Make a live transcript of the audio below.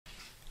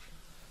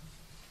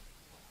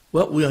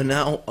Well, we are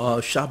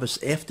now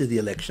Shabbos after the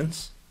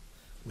elections.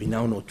 We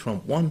now know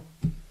Trump won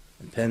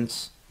and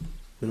Pence.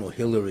 We know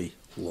Hillary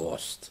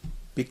lost.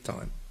 Big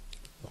time.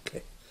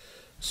 Okay.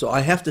 So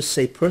I have to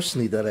say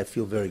personally that I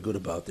feel very good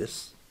about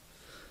this.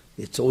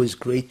 It's always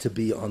great to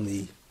be on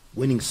the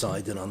winning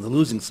side than on the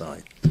losing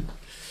side.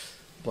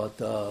 But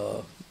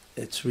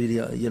it's really,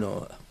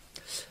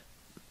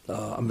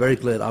 I'm very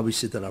glad,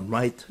 obviously, that I'm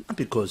right. Not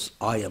because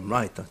I am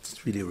right.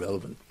 That's really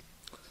irrelevant.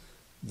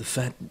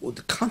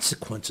 The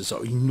consequences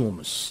are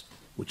enormous,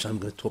 which I'm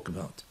going to talk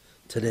about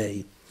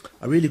today.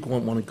 I really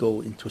want to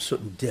go into a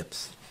certain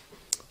depth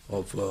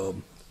of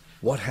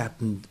what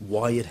happened,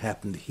 why it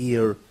happened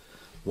here,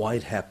 why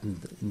it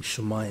happened in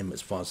Shemayim,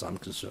 as far as I'm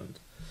concerned,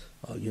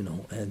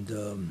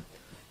 and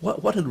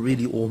what it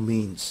really all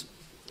means.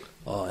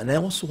 And I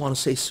also want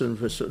to say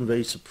certain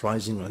very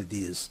surprising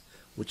ideas,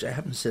 which I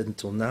haven't said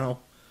until now,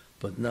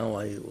 but now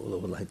I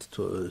would like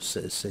to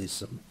say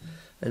some.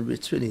 And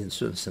it's really, in a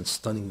certain sense,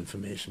 stunning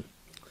information.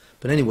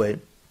 But anyway,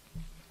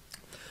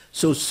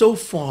 so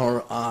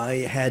far I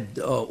had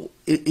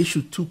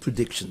issued two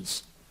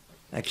predictions.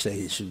 Actually,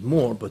 I issued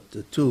more, but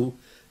two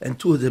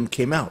of them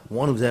came out.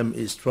 One of them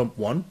is Trump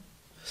won,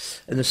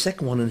 and the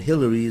second one, and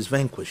Hillary is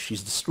vanquished.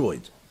 She's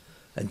destroyed,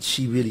 and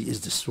she really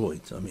is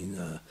destroyed. I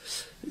mean,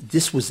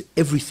 this was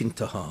everything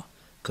to her,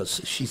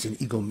 because she's an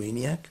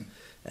egomaniac,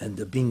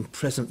 and being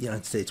president of the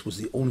United States was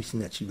the only thing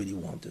that she really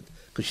wanted,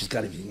 because she's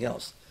got everything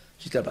else.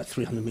 She's got about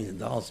 $300 million.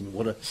 I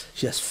mean,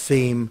 she has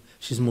fame.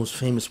 She's the most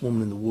famous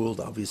woman in the world,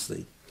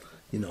 obviously,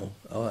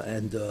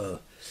 and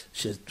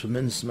she has a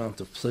tremendous amount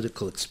of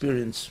political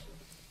experience.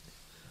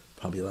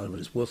 Probably a lot of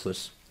it is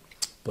worthless,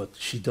 but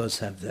she does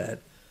have that,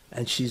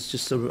 and she's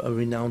just a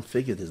renowned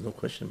figure. There's no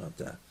question about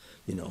that,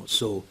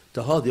 So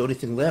to her, the only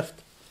thing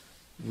left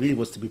really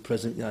was to be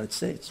president of the United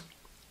States,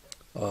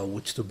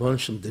 which the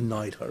Rebbeinu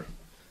denied her.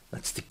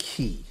 That's the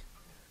key.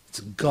 It's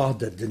God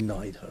that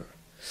denied her.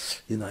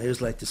 I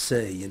always like to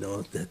say,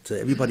 that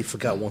everybody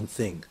forgot one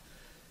thing.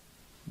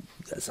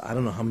 I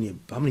don't know how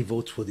many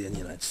votes were there in the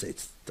United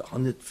States.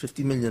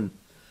 150 million.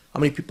 How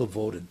many people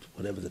voted?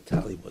 Whatever the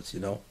tally was,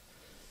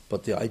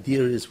 But the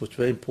idea is, what's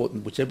very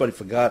important, which everybody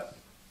forgot,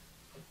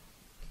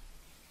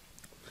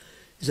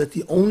 is that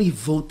the only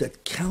vote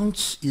that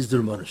counts is the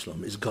Rebbeinu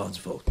Shalom, is God's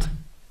vote.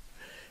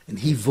 And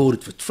he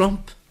voted for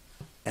Trump,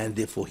 and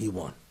therefore he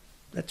won.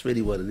 That's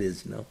really what it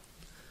is,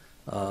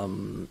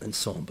 and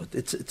so on. But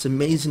it's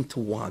amazing to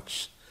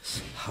watch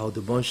how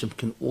the Rebbeinu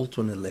can alter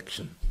an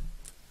election.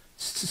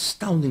 It's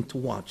astounding to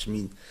watch. I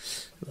mean,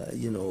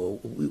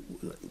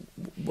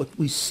 what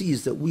we see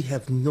is that we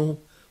have no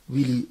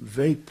really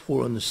very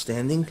poor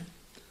understanding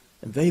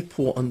and very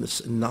poor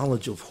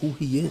knowledge of who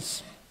he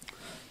is.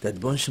 That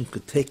Rebbeinu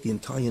could take the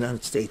entire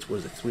United States,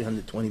 was it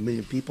 320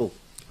 million people,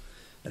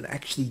 and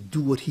actually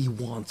do what he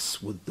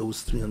wants with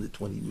those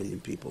 320 million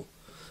people.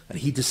 And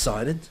he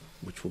decided,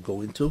 which we'll go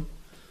into,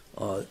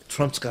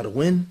 Trump's got to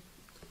win,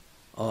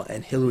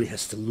 and Hillary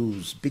has to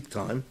lose big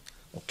time,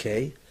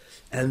 okay?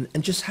 And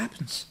just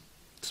happens.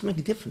 It doesn't make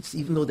a difference.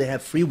 Even though they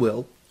have free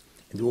will,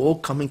 and they're all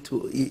coming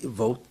to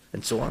vote,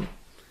 and so on,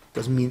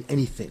 doesn't mean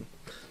anything.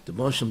 The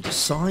Rebbeinu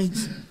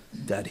decides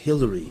that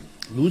Hillary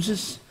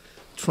loses,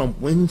 Trump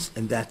wins,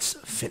 and that's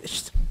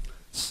finished.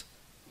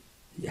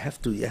 You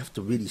have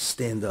to really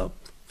stand up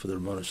for the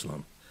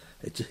Rebbeinu.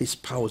 His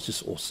power is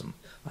just awesome.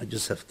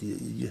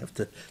 You have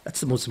to, that's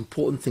the most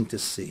important thing to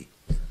see.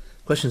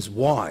 Question is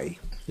why,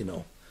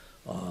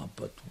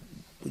 but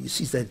what you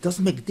see is that it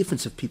doesn't make a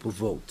difference if people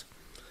vote.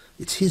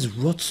 It's his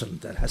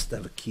rotzon that has to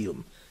have a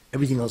kiyum.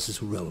 Everything else is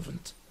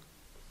irrelevant.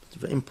 It's a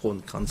very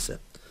important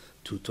concept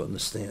to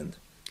understand.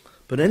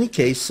 But in any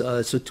case,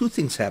 so two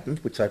things happened,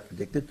 which I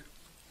predicted.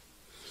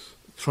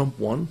 Trump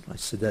won. I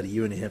said that a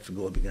year and a half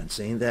ago. I began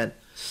saying that,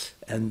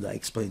 and I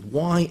explained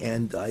why.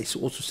 And I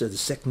also said the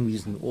second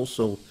reason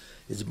also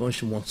is the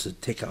Rebbeinu wants to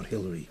take out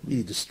Hillary,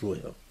 really destroy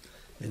her.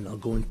 And I'll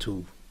go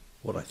into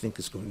what I think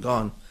is going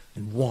on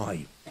and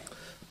why.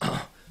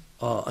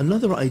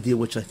 Another idea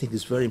which I think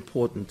is very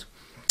important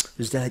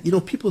is that,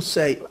 people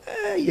say,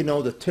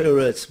 the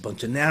Torah, it's a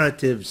bunch of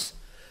narratives,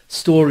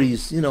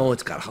 stories,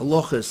 it's got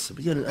halachas,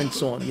 and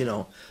so on,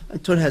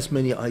 And Torah has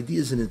many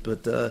ideas in it,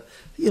 but,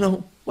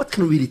 what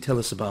can it really tell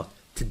us about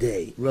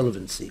today,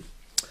 relevancy?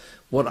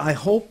 What I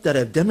hope that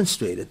I've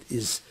demonstrated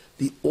is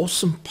the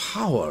awesome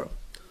power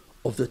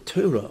of the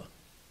Torah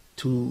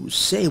to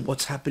say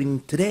what's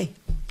happening today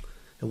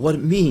and what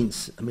it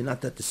means. I mean, not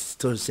that the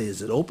Torah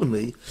says it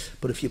openly,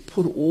 but if you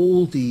put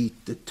all the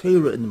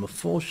Torah and the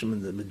Meforshim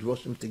and the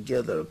Midrashim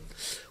together,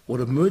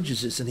 what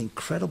emerges is an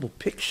incredible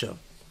picture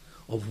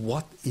of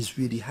what is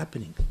really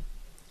happening.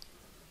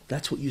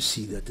 That's what you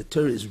see, that the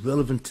Torah is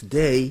relevant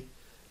today,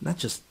 not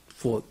just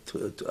for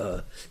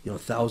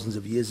thousands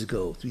of years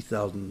ago,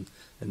 3,000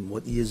 and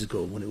what years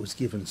ago when it was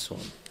given and so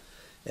on.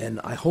 And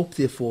I hope,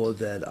 therefore,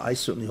 I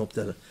certainly hope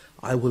that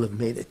I will have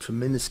made a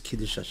tremendous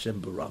Kiddush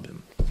Hashem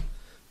Barabim,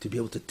 to be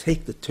able to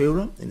take the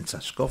Torah and its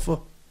hashkafa,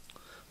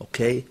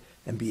 okay,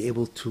 and be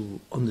able to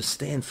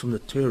understand from the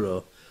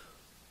Torah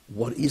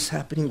what is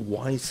happening,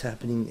 why it's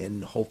happening,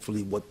 and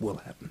hopefully what will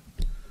happen.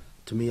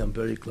 To me, I'm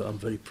very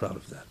proud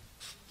of that.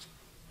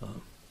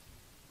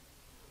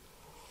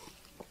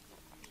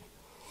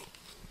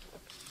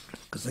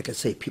 Because like I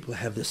say, people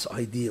have this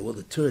idea, well,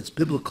 the Torah, it's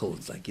biblical.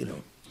 It's like,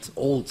 it's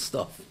old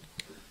stuff.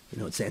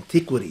 It's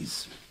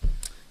antiquities. You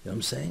know what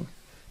I'm saying?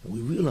 And we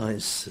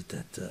realize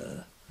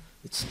that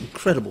it's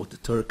incredible what the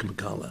Torah can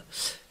megala.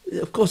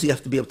 Of course, you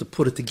have to be able to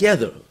put it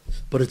together,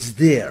 but it's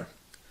there.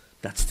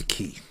 That's the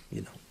key,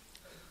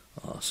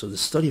 So the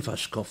study of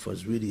Hashkafa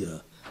is really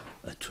a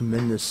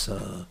tremendous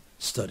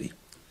study.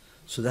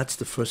 So that's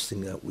the first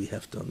thing that we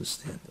have to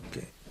understand,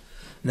 okay?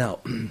 Now,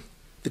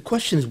 the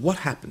question is, what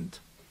happened?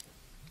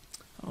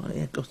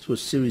 I go through a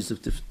series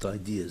of different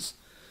ideas.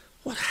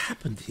 What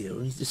happened here?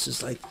 This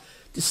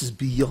is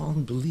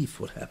beyond belief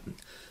what happened.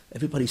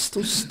 Everybody's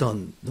still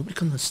stunned. Nobody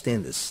can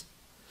understand this.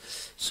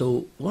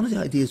 So one of the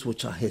ideas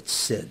which I had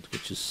said,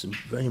 which is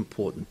very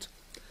important,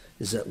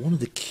 is that one of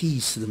the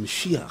keys to the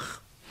Mashiach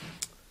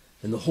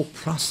and the whole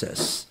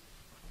process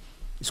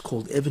is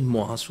called Even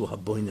Moasu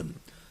Haboinim.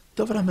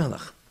 David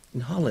HaMelech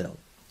in Hallel.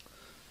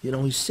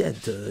 He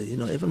said,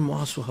 Even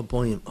Moasu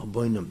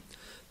Haboinim,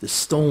 the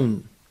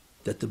stone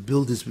that the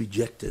builders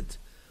rejected,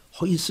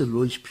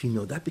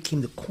 that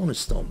became the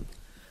cornerstone.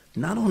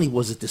 Not only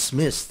was it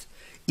dismissed,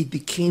 it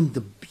became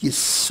the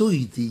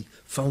yesui, the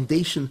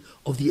foundation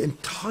of the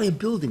entire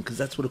building, because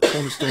that's what a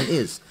cornerstone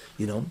is,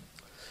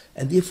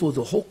 And therefore,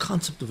 the whole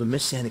concept of a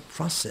messianic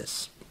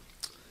process,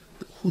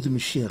 who the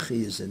Mashiach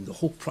is, and the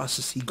whole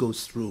process he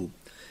goes through,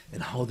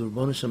 and how the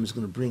Rebbeinu Shem is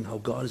going to bring, how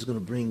God is going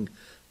to bring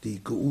the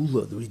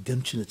Geula, the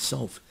redemption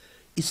itself,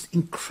 is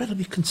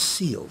incredibly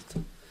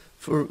concealed.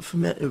 For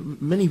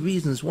many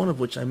reasons, one of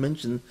which I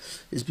mentioned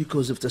is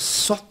because if the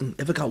Sultan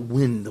ever got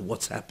wind of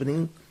what's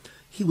happening,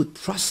 he would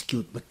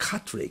prosecute to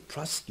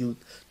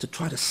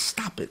try to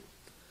stop it,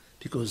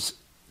 because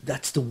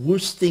that's the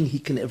worst thing he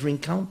can ever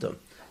encounter,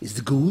 is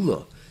the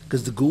Geula,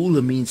 because the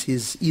Geula means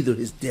either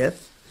his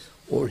death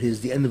or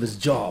the end of his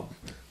job,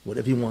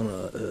 whatever you want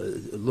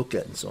to look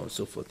at, and so on and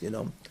so forth,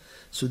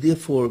 So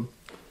therefore,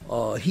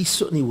 he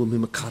certainly will be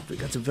Makatrik.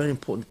 That's a very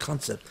important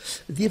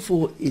concept.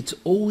 Therefore, it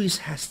always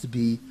has to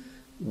be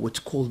what's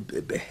called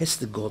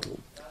Behester Godel,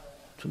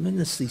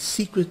 tremendously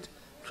secret,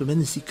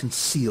 tremendously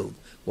concealed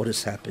what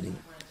is happening.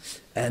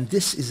 And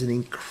this is an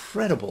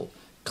incredible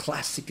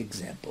classic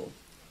example.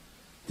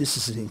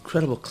 Let's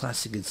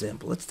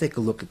take a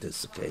look at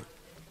this, okay?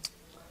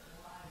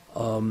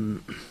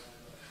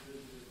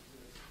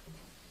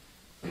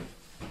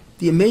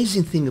 The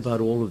amazing thing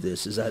about all of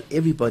this is that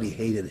everybody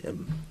hated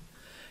him.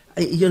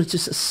 It's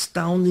just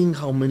astounding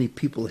how many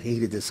people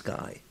hated this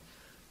guy,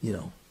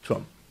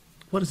 Trump.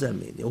 What does that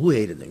mean? Who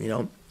hated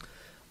him,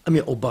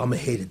 Obama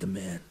hated the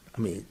man.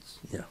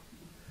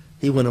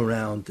 He went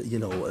around,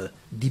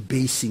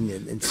 debasing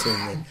and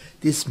saying that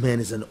this man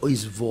is an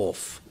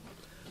oizvov.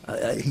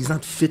 He's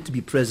not fit to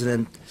be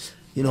president.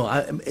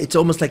 It's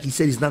almost like he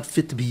said he's not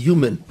fit to be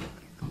human.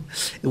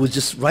 It was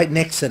just right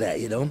next to that,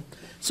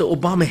 So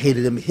Obama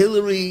hated him.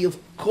 Hillary, of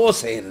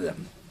course, hated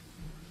him.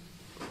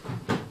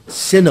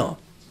 Sinner.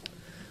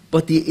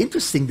 But the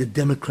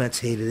Democrats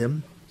hated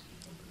him.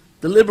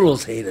 The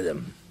liberals hated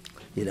him.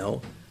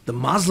 The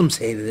Muslims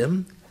hated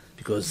him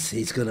because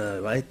he's going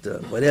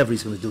to, whatever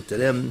he's going to do to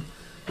them.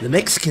 The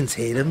Mexicans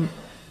hate him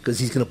because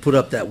he's going to put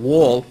up that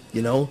wall,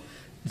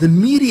 The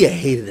media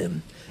hated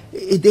him.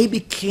 They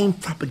became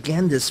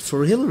propagandists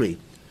for Hillary,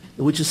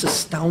 which is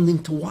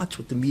astounding to watch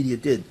what the media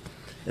did.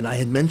 And I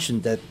had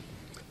mentioned that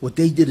what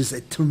they did is a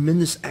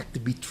tremendous act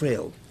of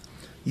betrayal.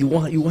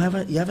 You have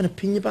an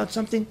opinion about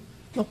something?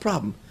 No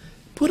problem.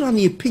 Put it on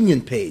the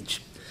opinion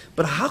page.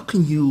 But how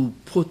can you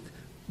put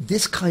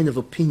this kind of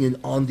opinion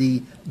on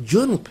the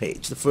journal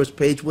page, the first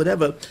page,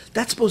 whatever?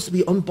 That's supposed to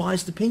be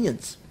unbiased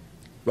opinions,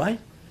 right?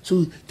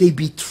 So they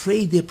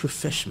betrayed their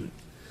profession.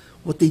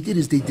 What they did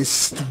is they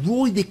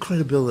destroyed their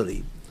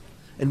credibility.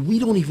 And we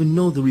don't even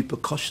know the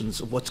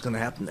repercussions of what's going to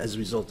happen as a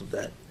result of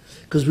that.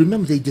 Because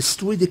remember, they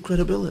destroyed their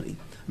credibility.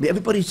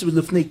 Everybody said,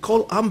 everybody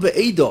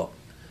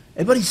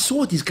saw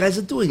what these guys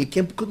are doing.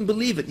 Couldn't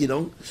believe it,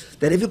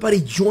 that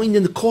everybody joined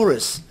in the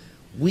chorus.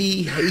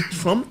 We hate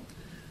Trump,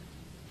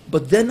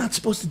 but they're not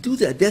supposed to do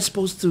that. They're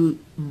supposed to,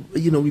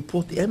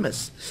 report the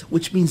MS,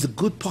 which means the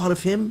good part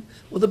of him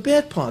or the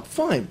bad part.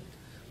 Fine.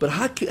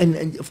 But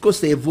and of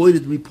course, they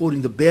avoided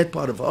reporting the bad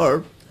part of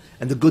her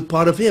and the good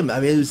part of him.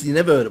 You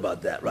never heard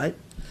about that, right?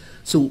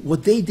 So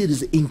what they did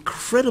is an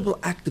incredible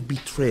act of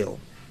betrayal.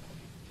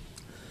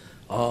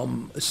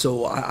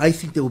 So I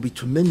think there will be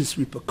tremendous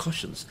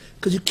repercussions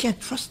because you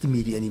can't trust the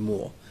media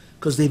anymore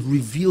because they've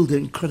revealed their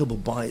incredible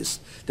bias,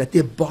 that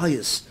their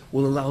bias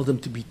will allow them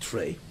to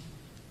betray.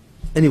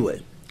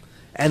 Anyway,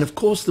 and of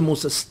course the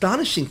most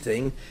astonishing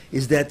thing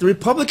is that the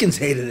Republicans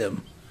hated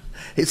him.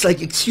 It's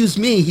like, excuse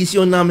me, he's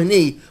your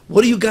nominee.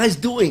 What are you guys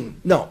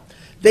doing? No,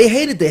 they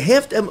hated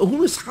who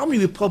knows how many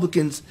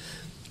Republicans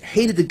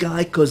hated the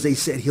guy because they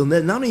said he'll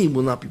not only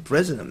will not be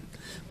president,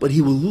 but he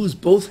will lose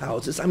both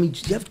houses. I mean,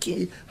 Jeff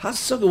can't,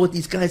 Hasuga, what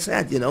these guys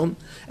had, and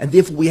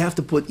therefore we have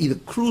to put either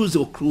Cruz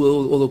or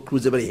Cruz, although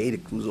Cruz, everybody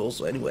hated Cruz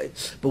also anyway,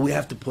 but we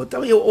have to put,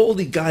 all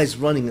the guys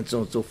running and so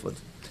on and so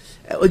forth.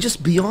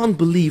 Just beyond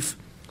belief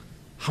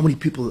how many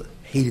people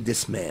hated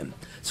this man.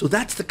 So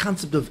that's the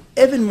concept of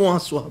Evan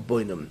Moasu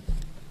Haboinim,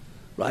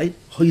 right?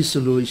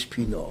 Hoyisaloish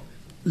Pino.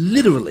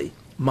 Literally,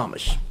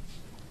 mamash.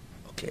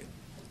 Okay.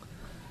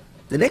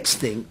 The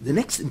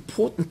next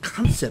important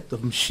concept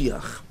of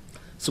Mashiach.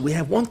 So we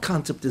have one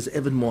concept is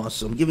Evan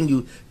Moasu. I'm giving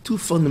you two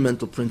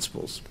fundamental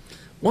principles.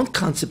 One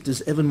concept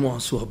is Evan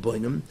Moasu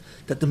Haboinim,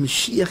 that the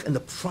Mashiach and the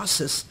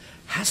process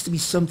has to be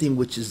something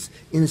which is,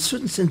 in a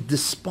certain sense,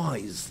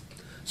 despised.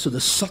 So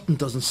the Satan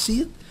doesn't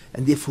see it,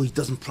 and therefore he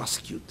doesn't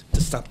prosecute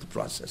to stop the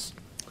process.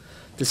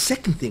 The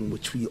second thing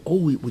which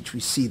we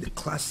see, the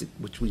classic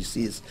which we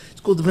see is,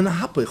 it's called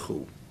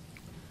V'nahapechu.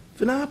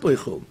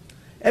 V'nahapechu.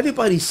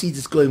 Everybody sees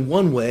it's going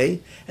one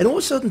way, and all of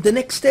a sudden the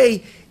next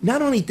day,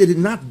 not only did it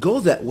not go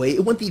that way,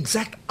 it went the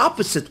exact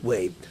opposite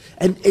way.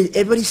 And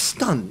everybody's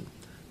stunned.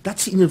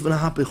 That's the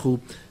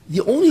V'nahapechu.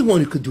 The only one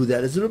who could do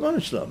that is the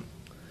Rebbeinu Shalom.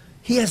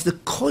 He has the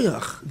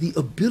koyach, the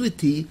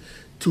ability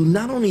to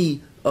not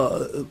only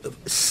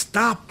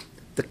stop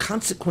the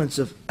consequence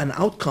of an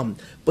outcome,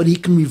 but he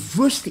can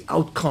reverse the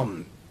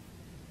outcome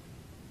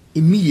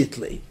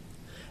immediately.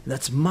 And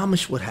that's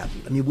mamish what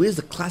happened. I mean, where's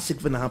the classic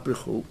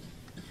V'nahapechu?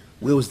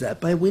 Where was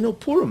that? We know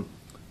Purim.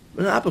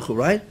 V'nahapechu,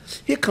 right?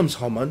 Here comes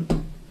Haman,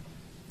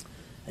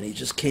 and he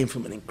just came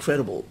from an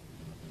incredible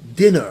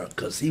dinner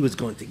because he was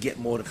going to get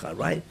Mordechai,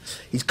 right?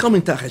 He's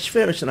coming to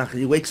Achashverosh, and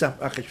he wakes up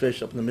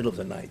Achashverosh up in the middle of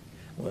the night.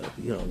 Well,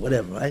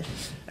 whatever, right?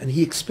 And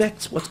he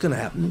expects what's going to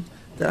happen.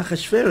 That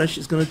Achashverosh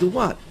is going to do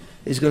what?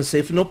 He's going to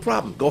say, for no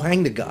problem, go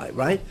hang the guy,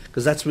 right?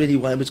 Because that's really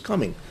why he was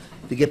coming,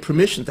 to get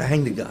permission to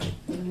hang the guy.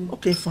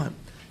 Okay, fine.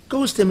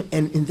 Goes to him,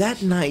 and in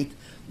that night,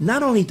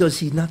 not only does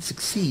he not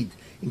succeed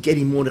in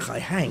getting Mordechai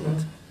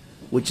hanged,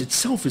 which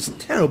itself is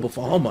terrible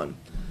for Haman.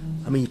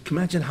 I mean, you can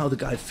imagine how the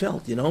guy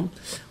felt,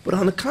 But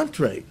on the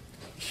contrary,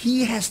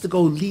 he has to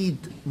go lead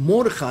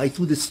Mordechai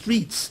through the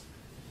streets.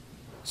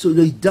 So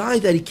they die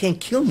that he can't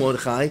kill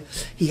Mordechai.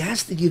 He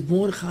has to give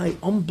Mordechai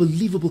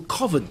unbelievable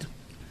covet.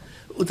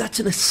 That's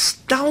an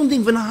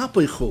astounding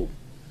V'nahapechu.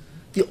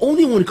 The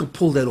only one who can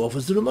pull that off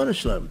is the Rebbeinu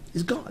Shalom,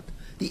 is God.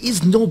 There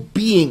is no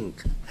being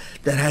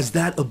that has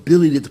that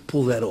ability to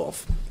pull that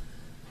off.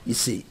 You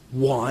see,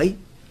 why?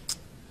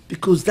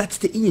 Because that's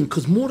the Inyan.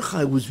 Because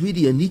Mordechai was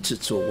really a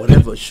Nitzitz or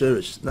whatever, a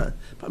Shurish,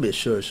 probably a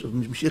Shurish, of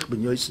Mashiach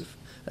ben Yosef.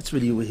 That's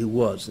really where he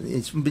was. And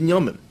it's from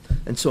Binyamin,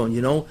 and so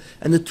on,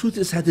 And the truth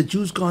is, had the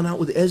Jews gone out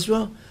with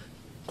Ezra,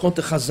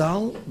 Konte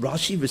Chazal,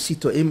 Rashi,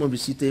 Vesito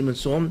Eim, and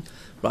so on,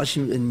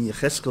 Rashi and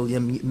Yecheskel,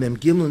 Mem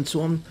Gimel, and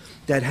so on,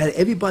 that had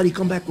everybody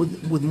come back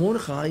with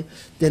Mordechai,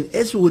 then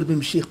Ezra would have been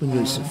Mashiach ben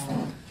Yosef.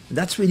 And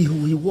that's really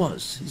who he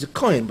was. He's a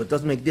Kohen, but it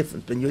doesn't make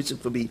difference. Ben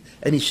Yosef could be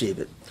any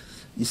Shevet.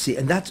 You see,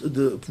 and that's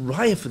the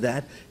raya for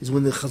that is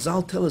when the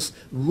Chazal tell us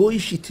Roy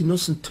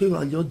Shitinosan Torah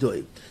al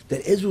Yodoi,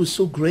 that Ezra was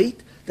so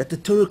great that the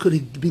Torah could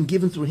have been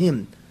given through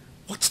him.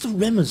 What's the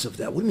remez of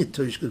that? What do you mean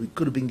Torah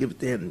could have been given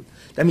to him?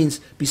 That means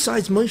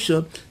besides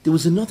Moshe, there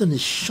was another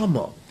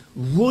neshama,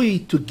 Roy,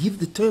 to give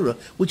the Torah,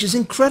 which is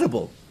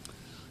incredible.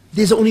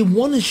 There's only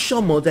one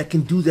neshama that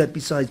can do that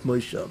besides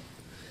Moshe.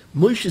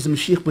 Moshe is a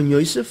Mashiach ben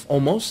Yosef,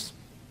 almost,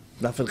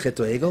 not for Chet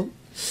Egel.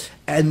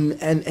 And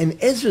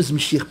Ezra's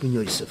Mashiach ben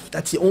Yosef.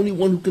 That's the only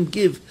one who can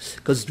give,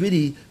 because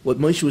really what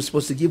Moshe was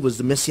supposed to give was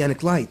the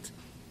Messianic light,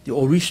 the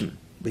Orishan.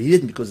 But he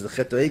didn't because of the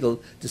Chet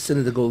Egel, the sin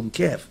of the golden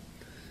calf.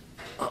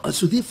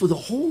 So therefore the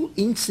whole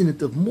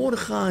incident of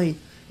Mordechai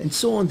and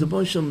so on, the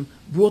Moshe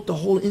brought the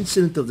whole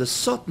incident of the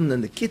Satan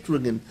and the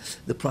Kitrug and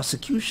the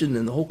prosecution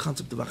and the whole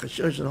concept of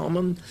Achashverosh and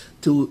Haman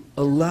to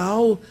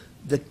allow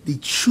the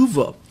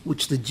tshuva,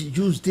 which the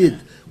Jews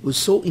did, was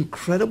so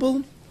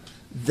incredible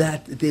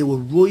that they were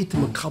roy to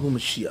Makabel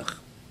Mashiach.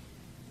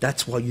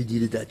 That's why you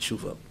needed that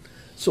tshuva.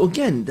 So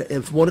again,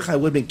 if Mordechai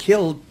would have been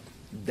killed,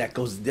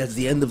 that's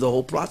the end of the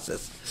whole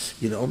process,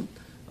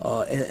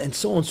 and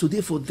so on. So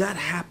therefore, that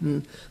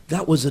happened.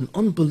 That was an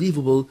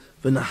unbelievable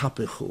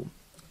V'nahapechu.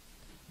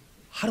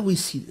 How do we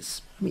see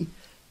this? I mean,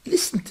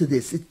 listen to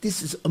this.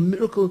 This is a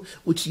miracle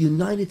which the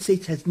United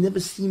States has never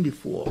seen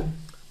before.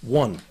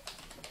 One,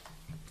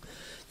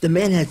 the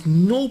man has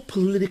no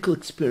political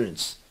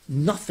experience,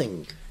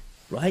 nothing,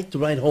 right, to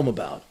write home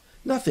about.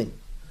 Nothing.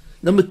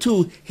 Number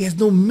two, he has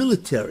no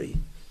military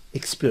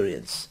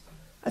experience.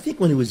 I think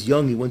when he was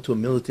young, he went to a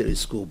military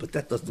school, but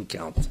that doesn't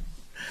count.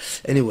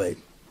 Anyway,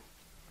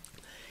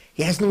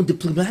 he has no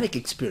diplomatic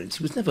experience.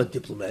 He was never a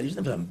diplomat. He was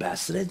never an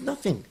ambassador. He has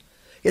nothing.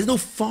 He has no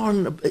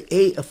foreign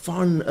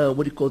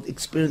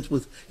experience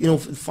with,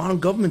 foreign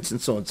governments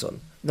and so on and so on.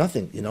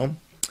 Nothing,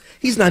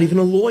 He's not even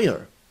a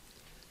lawyer.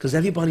 Because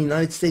everybody in the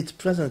United States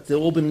president, they've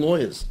all been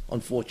lawyers,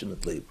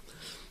 unfortunately.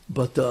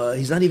 But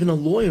he's not even a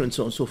lawyer and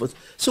so on and so forth.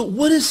 So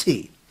what is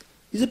he?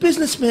 He's a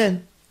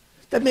businessman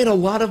that made a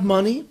lot of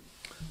money.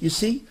 You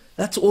see?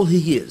 That's all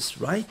he is,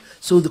 right?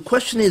 So the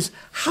question is,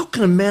 how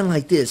can a man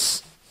like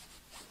this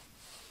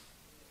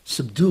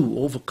subdue,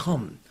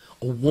 overcome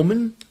a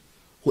woman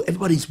who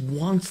everybody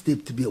wants there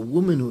to be a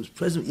woman who's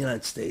president of the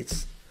United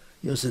States.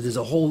 So there's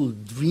a whole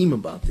dream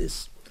about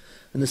this.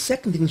 And the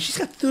second thing, she's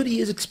got 30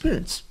 years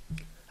experience.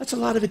 That's a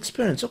lot of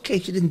experience. Okay,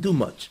 she didn't do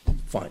much.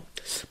 Fine.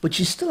 But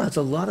she still has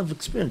a lot of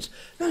experience.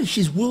 Now,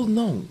 she's world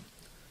known.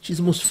 She's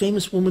the most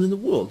famous woman in the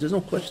world. There's no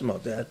question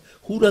about that.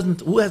 Who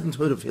hasn't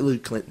heard of Hillary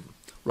Clinton,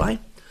 right?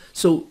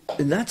 So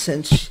in that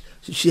sense,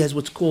 she has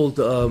what's called,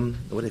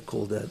 what do they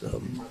call that?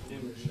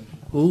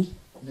 Who?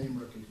 Name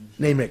recognition.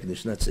 Name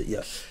recognition, that's it,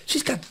 yeah.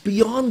 She's got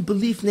beyond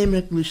belief name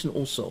recognition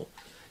also,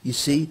 you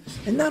see.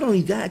 And not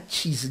only that,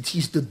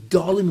 she's the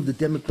darling of the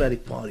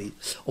Democratic Party.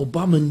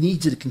 Obama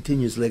needs her to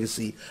continue his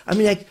legacy. I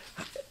mean,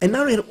 and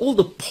not only that, all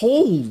the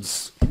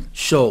polls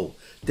show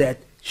that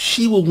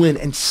she will win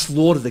and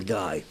slaughter the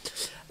guy.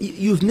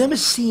 You've never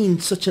seen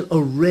such an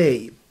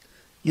array.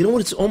 You know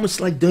what it's almost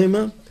like,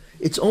 Doma?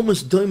 It's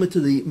almost Doma to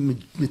the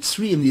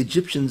Mitzrayim, the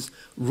Egyptians,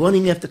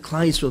 running after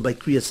Klal Yisrael by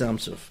Kriya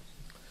Samsov.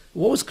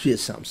 What was Kriya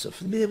Samsov?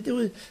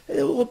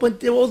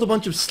 They were all a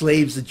bunch of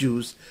slaves, the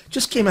Jews.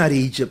 Just came out of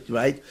Egypt,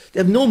 right? They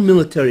have no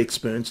military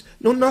experience,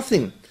 no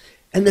nothing.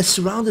 And they're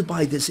surrounded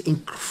by this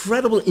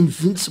incredible,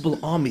 invincible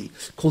army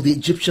called the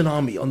Egyptian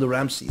army on the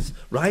Ramses,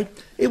 right?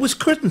 It was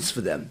curtains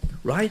for them,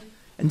 right?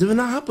 And the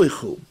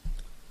V'nahapoichu.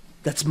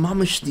 That's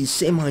mamish, the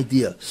same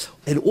idea.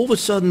 And all of a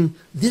sudden,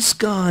 this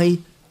guy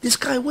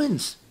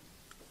wins.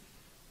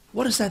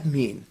 What does that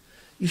mean?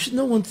 You should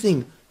know one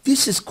thing.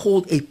 This is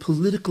called a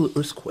political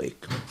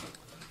earthquake.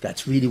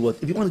 That's really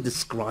what, if you want to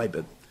describe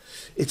it,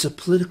 it's a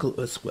political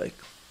earthquake.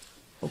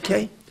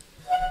 Okay?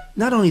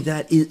 Not only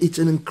that, it's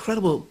an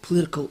incredible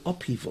political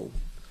upheaval.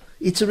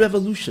 It's a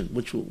revolution,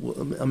 which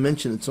I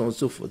mentioned and so on and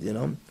so forth, you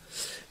know.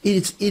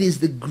 It is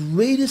the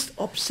greatest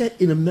upset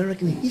in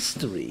American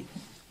history.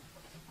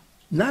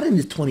 Not in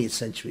the 20th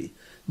century.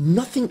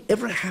 Nothing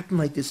ever happened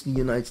like this in the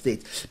United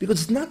States.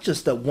 Because it's not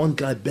just that one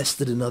guy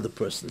bested another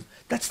person.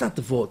 That's not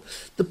the vote.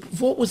 The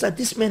vote was that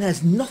this man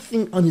has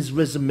nothing on his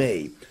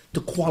resume to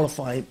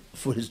qualify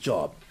for his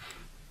job.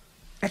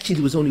 Actually,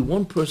 there was only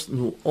one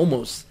person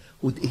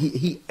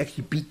he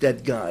actually beat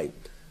that guy.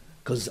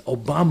 Because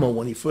Obama,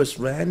 when he first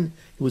ran,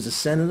 he was a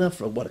senator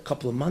for, a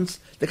couple of months.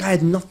 The guy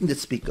had nothing to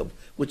speak of,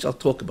 which I'll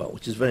talk about,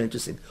 which is very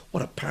interesting.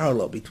 What a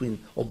parallel between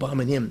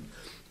Obama and him.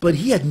 But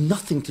he had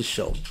nothing to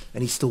show,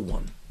 and he still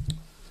won,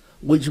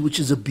 which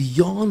is a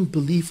beyond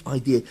belief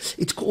idea.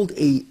 It's called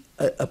a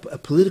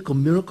political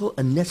miracle,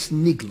 a nes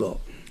nigla.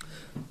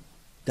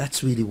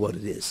 That's really what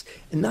it is.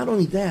 And not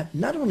only that,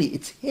 not only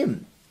it's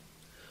him,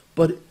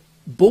 but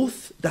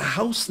both the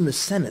House and the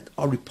Senate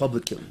are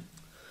Republican.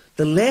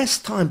 The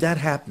last time that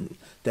happened,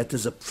 that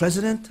there's a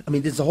president,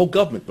 there's a whole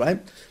government,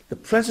 right? The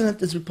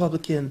president is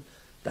Republican,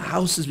 the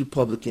House is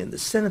Republican, the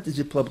Senate is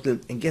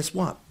Republican, and guess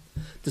what?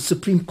 The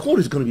Supreme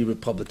Court is going to be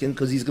Republican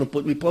because he's going to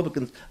put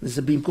Republicans in the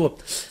Supreme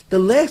Court. The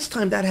last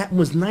time that happened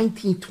was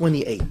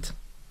 1928.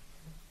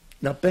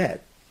 Not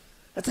bad.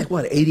 That's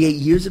like, 88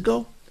 years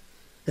ago?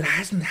 It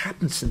hasn't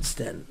happened since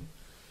then.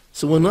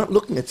 So we're not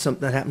looking at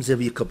something that happens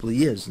every couple of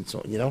years and so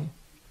on, you know?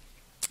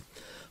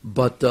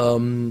 But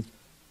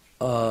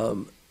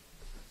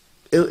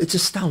it's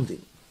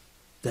astounding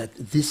that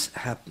this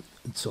happened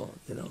and so on,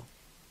 you know?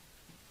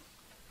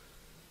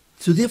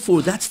 So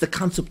therefore, that's the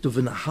concept of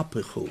an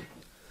ahapechu.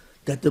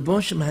 That the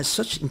Baruch Hashem has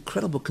such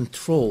incredible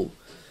control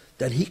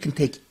that he can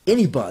take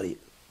anybody.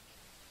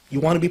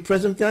 You want to be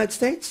president of the United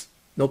States?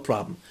 No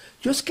problem.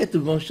 Just get the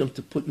Baruch Hashem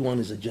to put you on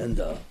his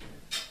agenda.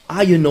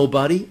 Are you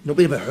nobody?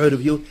 Nobody ever heard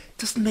of you. It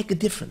doesn't make a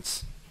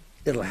difference.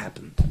 It'll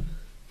happen.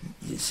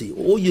 You see,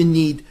 all you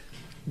need,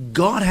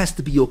 God has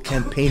to be your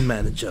campaign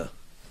manager.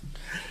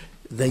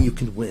 Then you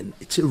can win.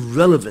 It's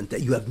irrelevant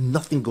that you have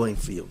nothing going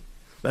for you.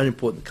 Very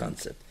important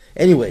concept.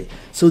 Anyway,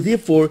 so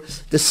therefore,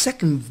 the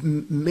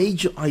second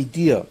major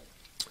idea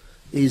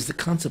is the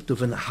concept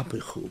of an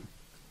ahapechu.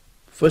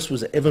 First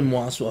was Evan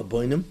Moasu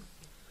Aboinim,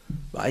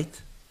 right?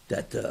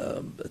 That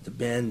the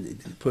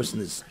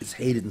person is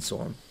hated and so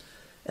on.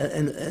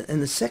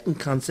 And the second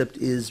concept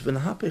is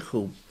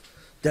v'nahapechu,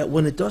 that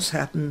when it does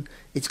happen,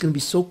 it's going to be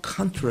so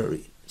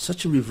contrary,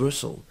 such a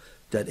reversal,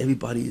 that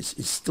everybody is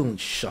still in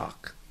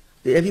shock.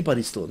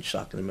 Everybody's still in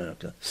shock in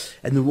America.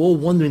 And they're all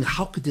wondering,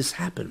 how could this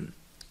happen?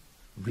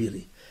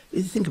 Really. If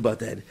you think about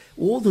that,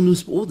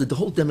 the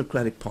whole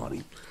Democratic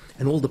Party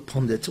and all the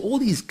pundits, all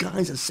these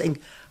guys are saying,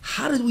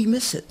 how did we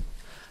miss it?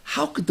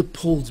 How could the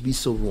polls be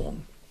so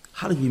wrong?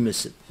 How did we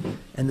miss it?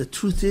 And the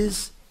truth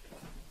is,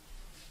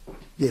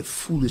 they're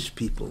foolish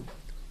people.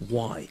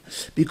 Why?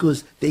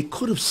 Because they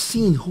could have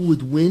seen who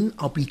would win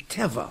al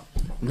biteva,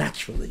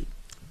 naturally.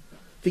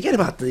 Forget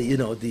about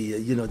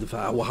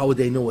how would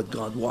they know what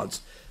God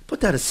wants?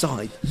 Put that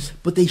aside.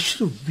 But they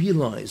should have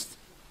realized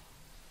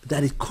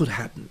that it could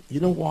happen.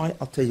 You know why?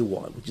 I'll tell you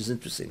why, which is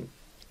interesting.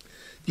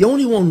 The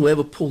only one who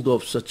ever pulled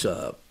off such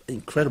a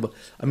incredible,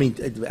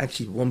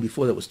 actually one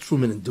before that was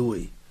Truman and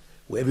Dewey,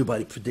 where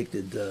everybody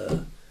predicted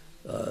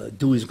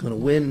Dewey's going to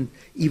win.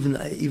 Even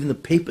the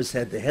papers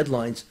had the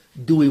headlines,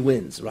 Dewey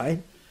wins,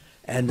 right?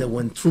 And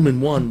when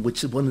Truman won,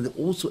 which is one of the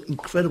also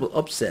incredible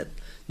upset,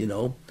 you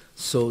know,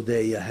 so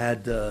they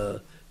had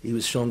he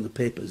was showing the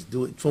papers.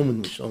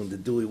 Truman was showing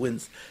that Dewey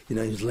wins. He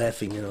was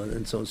laughing,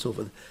 and so on and so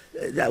forth.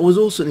 That was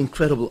also an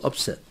incredible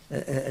upset,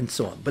 and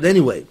so on. But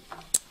anyway,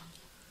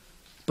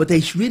 but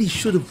they really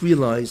should have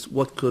realized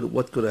what could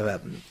have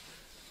happened.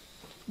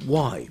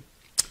 Why?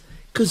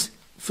 Because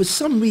for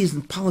some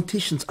reason,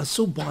 politicians are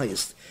so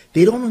biased.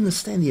 They don't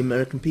understand the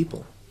American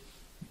people.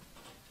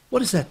 What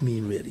does that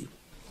mean, really?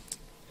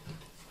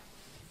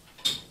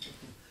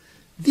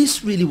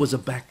 This really was a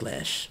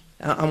backlash.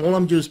 All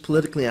I'm doing is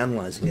politically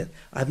analyzing it.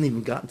 I haven't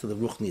even gotten to the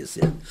Ruchnius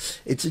yet.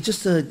 It's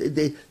just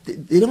they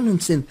don't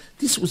understand.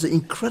 This was an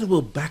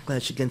incredible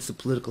backlash against the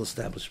political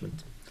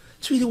establishment.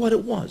 It's really what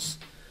it was.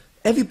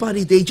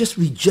 Everybody, they just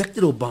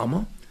rejected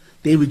Obama.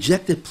 They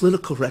rejected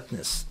political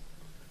correctness,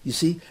 you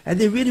see, and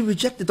they really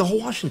rejected the whole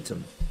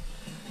Washington.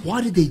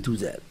 Why did they do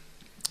that?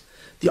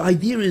 The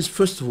idea is,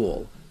 first of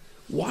all,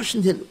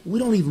 Washington, we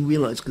don't even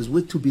realize because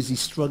we're too busy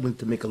struggling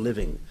to make a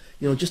living,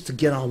 just to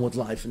get on with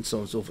life and so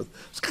on and so forth.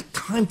 It's got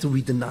time to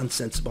read the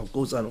nonsense about what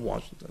goes on in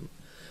Washington.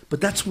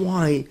 But that's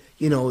why,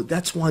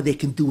 that's why they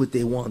can do what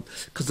they want,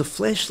 because the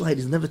flashlight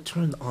is never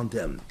turned on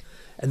them.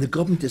 And the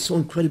government is so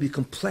incredibly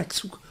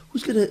complex.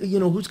 Who's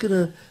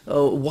gonna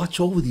watch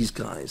over these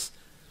guys?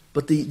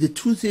 But the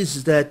truth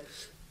is that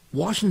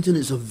Washington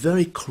is a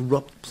very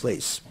corrupt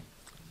place.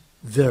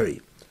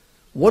 Very.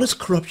 What does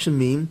corruption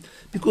mean?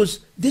 Because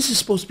this is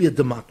supposed to be a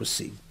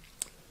democracy,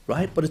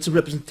 right? But it's a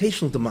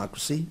representational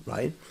democracy,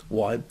 right?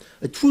 Why?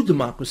 A true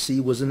democracy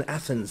was in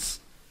Athens,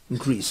 in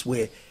Greece,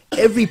 where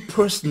every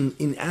person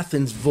in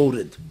Athens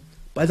voted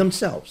by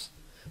themselves.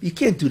 You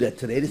can't do that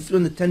today. There's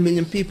 310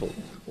 million people,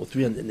 or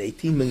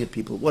 318 million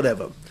people,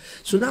 whatever.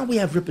 So now we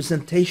have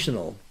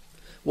representational.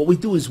 What we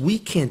do is we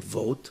can't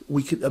vote.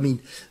 We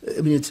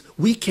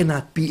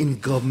cannot be in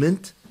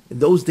government. In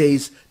those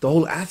days, the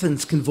whole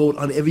Athens can vote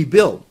on every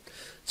bill.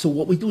 So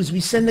what we do is we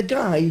send a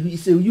guy who you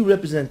say, well, you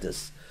represent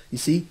us. You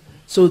see?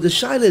 So the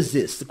shaila is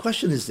this. The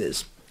question is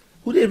this.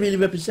 Who do they really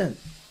represent?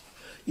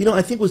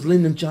 I think it was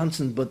Lyndon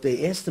Johnson, but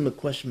they asked him a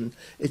question.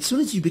 As soon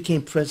as you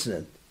became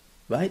president,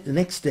 right, the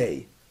next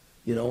day,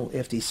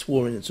 after he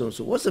swore in and so on,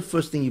 so what's the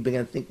first thing you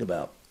began thinking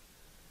about?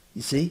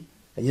 You see?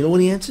 And you know what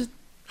he answered?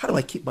 How do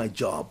I keep my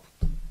job?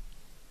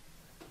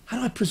 How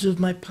do I preserve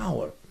my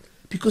power?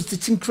 Because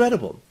it's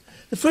incredible.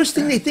 The first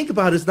thing they think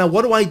about is, now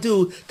what do I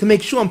do to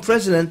make sure I'm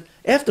president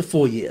after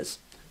 4 years?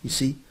 You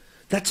see?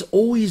 That's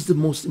always the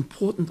most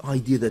important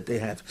idea that they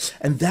have.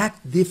 And that,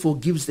 therefore,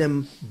 gives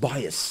them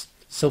bias,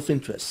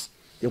 self-interest.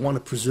 They want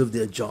to preserve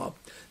their job.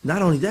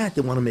 Not only that,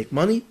 they want to make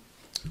money,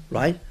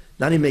 right?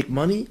 Not only make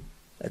money,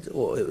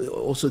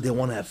 also they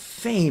want to have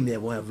fame, they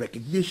want to have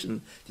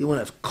recognition, they want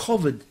to have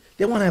covered,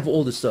 they want to have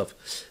all this stuff.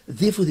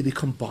 Therefore, they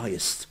become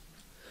biased.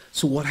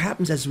 So what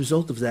happens as a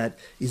result of that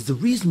is the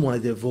reason why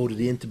they're voted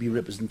in to be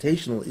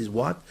representational is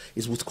what?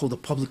 Is what's called a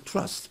public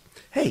trust.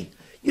 Hey,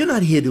 you're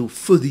not here to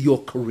further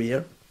your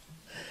career.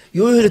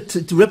 You're here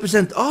to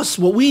represent us,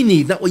 what we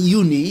need, not what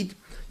you need,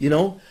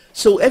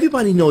 So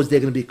everybody knows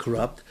they're going to be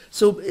corrupt.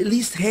 So at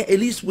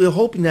least we're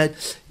hoping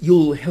that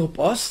you'll help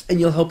us and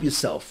you'll help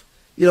yourself.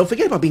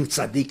 Forget about being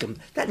tzaddikim.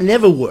 That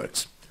never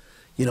works.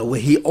 Where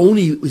he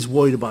only is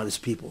worried about his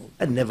people.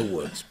 That never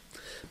works.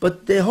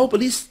 But they hope at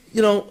least,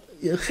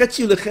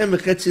 chetzi lechem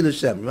v'chetzi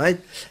l'Shem,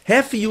 right?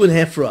 Half for you and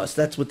half for us.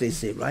 That's what they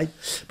say, right?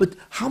 But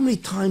how many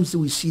times do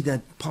we see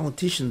that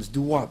politicians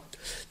do what?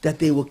 That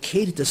they will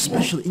cater to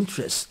special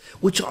interests,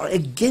 which are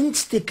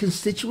against their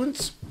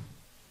constituents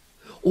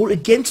or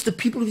against the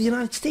people of the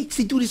United States.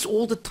 They do this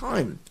all the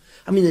time.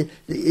 I mean,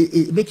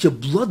 it makes your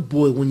blood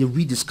boil when you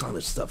read this kind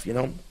of stuff,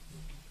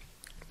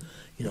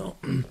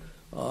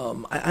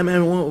 I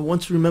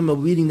once remember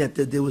reading that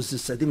there was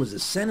this, I think it was a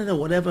senator or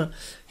whatever,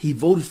 he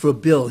voted for a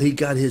bill, he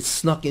got his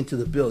snuck into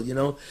the bill,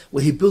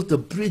 where he built a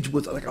bridge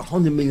with like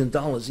 $100 million,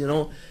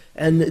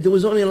 and there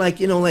was only like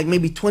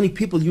maybe 20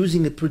 people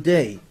using it per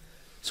day.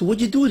 So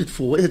what'd you do it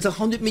for? It's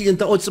 $100 million,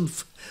 it's a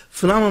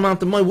phenomenal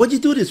amount of money. What'd you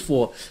do this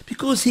for?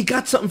 Because he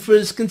got something for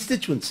his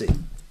constituency.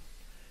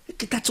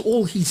 That's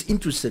all he's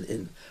interested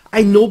in.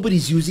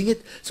 Nobody's using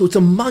it, so it's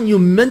a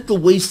monumental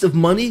waste of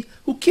money.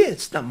 Who cares?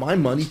 It's not my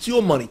money, it's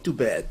your money, too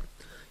bad.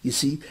 You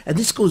see? And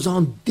this goes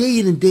on day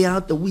in and day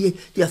out.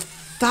 There are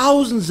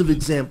thousands of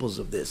examples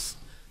of this,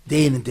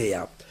 day in and day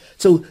out.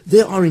 So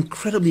they are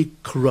incredibly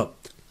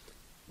corrupt,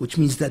 which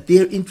means that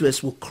their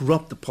interests will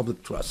corrupt the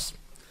public trust.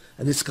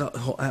 And this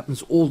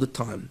happens all the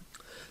time.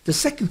 The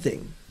second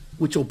thing,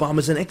 which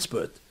Obama's an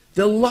expert,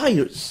 they're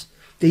liars.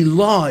 They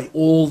lie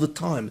all the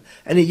time.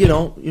 And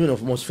the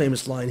most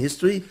famous lie in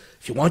history,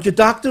 if you want your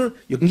doctor,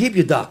 you can keep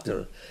your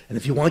doctor. And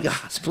if you want your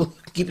hospital,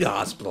 keep your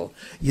hospital.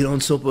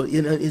 And so,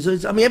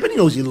 everybody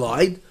knows he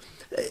lied.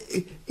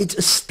 It's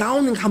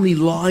astounding how many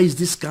lies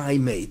this guy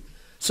made.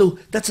 So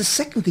that's the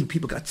second thing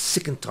people got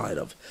sick and tired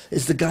of,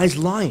 is the guy's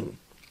lying,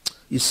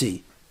 you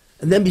see.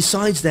 And then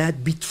besides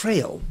that,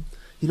 betrayal.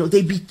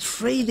 They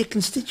betray their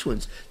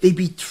constituents. They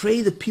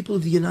betray the people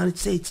of the United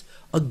States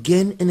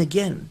again and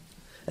again.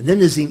 And then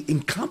there's the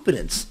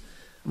incompetence.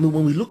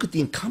 When we look at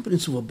the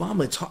incompetence of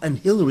Obama and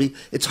Hillary,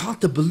 it's hard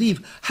to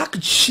believe. How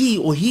could she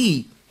or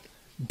he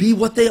be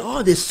what they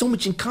are. There's so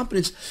much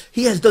incompetence.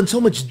 He has done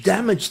so much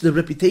damage to the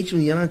reputation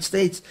of the United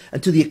States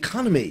and to the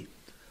economy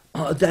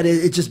that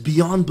it's just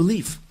beyond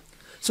belief.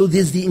 So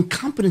there's the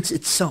incompetence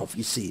itself,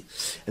 you see.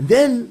 And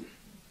then,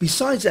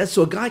 besides that,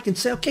 so a guy can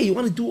say, okay, you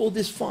want to do all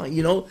this, fine,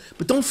 you know,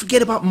 but don't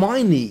forget about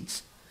my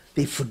needs.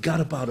 They forgot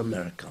about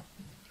America.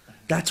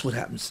 That's what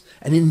happens.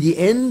 And in the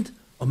end,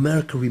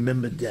 America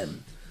remembered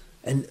them.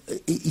 And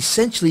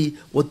essentially,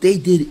 what they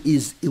did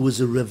is, it was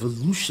a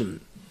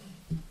revolution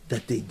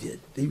that they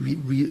did. They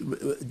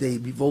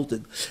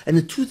revolted. And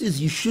the truth is,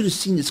 you should have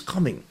seen this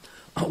coming.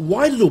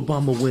 Why did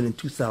Obama win in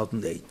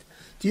 2008?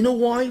 Do you know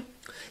why?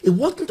 It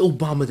wasn't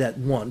Obama that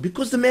won,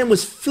 because the man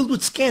was filled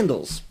with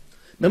scandals.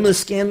 Remember the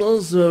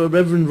scandals,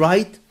 Reverend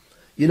Wright,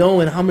 you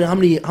know, and how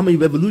many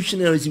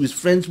revolutionaries he was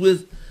friends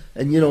with,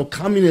 and, you know,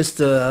 communist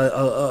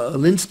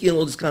Alinsky and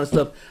all this kind of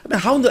stuff. I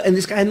mean, and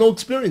this guy had no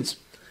experience,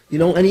 you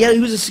know, and he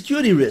was a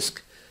security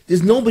risk.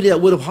 There's nobody that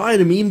would have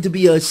hired him even to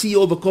be a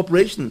CEO of a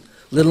corporation,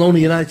 let alone a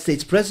United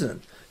States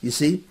president, you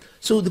see.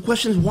 So the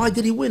question is, why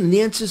did he win? And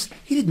the answer is,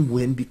 he didn't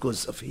win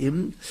because of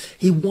him.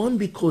 He won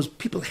because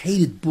people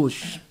hated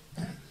Bush.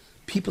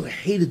 People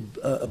hated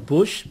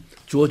Bush,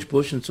 George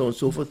Bush, and so on and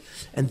so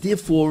forth, and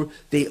therefore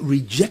they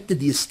rejected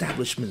the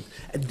establishment,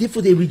 and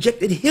therefore they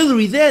rejected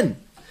Hillary then.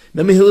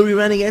 Remember Hillary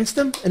ran against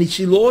him, and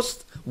she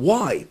lost?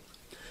 Why?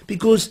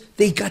 Because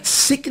they got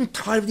sick and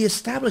tired of the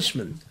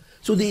establishment.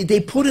 So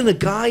they put in a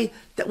guy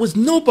that was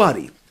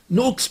nobody,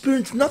 no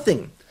experience,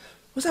 nothing.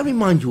 What does that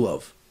remind you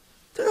of?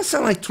 Doesn't that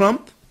sound like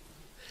Trump?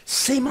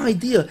 Same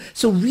idea.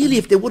 So really,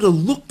 if they would have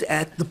looked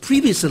at the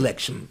previous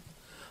election,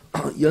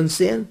 you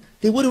understand?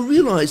 They would have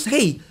realized,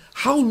 hey,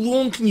 how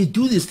long can you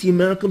do this to the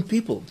American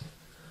people?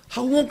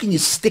 How long can you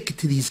stick it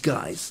to these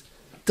guys?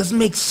 Doesn't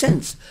make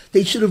sense.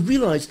 They should have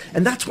realized,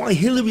 and that's why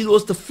Hillary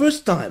lost the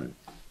first time.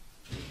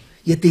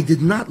 Yet they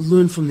did not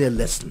learn from their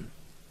lesson.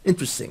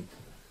 Interesting.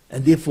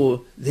 And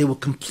therefore, they were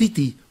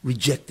completely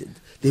rejected.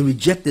 They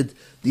rejected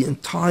the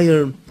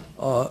entire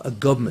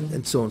government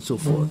and so on and so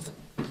forth,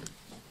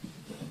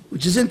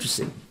 which is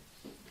interesting.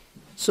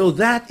 So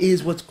that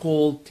is what's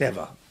called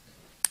Teva.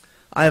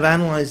 I have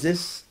analyzed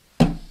this,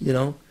 you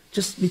know,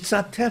 just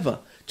mitzad Teva,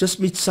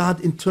 just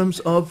mitzad in terms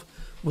of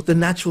what the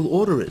natural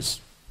order is,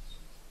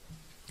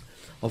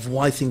 of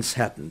why things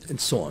happened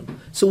and so on.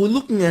 So we're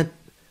looking at,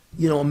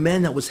 you know, a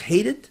man that was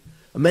hated,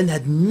 a man that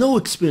had no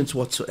experience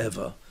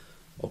whatsoever,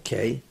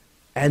 okay,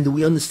 and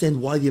we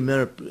understand why the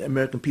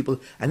American people,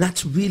 and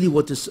that's really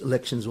what this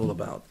election is all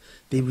about.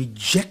 They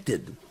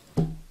rejected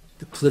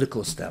the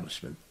political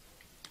establishment.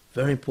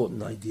 Very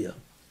important idea.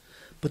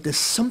 But there's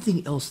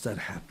something else that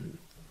happened.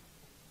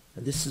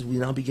 And this is, we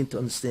now begin to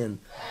understand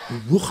the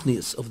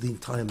ruchnius of the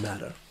entire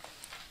matter.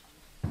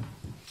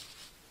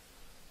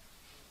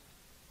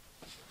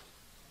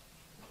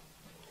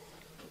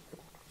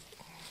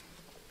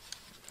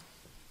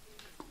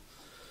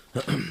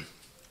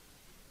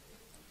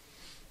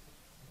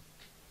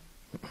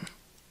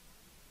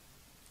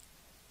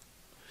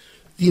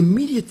 The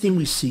immediate thing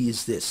we see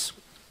is this.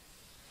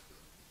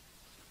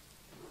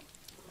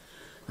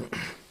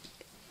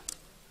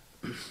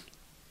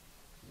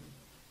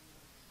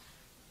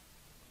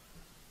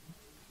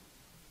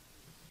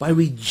 By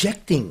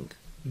rejecting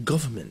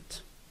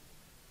government,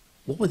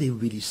 what were they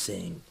really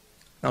saying?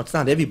 Now, it's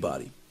not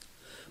everybody,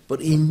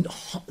 but in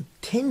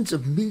tens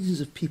of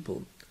millions of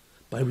people,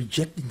 by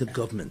rejecting the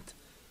government,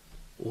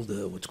 all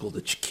the, what's called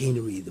the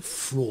chicanery, the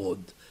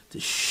fraud, the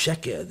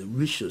sheker, the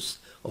rishus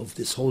of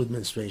this whole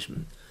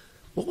administration,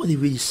 what were they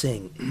really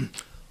saying?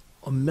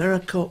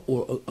 America,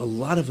 or a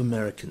lot of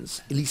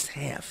Americans, at least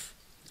half,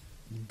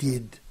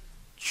 did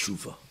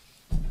tshuva.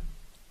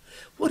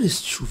 What is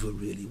tshuva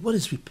really? What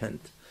is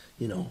repent?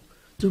 You know,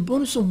 the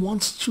Rebbeinu Shalom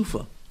wants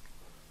tshuva.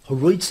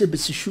 Horoitze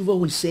b'teshuva,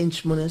 we say in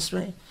Shemona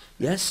Esrei.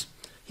 Yes,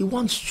 he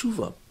wants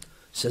tshuva.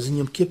 Says in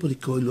Yom Kippur, I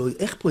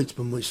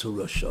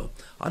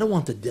don't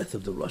want the death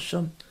of the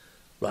Russia,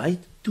 right?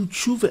 Do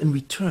tshuva and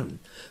return.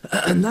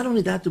 And not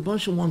only that, the Rebbeinu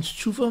Shalom wants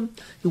tshuva.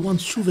 He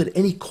wants tshuva at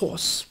any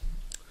cost.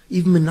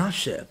 Even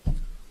Menashe,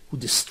 who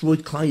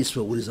destroyed Klal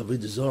Yisrael with his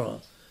Avodah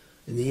Zarah,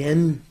 in the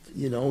end,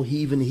 you know,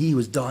 he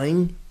was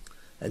dying,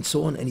 and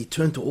so on, and he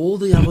turned to all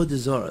the Avodah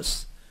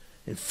Zarahs.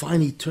 And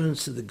finally he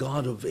turns to the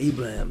God of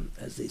Abraham,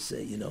 as they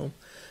say, you know.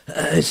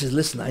 He says,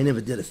 listen, I never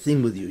did a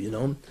thing with you, you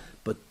know,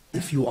 but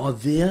if you are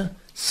there,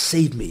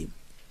 save me.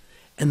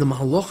 And the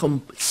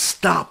Malachim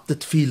stopped the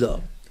tefillah.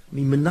 I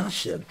mean,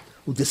 Menashe,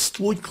 who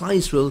destroyed Klal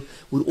Yisrael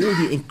with all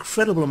the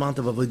incredible amount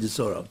of Avodah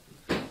Zarah.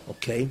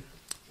 Okay,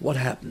 what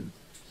happened?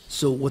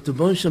 So what the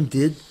Rebbeinu Shalom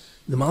did,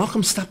 the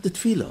Malachim stopped the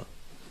tefillah.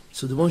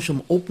 So the Rebbeinu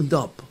Shalom opened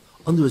up,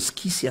 under his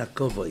Kisei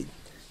HaKavod,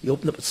 he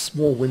opened up a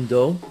small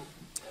window,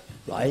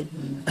 right?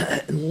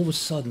 And all of a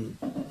sudden,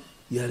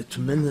 you had a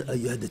tremendous,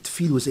 the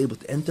tefillah was able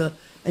to enter,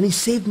 and he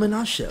saved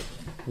Menashe.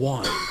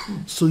 Why?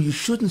 So you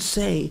shouldn't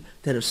say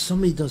that if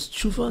somebody does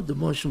tshuva, the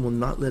Rebbeinu will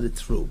not let it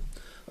through.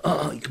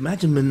 You can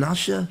imagine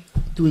Menashe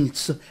doing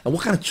it. And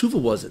what kind of tshuva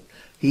was it?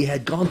 He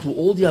had gone through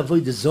all the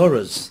Avodah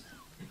Zarahs,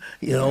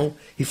 you know.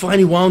 He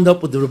finally wound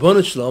up with the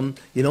Rebbeinu Shalom,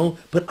 you know,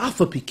 but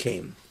Afa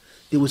became.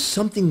 there was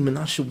something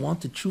Menashe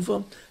wanted,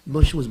 tshuva,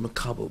 Moshe was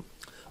makabel.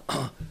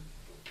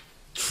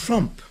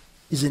 Trump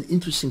is an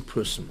interesting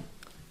person,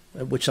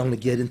 which I'm going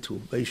to get into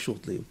very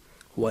shortly,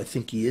 who I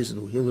think he is and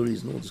who Hillary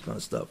is and all this kind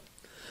of stuff.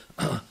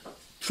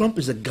 Trump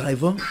is a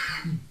gaiva.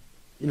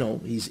 You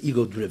know, he's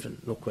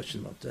ego-driven, no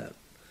question about that.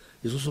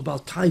 He's also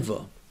about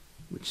taiva,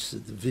 which the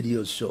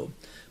videos show.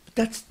 But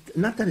that's,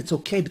 not that it's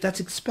okay, but that's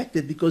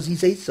expected because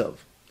he's Esav.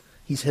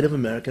 He's head of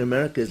America, and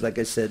America is, like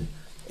I said,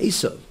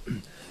 Esav.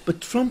 But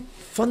Trump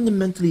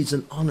fundamentally is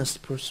an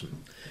honest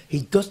person.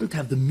 He doesn't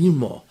have the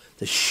mirmah,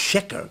 the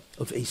sheker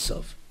of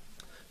Esav,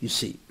 you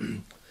see.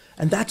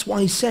 And that's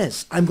why he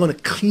says, I'm going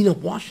to clean up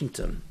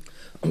Washington.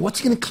 And what's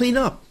he going to clean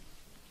up?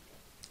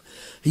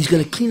 He's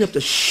going to clean up the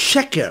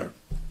sheker,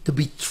 the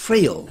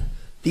betrayal,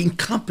 the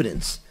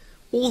incompetence,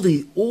 all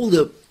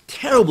the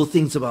terrible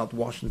things about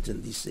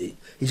Washington, D.C.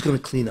 He's going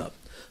to clean up.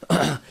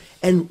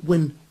 And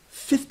when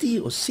 50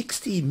 or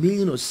 60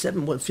 million or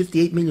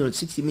 58 million or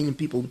 60 million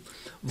people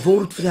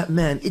voted for that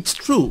man, it's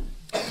true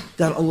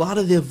that a lot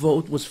of their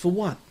vote was for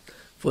what?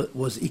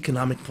 Was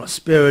economic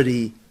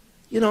prosperity.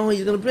 You know,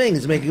 he's going to bring,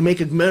 he's going to make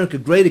America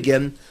great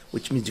again,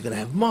 which means you're going to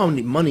have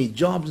money,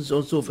 jobs, and so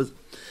on and so forth.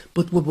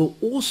 But what we're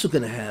also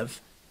going to have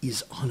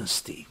is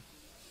honesty,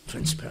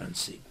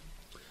 transparency.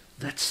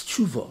 That's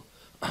tshuva.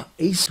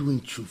 Ace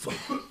doing tshuva.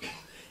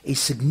 A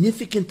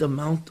significant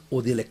amount,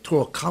 or the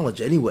Electoral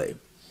College anyway,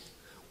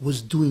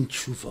 was doing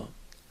tshuva.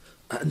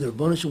 And the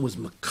Rebbeinu Shem was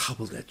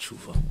makabel that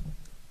tshuva.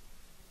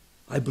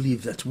 I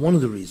believe that's one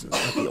of the reasons,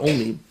 not the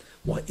only,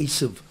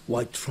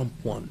 why Trump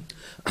won.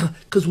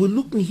 Because we're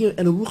looking here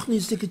at a Ruchni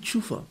Zikr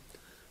tshuva.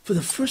 For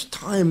the first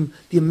time,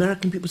 the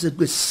American people said,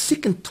 we're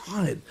sick and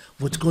tired of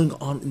what's going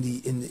on in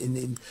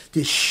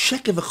the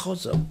sheker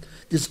v'choza.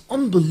 There's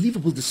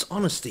unbelievable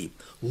dishonesty,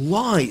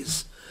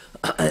 lies,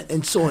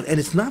 and so on. And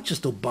it's not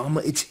just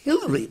Obama, it's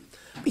Hillary.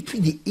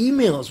 Between the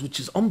emails, which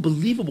is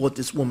unbelievable what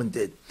this woman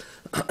did,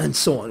 and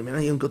so on. I mean,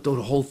 I even got through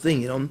the whole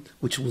thing, you know,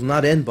 which will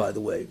not end, by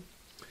the way.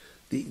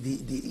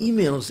 The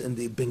emails and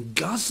the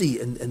Benghazi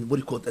and what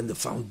do you call it, and the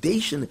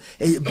foundation,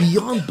 and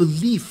beyond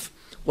belief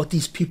what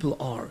these people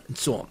are, and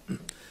so on.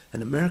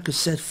 And America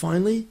said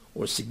finally,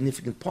 or a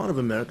significant part of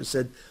America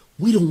said,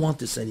 we don't want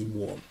this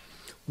anymore.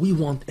 We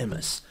want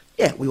MS.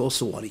 Yeah, we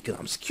also want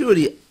economic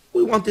security.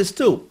 We want this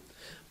too.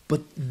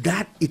 But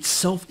that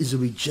itself is a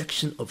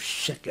rejection of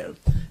sheker.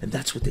 And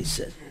that's what they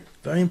said.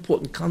 Very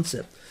important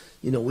concept.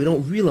 You know, we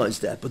don't realize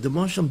that. But the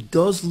Marsham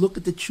does look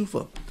at the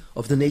tshuva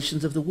of the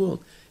nations of the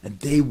world.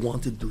 And they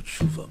want to do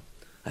tshuva.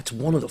 That's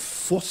one of the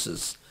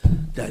forces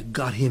that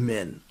got him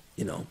in,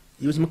 you know.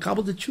 He was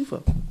makabel the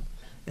tshuva.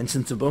 And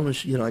since the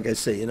bonus, you know, like I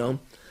say, you know,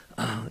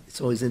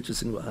 it's always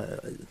interesting. I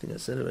think I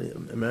said it already.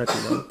 America,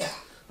 you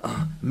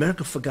know,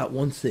 America forgot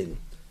one thing,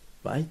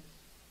 right?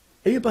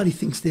 Everybody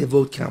thinks their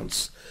vote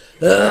counts,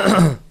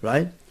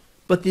 right?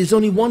 But there's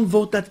only one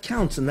vote that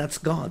counts, and that's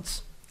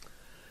God's.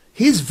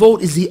 His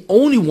vote is the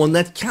only one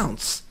that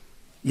counts,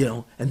 you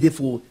know, and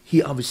therefore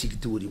he obviously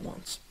could do what he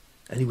wants.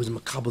 And he was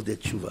makabel der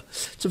tshuva.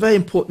 It's a very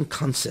important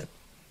concept.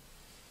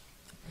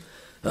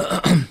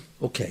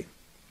 Okay.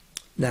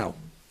 Now,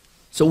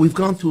 so we've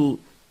gone through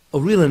a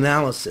real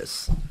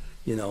analysis,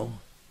 you know.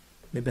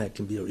 Maybe I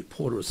can be a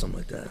reporter or something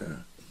like that.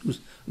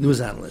 News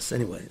analyst.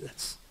 Anyway,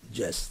 that's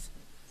jest.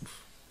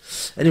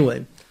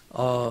 Anyway,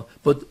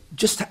 but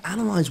just to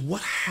analyze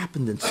what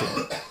happened and so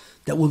on,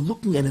 that we're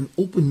looking at an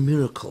open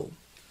miracle.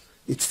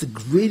 It's the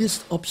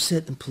greatest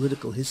upset in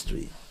political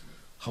history.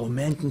 How a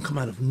man can come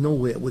out of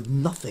nowhere with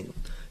nothing.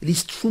 At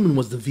least Truman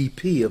was the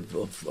VP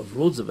of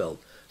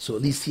Roosevelt, so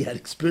at least he had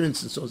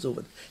experience and so on and so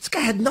forth. This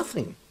guy had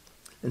nothing,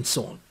 and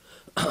so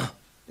on.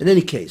 In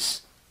any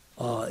case,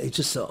 it's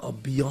just a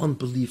beyond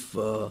belief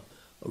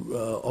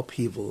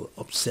upheaval,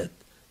 upset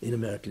in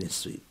American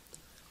history.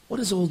 What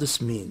does all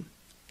this mean?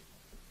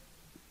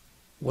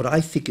 What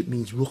I think it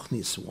means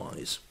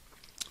ruchnis-wise.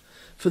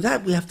 For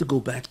that, we have to go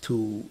back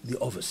to the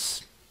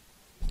Ovis.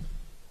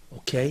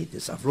 Okay,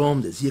 there's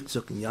Avram, there's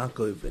Yitzchak and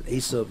Yaakov and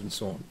Esav and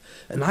so on.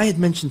 And I had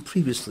mentioned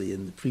previously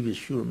in the previous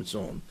shurim and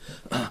so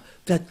on,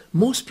 that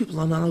most people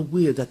are not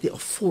aware that there are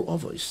 4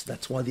 Avos.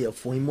 That's why there are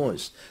 4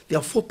 Imois. There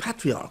are 4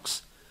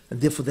 patriarchs,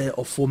 and therefore there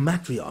are 4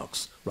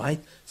 matriarchs, right?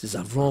 There's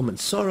Avram and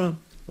Sarah,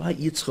 right?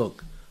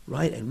 Yitzchak,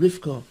 right? And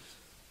Rivka.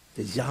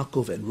 There's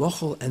Yaakov and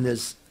Rachel, and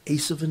there's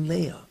Esav and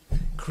Leah.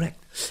 Correct.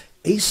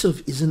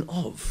 Esav is an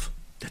Ov.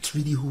 That's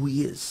really who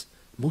he is.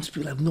 Most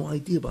people have no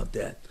idea about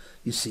that,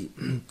 you see,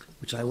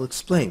 which I will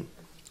explain.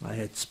 I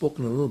had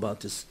spoken a little about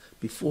this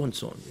before and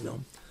so on, you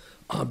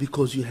know,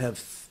 because you have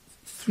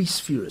 3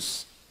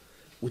 spheres,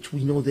 which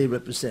we know they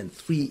represent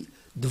 3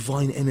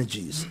 divine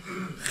energies.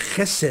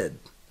 Chesed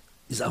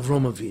is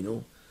Avram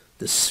Avinu.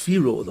 The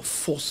sphere or the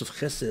force of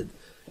Chesed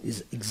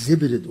is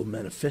exhibited or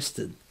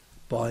manifested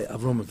by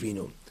Avram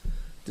Avinu.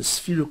 The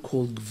sphere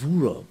called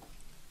Gvura,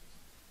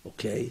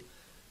 okay,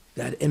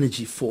 that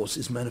energy force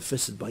is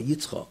manifested by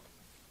Yitzchak,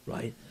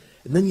 right?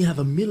 And then you have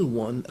a middle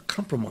one, a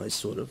compromise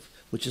sort of,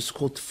 which is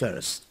called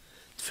Tiferes.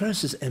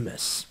 Tiferes is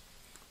MS.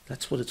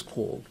 That's what it's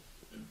called.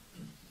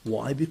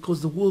 Why?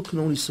 Because the world can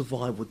only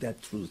survive with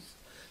that truth.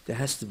 there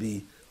has to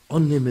be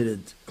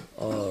unlimited,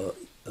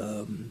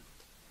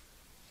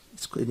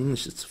 in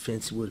English it's a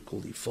fancy word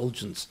called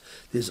effulgence.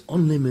 There's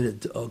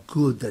unlimited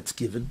good that's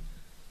given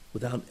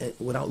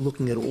without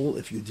looking at all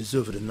if you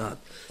deserve it or not.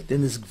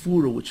 Then there's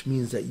gvura, which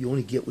means that you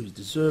only get what you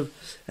deserve.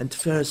 And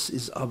Tiferes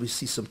is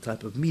obviously some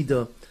type of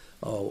midah.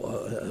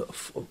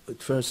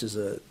 Tiferes is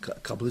a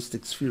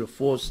Kabbalistic sphere of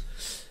force,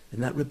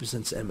 and that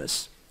represents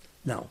emes.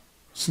 Now,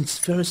 since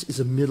Tiferes is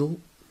a middle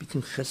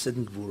between chesed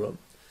and gvura,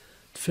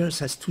 Tiferes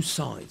has two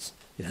sides.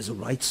 It has a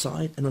right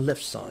side and a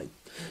left side.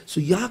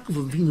 So Yaakov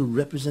Avinu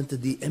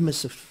represented the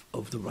emes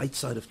of the right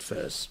side of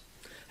Tiferes.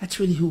 That's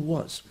really who it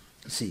was.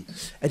 You see,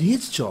 and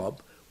his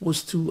job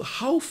was to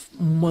how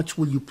much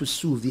will you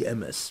pursue the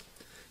emes,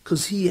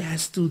 because he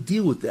has to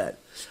deal with that.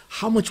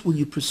 How much will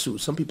you pursue?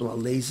 Some people are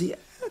lazy.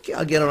 Okay,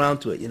 I'll get around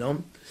to it.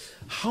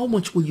 How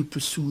much will you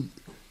pursue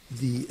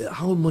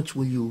how much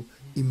will you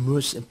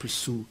immerse and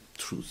pursue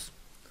truth?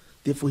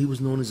 Therefore, he was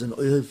known as an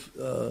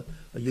Oyev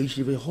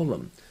Yeshivei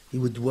Holam. He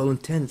would dwell in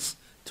tents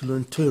to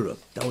learn Torah.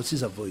 That was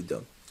his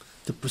avodah,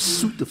 the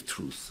pursuit of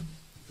truth.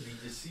 But he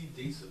deceived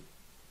Esau.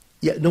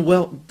 Yeah, no,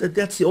 well,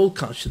 that's the old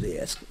kasha they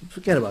ask.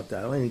 Forget about that.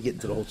 I don't even get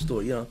into the whole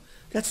story.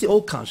 That's the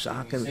old kasha.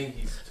 How can?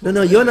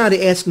 No, you're not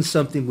asking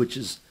something which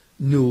is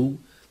new.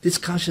 This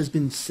kasha has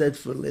been said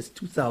for the last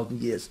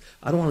 2,000 years.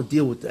 I don't want to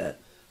deal with that.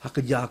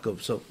 Hakad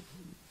Yaakov. So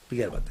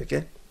forget about that.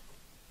 Okay?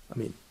 I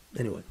mean,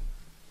 anyway,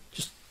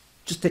 just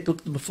take a look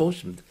at the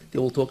Mefoshim. They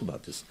all talk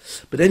about this.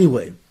 But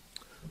anyway,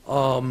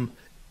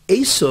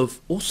 Esav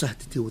also had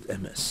to deal with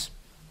emes.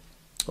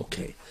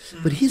 Okay,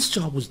 but his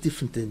job was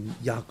different than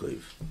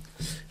Yaakov.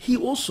 He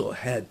also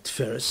had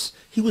Tiferes.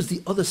 He was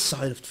the other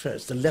side of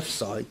Tiferes, the left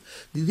side.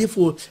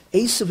 Therefore,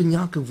 Esav and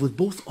Yaakov were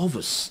both of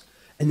us,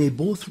 and they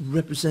both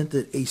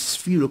represented a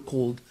sphere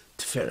called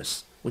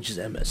Tiferes, which is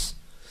emes.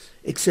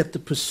 Except the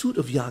pursuit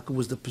of Yaakov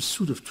was the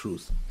pursuit of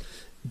truth.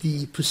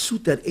 The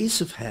pursuit that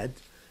Esav had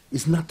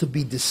is not to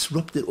be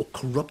disrupted or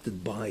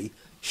corrupted by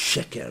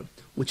sheker,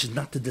 which is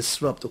not to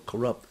disrupt or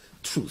corrupt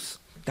truth.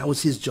 That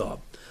was his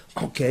job.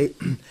 Okay,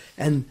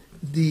 and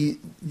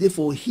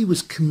therefore he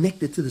was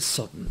connected to the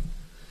Satan,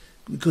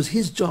 because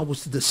his job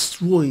was to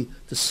destroy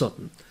the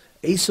Satan.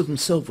 Esav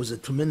himself was a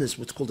tremendous,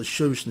 what's called a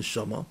Shorish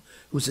Neshama,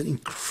 who was an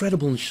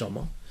incredible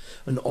Neshama,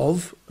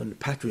 a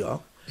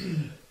patriarch,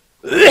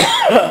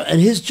 and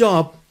his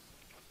job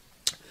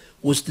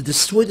was to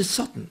destroy the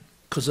Satan,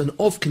 because an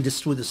Ov can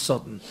destroy the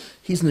Satan.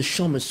 His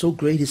Neshama is so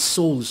great, his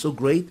soul is so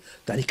great,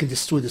 that he can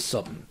destroy the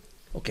Satan.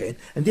 Okay,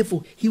 and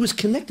therefore he was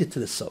connected to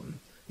the Satan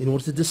in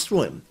order to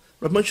destroy him.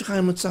 Rav Moshe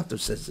Chaim Luzzatto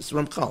says this,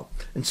 Ramchal,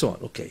 and so on.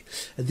 Okay,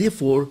 and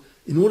therefore,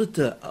 in order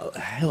to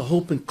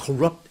help and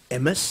corrupt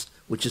emes,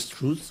 which is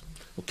truth,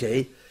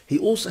 okay, he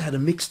also had a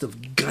mix of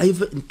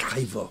gaiva and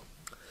taiva,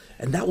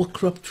 and that will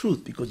corrupt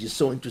truth, because you're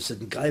so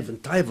interested in gaiva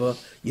and taiva,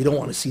 you don't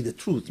want to see the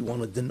truth, you want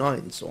to deny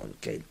it, and so on.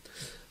 Okay,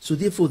 so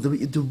therefore,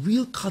 the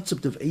real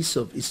concept of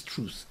Esav is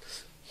truth.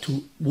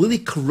 Will he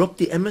corrupt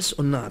the emes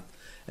or not?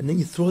 And then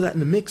you throw that in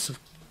the mix of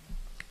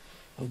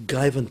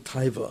gaiva and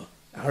taiva,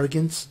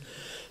 arrogance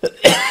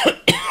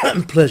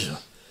and pleasure.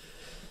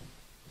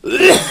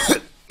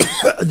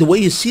 The way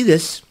you see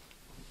this,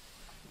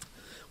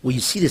 where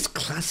you see this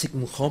classic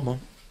Muhammad,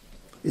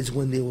 is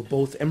when they were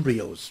both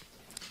embryos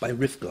by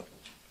Rivka.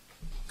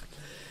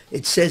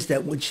 It says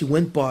that when she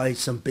went by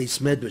some Beis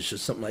Medrash or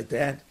something like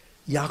that,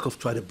 Yaakov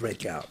tried to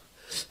break out.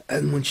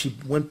 And when she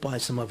went by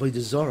some Avodah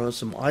Zarah,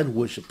 some idol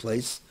worship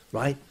place,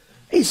 right,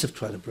 Esav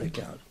tried to break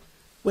out.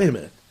 Wait a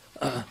minute.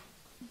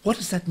 What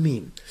does that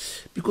mean?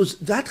 Because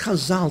that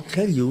Chazal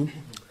tell you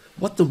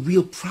what the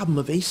real problem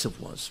of Esav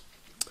was.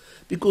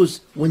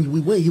 Because when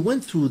he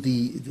went through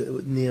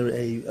near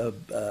a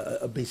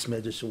Beis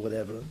Medrash or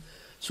whatever,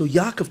 so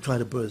Yaakov tried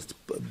to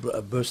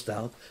burst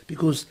out,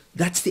 because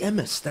that's the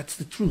emes, that's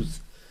the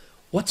truth.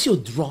 What's your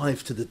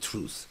drive to the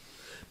truth?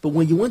 But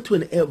when you went to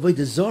an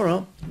Avodah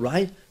Zarah,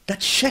 right,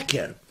 that's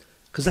sheker,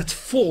 because that's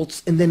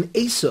false, and then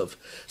Esav.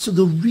 So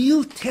the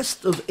real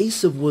test of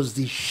Esav was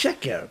the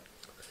sheker,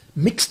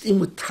 mixed in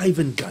with taiva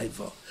and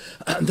gaiva.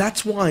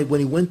 That's why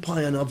when he went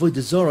by an Avodah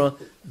Zarah,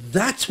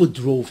 that's what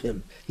drove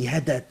him. He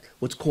had that,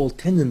 what's called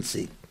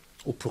tendency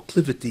or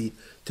proclivity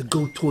to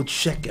go towards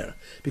sheker,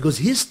 because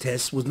his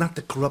test was not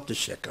to corrupt the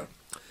sheker.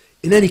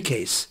 In any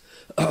case,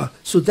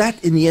 so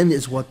that in the end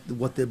is what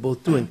they're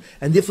both doing.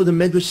 And therefore the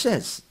Medrash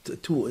says, the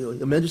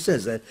Medrash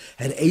says that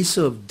had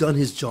Esav done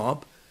his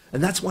job,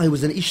 and that's why he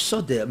was an ish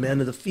sadeh, a man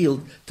of the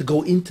field, to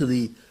go into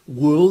the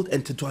world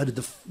and to try to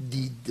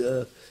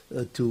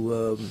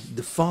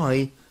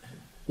defy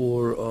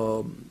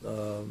or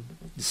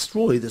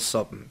destroy the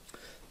Satan.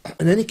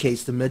 In any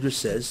case, the Medrash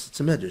says, it's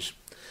a Medrash,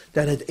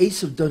 that had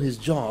Esav done his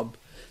job,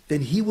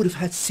 then he would have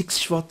had 6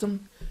 Shvatim,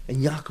 and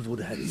Yaakov would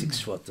have had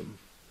 6 Shvatim.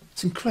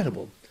 It's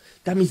incredible.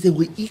 That means they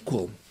were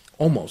equal,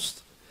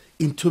 almost,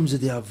 in terms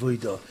of their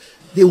avodah.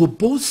 They were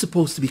both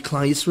supposed to be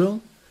Klal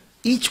Yisrael,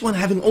 each one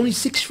having only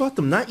 6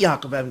 Shvatim, not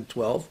Yaakov having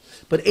 12,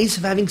 but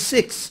Esav having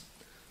 6.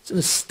 It's an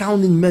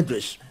astounding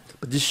Medrash,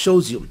 but this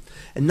shows you.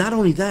 And not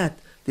only that,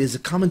 there's a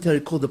commentary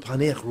called the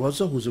Paneach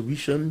Raza, who's a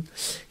Rishon.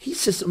 He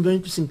says something very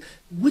interesting.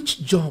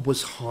 Which job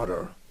was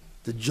harder?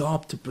 The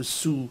job to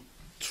pursue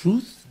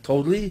truth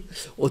totally,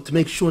 or to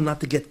make sure not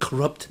to get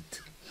corrupted?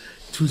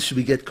 Truth should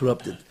be get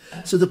corrupted.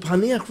 So the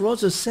Paneach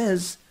Raza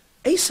says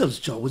Esav's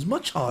job was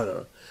much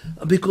harder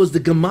because the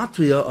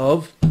gematria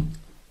of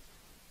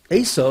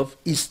Esav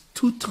is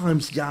 2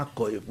 times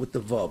Yaakov with the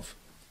Vav.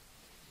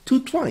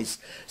 Twice.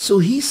 So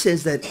he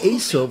says that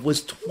Esav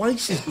was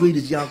twice as great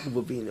as Yaakov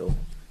Avinu.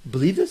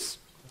 Believe this?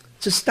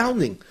 It's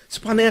astounding. It's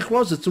Paneach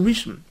Raza, it's a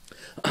Rishon.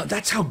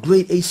 That's how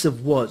great Esav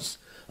was.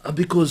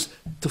 Because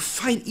to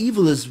fight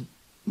evil is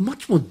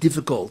much more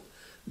difficult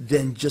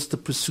than just to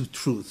pursue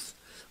truth.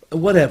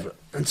 Whatever,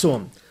 and so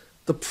on.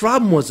 The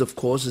problem was, of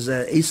course, is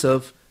that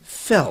Esav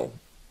fell.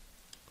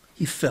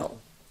 He fell.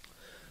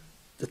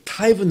 The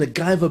taiva and the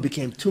gaiva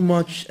became too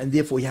much, and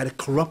therefore he had to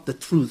corrupt the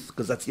truth,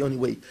 because that's the only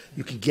way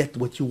you can get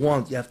what you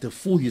want. You have to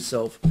fool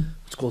yourself.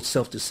 It's called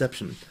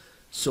self-deception.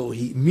 So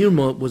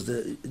Mirma was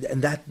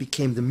and that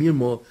became the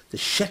Mirma, the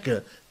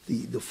sheker,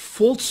 the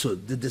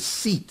falsehood, the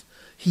deceit.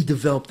 He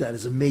developed that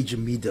as a major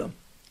midah.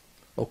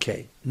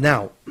 Okay,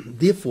 now,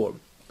 therefore,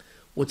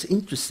 what's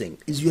interesting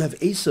is you have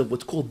Esav,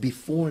 what's called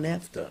before and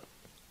after.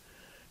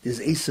 There's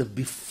Esav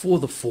before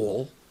the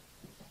fall,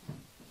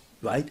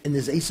 right? And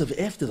there's Esav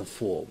after the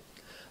fall.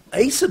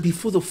 Esav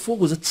before the fall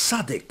was a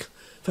tzaddik.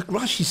 In fact,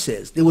 Rashi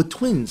says they were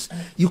twins.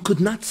 You could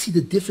not see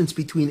the difference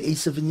between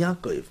Esav and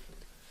Yaakov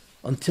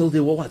until they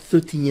were,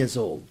 13 years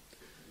old.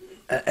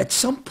 At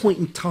some point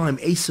in time,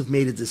 Esav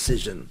made a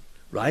decision,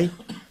 right?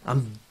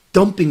 I'm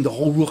dumping the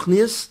whole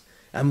Ruchnius.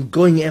 I'm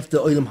going after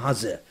Olam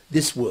Hazeh,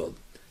 this world.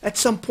 At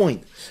some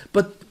point.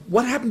 But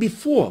what happened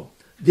before?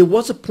 There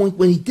was a point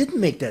when he didn't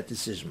make that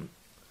decision.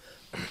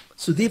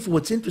 So therefore,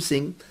 what's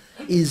interesting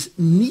is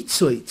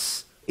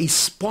Nitzoitz, a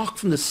spark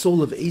from the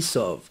soul of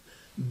Esav,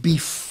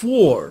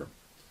 before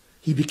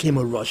he became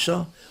a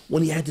Rasha,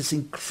 when he had this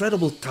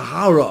incredible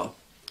tahara,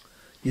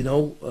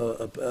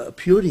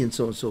 purity and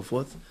so on and so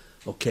forth,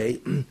 okay,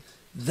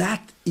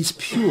 that is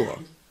pure.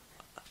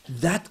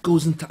 That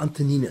goes into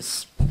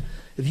Antoninus.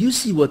 If you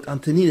see what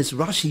Antoninus,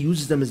 Rashi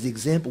uses them as the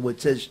example where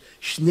it says,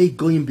 Shnei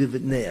goyim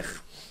bivitneach.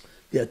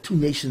 There are 2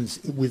 nations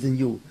within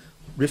you.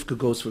 Rivka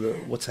goes for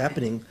what's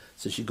happening,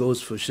 so she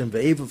goes for Shem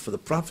Ve'eva, for the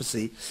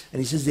prophecy,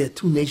 and he says there are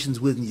 2 nations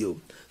within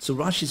you. So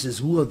Rashi says,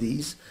 who are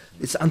these?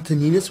 It's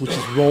Antoninus, which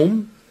is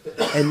Rome,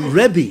 and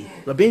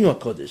Rabbeinu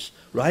HaKodesh,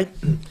 right?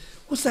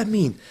 What's that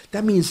mean?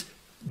 That means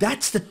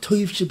that's the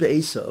Toiv Sheba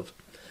Esav.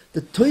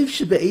 The Toiv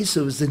Sheba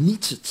Esav is the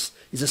Nitzitz,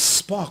 is a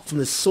spark from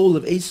the soul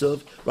of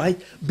Esav,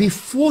 right?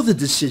 Before the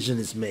decision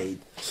is made.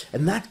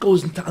 And that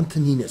goes into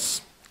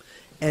Antoninus.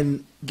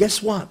 And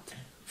guess what?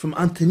 From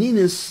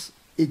Antoninus,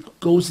 it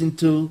goes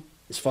into,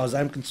 as far as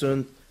I'm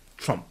concerned,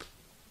 Trump.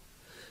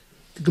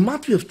 The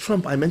gematria of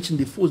Trump, I mentioned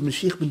before, is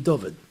Mashiach ben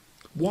David.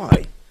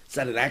 Why? Is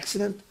that an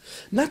accident?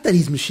 Not that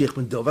he's Mashiach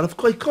ben David. Of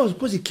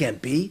course he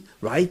can't be,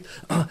 right?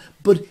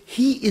 But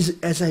he is,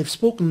 as I have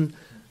spoken,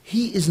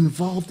 he is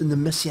involved in the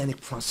messianic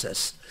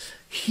process.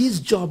 His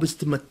job is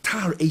to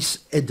matar es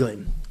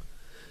Edom,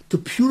 to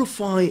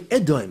purify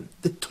Edom,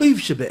 the Toiv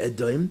Sheba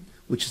Edom,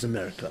 which is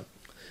America.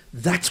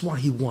 That's why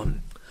he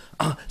won.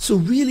 So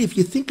really, if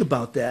you think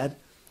about that,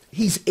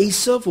 he's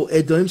Esav or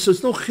Edom, so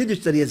it's no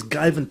chiddush that he has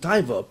gaiv and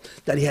taiva,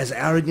 that he has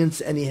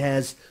arrogance and he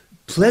has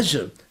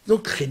pleasure. No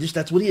chiddush,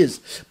 that's what he is.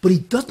 But he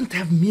doesn't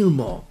have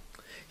mirma.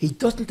 He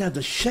doesn't have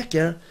the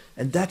sheker,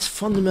 and that's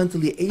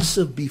fundamentally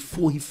Esav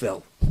before he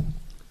fell.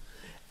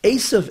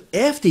 Esav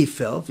after he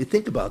fell, if you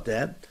think about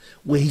that,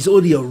 where he's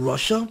already a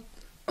Rasha,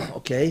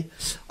 okay,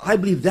 I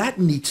believe that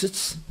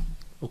nitzitz,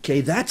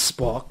 okay, that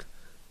spark,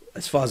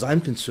 as far as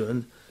I'm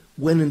concerned,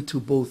 went into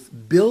both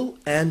Bill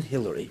and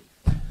Hillary.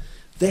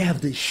 They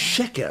have the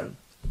sheker,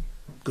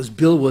 because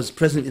Bill was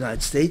president of the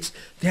United States,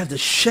 they have the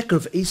sheker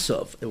of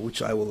Esav,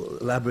 which I will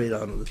elaborate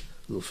on a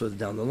little further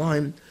down the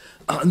line.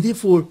 And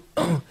therefore,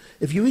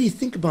 if you really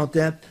think about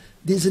that,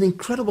 there's an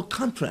incredible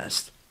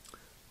contrast.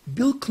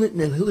 Bill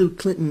Clinton and Hillary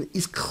Clinton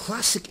is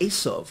classic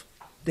Esav.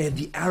 They have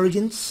the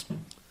arrogance,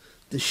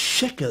 the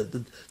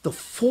sheker, the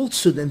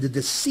falsehood and the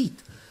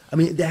deceit. I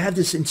mean, they have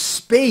this in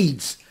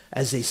spades,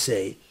 as they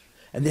say.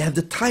 And they have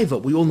the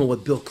taiva. We all know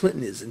what Bill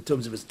Clinton is in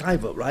terms of his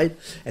taiva, right?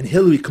 And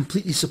Hillary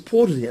completely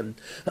supported him.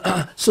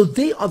 So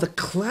they are the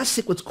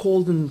classic, what's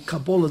called in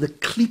Kabbalah, the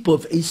klipa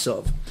of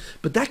Esav.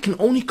 But that can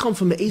only come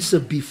from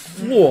Esav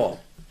before,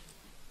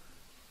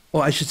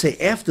 or I should say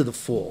after the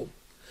fall.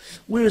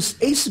 Whereas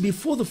Esav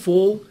before the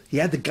fall, he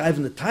had the gaiv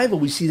and the taiva.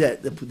 We see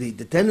that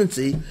the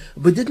tendency,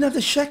 but didn't have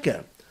the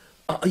sheker.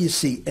 You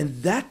see,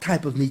 and that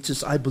type of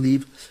nitzis, I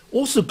believe,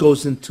 also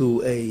goes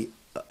into a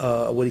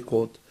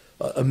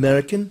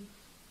American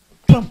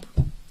Trump.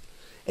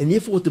 And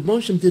therefore what the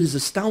Moshe did is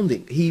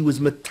astounding. He was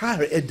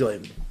matar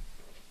Edom.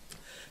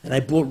 And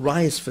I brought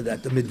rayas for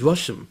that, the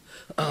Midrashim.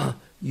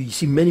 You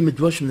see many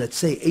Midrashim that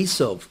say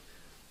Esav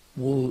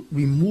will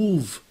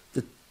remove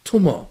the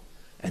tumah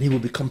and he will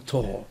become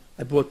tahor.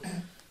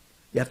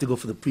 You have to go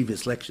for the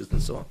previous lectures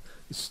and so on.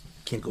 You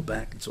can't go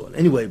back and so on.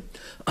 Anyway,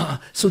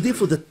 so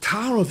therefore the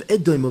tar of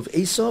Edom, of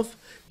Esav,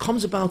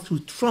 comes about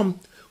through Trump,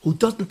 who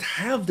doesn't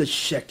have the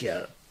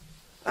sheker.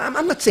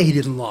 I'm not saying he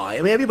didn't lie.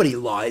 I mean, everybody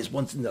lies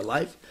once in their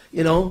life,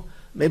 you know.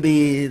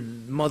 Maybe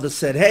mother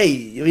said, "Hey,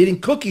 you're eating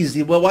cookies.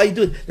 Well, why are you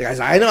doing?" The guy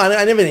said, "I know,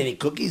 I never ate any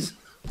cookies."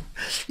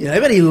 You know,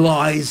 everybody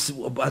lies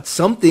about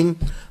something,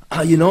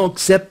 you know,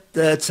 except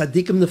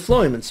tzaddikim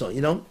nefloim and so on,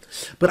 you know.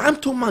 But I'm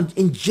talking about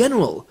in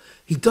general.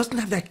 He doesn't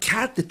have that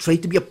character trait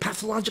to be a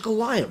pathological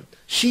liar.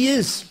 She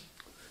is,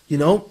 you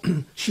know.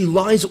 She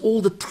lies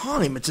all the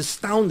time. It's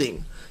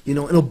astounding. You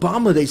know, in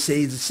Obama, they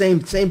say it's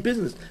the same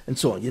business, and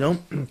so on, you know.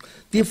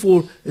 Therefore,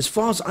 as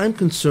far as I'm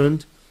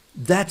concerned,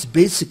 that's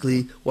basically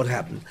what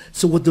happened.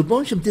 So what the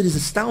Rebbe Shem did is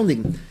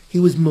astounding. He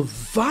was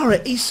Mavara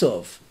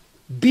Esav,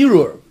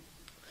 Birur.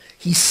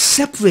 He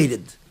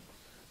separated,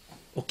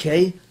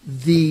 okay,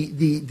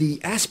 the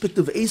aspect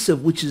of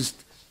Esav, which is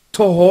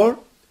Tohor,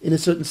 in a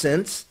certain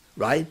sense,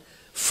 right,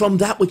 from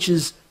that which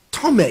is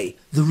Tomei,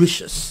 the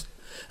Rishus.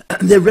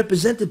 And they're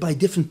represented by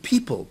different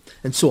people,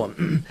 and so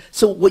on.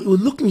 So what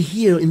you're looking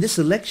here in this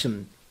election,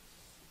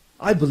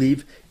 I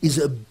believe, is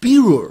a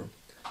birur,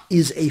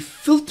 is a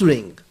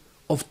filtering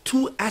of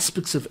two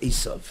aspects of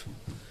Esav.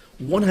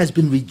 One has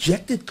been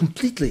rejected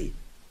completely,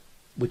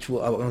 which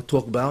I want to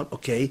talk about,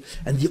 okay,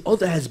 and the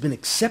other has been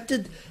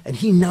accepted, and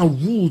he now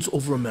rules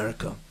over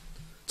America.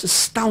 It's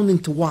astounding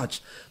to watch,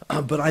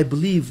 but I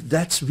believe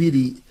that's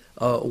really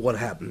what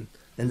happened,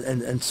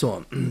 and so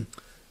on.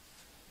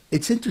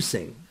 It's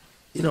interesting.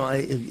 You know,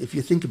 if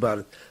you think about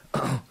it,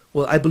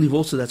 well, I believe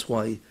also that's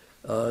why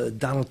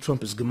Donald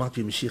Trump is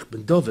Gematria Mashiach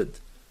ben David,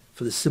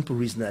 for the simple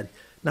reason that,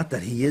 not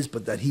that he is,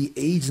 but that he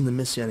aids in the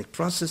Messianic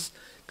process,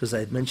 because I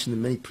had mentioned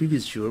in many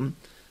previous shurim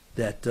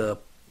that the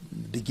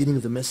beginning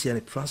of the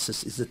Messianic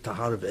process is the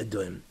Tahar of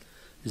Edom,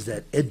 is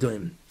that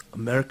Edom,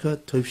 America,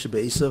 Tov Sheba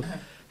Esav,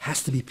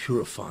 has to be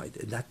purified,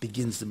 and that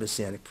begins the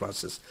Messianic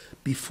process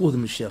before the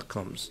Mashiach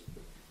comes.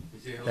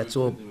 That's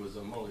all.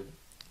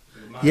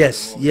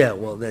 Yes, yeah,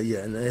 well,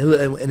 yeah,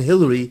 and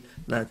Hillary,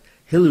 not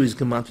Hillary's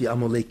Gematria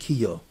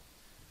Amolekiyo,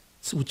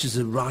 which is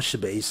a Rosh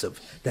Esav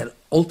that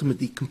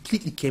ultimately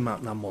completely came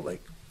out in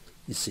Amalek.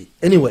 You see.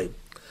 Anyway,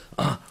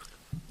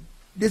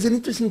 there's an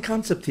interesting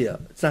concept here.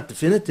 It's not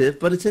definitive,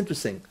 but it's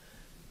interesting.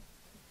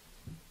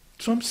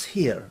 Trump's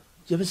hair.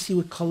 Do you ever see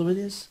what color it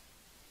is?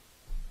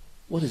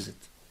 What is it?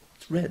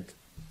 It's red.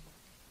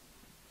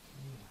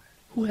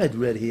 Who had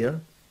red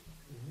hair?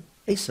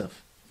 Esav.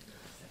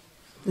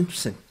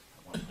 Interesting.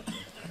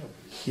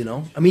 You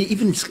know, I mean,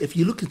 even if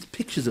you look at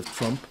pictures of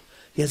Trump,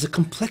 he has a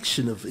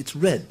complexion of, it's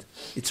red,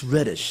 it's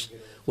reddish,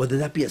 whether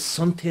that be a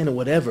suntan or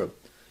whatever,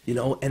 you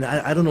know, and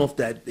I don't know if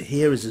that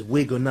hair is a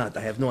wig or not.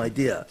 I have no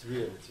idea. It's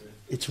real.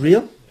 It's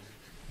real?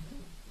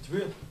 It's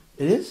real.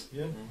 It is?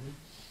 Yeah.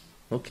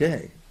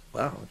 Okay.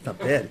 Wow, not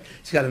bad.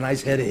 He's got a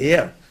nice head of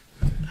hair.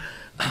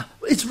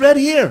 It's red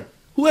hair.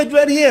 Who had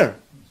red hair?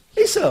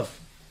 Esav.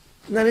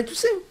 Isn't that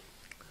interesting?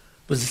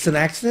 Was this an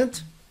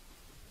accident?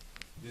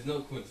 There's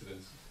no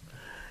coincidence.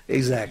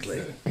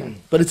 Exactly.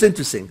 But it's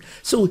interesting.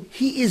 So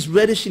he is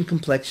reddish in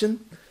complexion,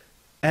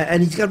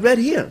 and he's got red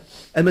hair.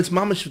 And it's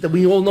mamash that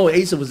we all know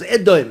Esav was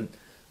Edom,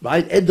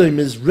 right? Edom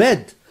is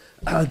red.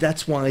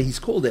 That's why he's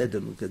called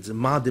Edom, because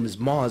Madim is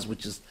Mars,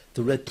 which is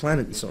the red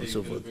planet, and so on and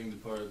so forth.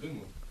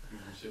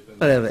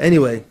 Whatever.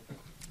 Anyway,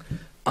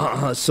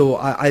 so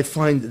I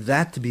find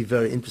that to be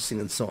very interesting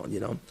and so on, you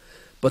know.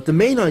 But the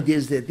main idea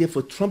is that,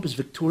 therefore, Trump is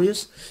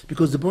victorious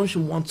because the Baruch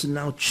wants to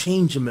now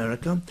change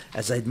America,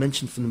 as I had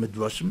mentioned from the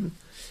Midrashim.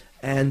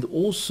 And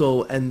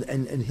also, and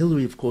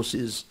Hillary, of course,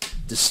 is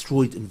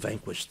destroyed and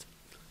vanquished,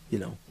 you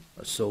know.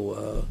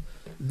 So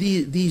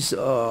these,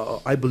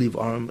 I believe,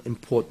 are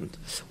important.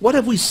 What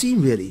have we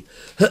seen, really?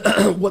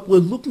 What we're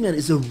looking at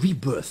is a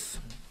rebirth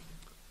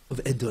of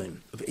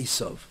Edom, of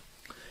Esav.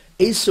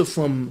 Esav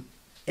from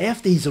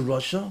after he's a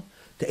Russia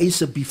to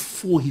Esav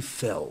before he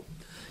fell.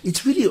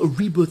 It's really a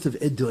rebirth of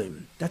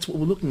Edom. That's what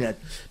we're looking at.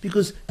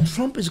 Because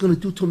Trump is going to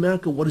do to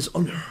America what is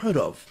unheard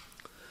of.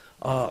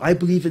 I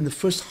believe in the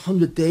first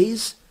 100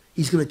 days,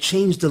 he's going to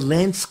change the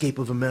landscape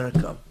of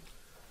America,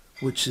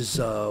 which is,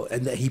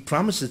 and he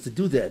promises to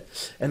do that.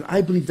 And I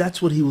believe that's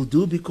what he will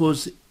do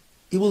because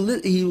he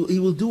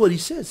will do what he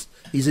says.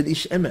 He's an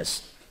Ish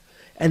Emes.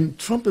 And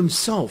Trump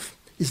himself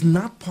is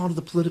not part of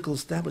the political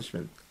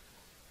establishment.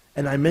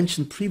 And I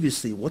mentioned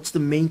previously, what's the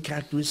main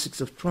characteristics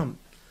of Trump?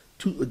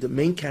 The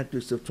main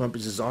characteristic of Trump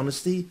is his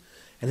honesty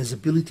and his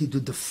ability to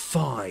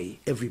defy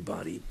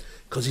everybody.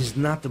 Because he's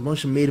not, the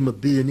Moshe made him a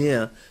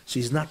billionaire, so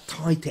he's not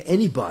tied to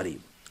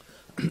anybody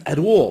at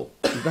all.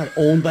 He's not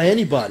owned by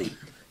anybody.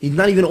 He's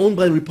not even owned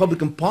by the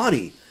Republican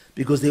Party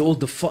because they all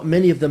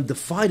many of them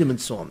defied him and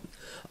so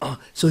on.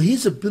 So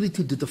his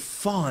ability to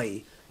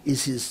defy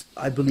is his,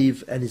 I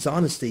believe, and his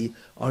honesty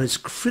are his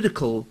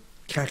critical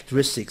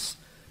characteristics,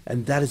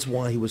 and that is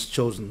why he was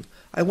chosen.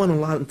 I went a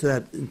lot into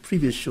that in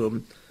previous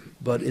show,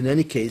 but in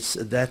any case,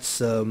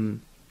 that's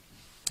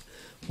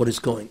what is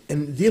going.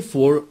 And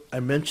therefore, I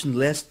mentioned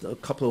a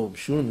couple of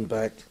shurim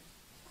back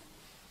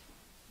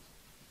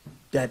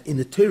that in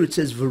the Torah it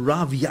says,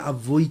 V'rav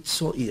ya'avoid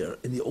tzo'ir,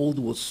 and the older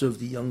will serve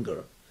the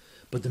younger.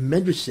 But the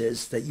Medrash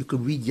says that you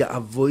can read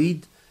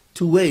ya'avoid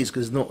two ways,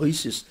 because there's no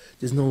oasis,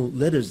 there's no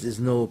letters, there's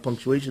no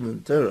punctuation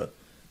in the Torah.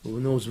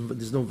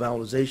 There's no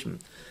vowelization.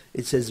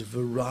 It says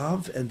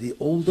V'rav, and the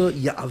older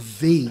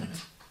Ya'aved,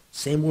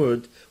 same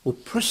word, will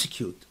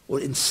persecute or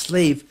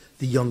enslave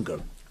the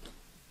younger.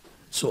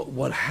 So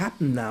what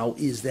happened now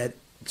is that,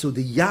 so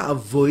the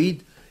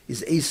Ya'avoid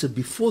is Esav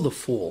before the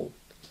fall.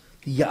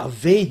 The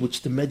Ya'aved,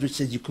 which the Medrash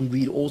says you can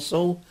read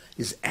also,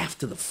 is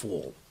after the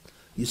fall.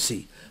 You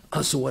see.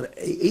 So what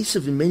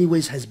Esav in many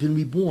ways has been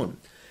reborn.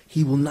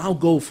 He will now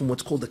go from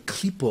what's called the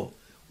Klippo,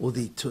 or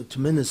the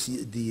tremendous,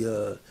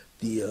 the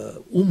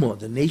Ummah,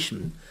 the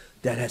nation,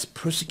 that has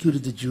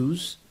persecuted the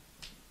Jews,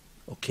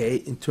 okay,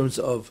 in terms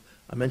of,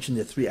 I mentioned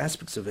there are three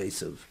aspects of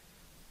Esav.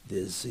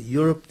 There's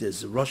Europe,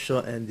 there's Russia,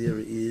 and there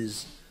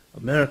is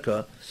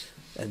America,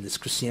 and there's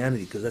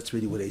Christianity, because that's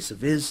really what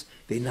Esav is.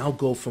 They now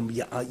go from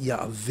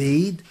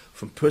Ya'aved,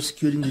 from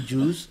persecuting the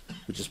Jews,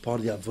 which is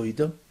part of the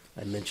Avodah,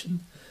 I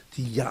mentioned,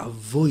 to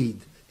Ya'avoid.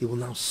 They will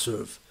now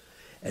serve.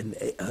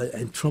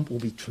 And Trump will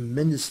be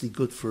tremendously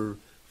good for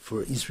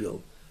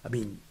Israel. I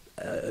mean,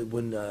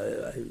 when,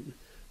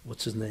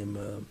 what's his name,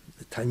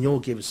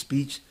 Netanyahu gave a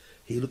speech,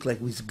 he looked like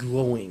he was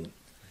glowing.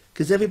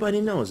 Because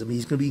everybody knows, I mean,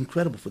 he's going to be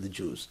incredible for the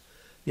Jews.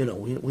 You know,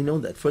 we know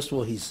that. First of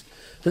all, he's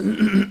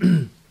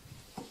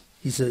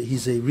he's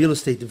a real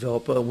estate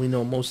developer. We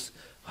know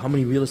how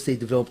many real estate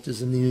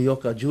developers in New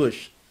York are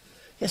Jewish.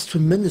 He has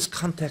tremendous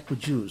contact with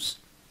Jews.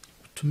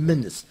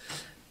 Tremendous.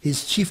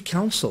 His chief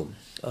counsel,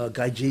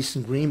 guy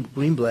Jason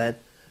Greenblatt,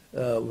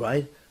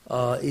 right,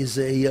 is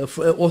a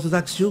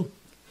Orthodox Jew.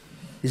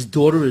 His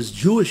daughter is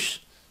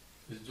Jewish.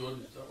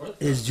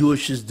 His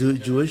Jewish is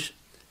Jewish,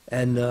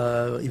 and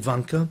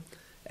Ivanka,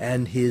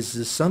 and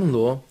his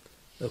son-in-law,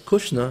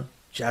 Kushner,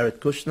 Jared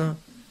Kushner,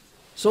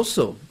 is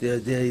also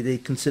they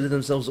consider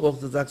themselves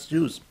Orthodox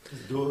Jews. His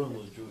daughter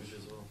was Jewish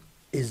as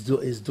well.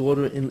 His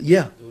daughter,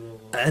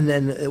 and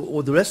then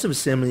or the rest of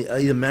his family are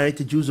either married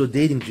to Jews or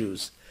dating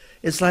Jews.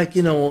 It's like,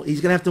 you know, he's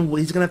gonna have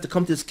to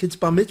come to his kids'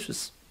 bar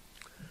mitzvahs.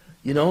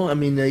 You know, I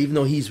mean, even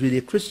though he's really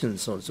a Christian and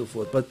so on and so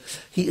forth, but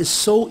he is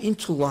so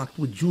interlocked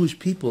with Jewish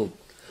people,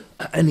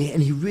 and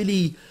he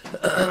really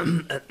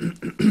and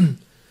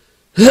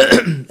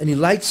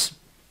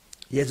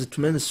he has a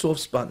tremendous soft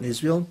spot in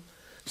Israel.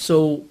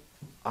 So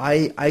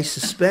I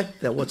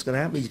suspect that what's going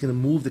to happen, he's going to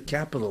move the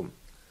capital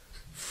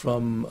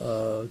from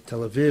Tel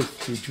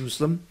Aviv to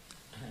Jerusalem,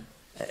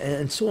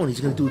 and so on.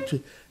 He's going to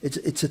do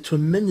it's a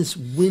tremendous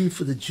win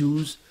for the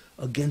Jews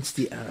against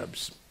the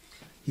Arabs.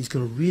 He's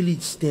going to really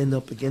stand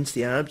up against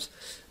the Arabs,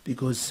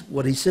 because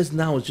what he says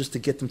now is just to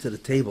get them to the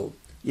table.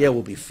 Yeah,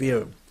 we'll be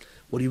fair.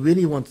 What he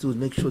really wants to do is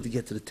make sure to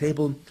get to the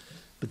table,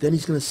 but then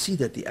he's going to see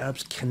that the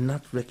Arabs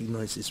cannot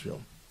recognize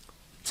Israel.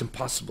 It's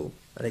impossible.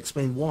 And I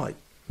explain why.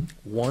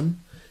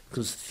 One,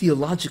 because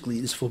theologically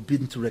it is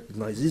forbidden to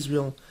recognize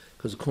Israel,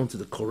 because according to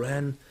the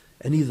Quran,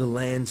 any of the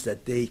lands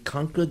that they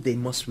conquered, they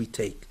must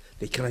retake.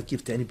 They cannot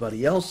give to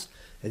anybody else,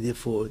 and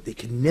therefore they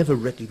can never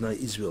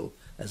recognize Israel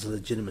as a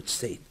legitimate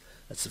state.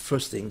 That's the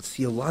first thing. It's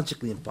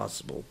theologically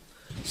impossible.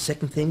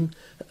 Second thing,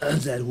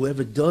 that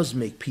whoever does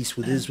make peace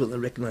with Israel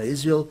and recognize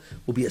Israel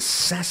will be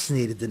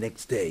assassinated the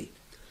next day,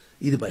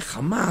 either by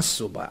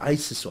Hamas or by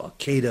ISIS or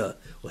Al-Qaeda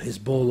or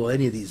Hezbollah or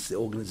any of these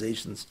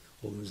organizations,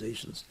 any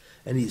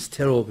of these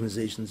terror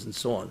organizations and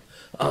so on.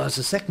 That's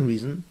the second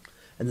reason.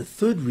 And the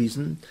third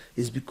reason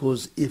is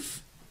because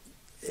if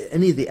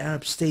any of the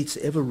Arab states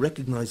ever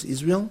recognize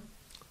Israel,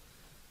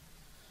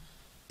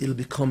 it'll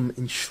become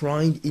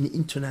enshrined in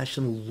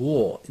international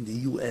law in the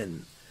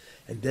UN.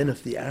 And then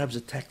if the Arabs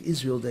attack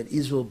Israel, then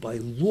Israel by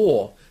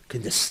law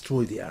can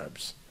destroy the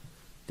Arabs.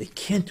 They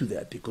can't do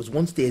that, because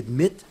once they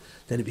admit,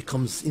 then it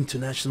becomes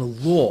international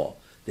law.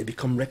 They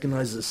become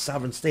recognized as a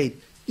sovereign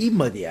state, even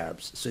by the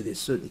Arabs. So they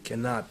certainly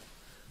cannot,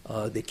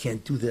 they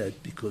can't do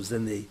that, because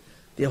then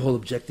their whole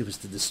objective is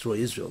to destroy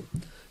Israel.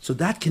 So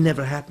that can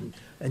never happen.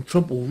 And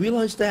Trump will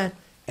realize that,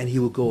 and he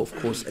will go, of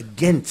course,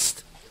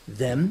 against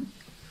them,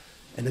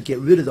 and to get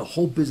rid of the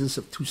whole business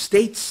of two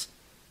states,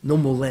 no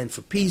more land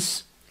for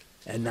peace,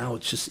 and now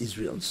it's just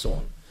Israel and so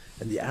on.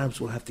 And the Arabs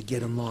will have to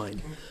get in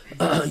line.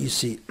 You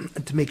see,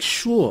 and to make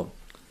sure,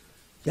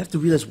 you have to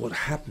realize what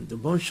happened. The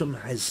Rebbe Shalom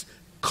has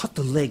cut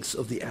the legs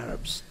of the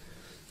Arabs.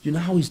 You know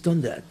how he's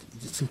done that?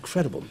 It's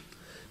incredible.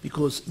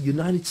 Because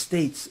United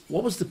States,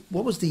 what was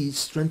the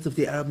strength of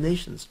the Arab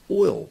nations?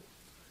 Oil.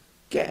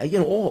 Yeah, you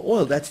know,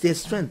 oil, that's their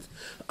strength.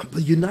 But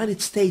the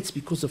United States,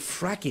 because of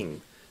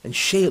fracking and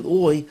shale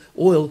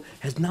oil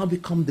has now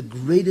become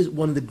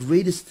one of the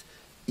greatest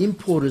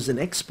importers and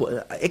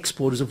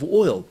exporters of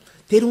oil.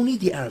 They don't need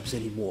the Arabs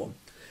anymore.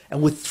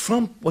 And with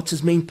Trump, what's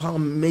his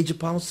major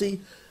policy?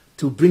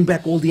 To bring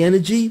back all the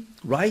energy,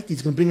 right?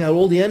 He's going to bring out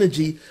all the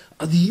energy.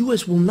 The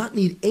U.S. will not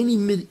need any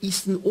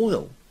Mideastern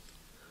oil.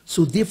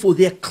 So therefore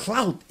their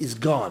clout is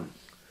gone.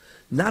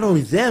 Not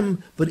only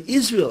them, but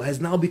Israel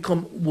has now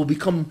will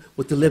become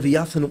with the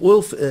Leviathan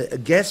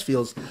gas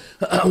fields,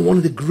 one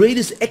of the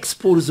greatest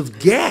exporters of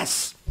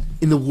gas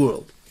in the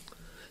world.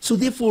 So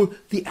therefore,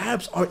 the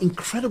Arabs are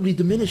incredibly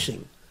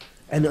diminishing.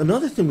 And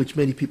another thing which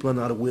many people are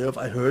not aware of,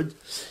 I heard,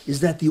 is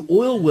that the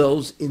oil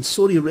wells in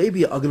Saudi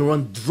Arabia are going to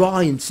run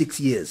dry in 6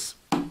 years.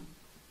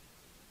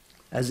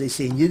 As they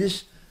say in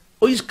Yiddish,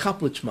 ois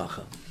kaplich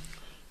machen.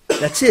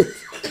 That's it.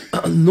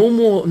 No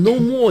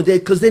more,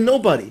 because they're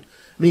nobody.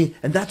 I mean,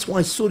 and that's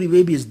why Saudi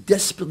Arabia is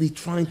desperately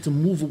trying to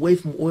move away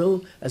from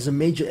oil as a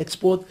major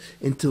export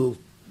into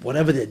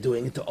whatever they're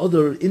doing, into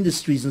other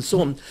industries and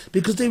so on,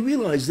 because they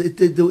realize that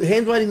the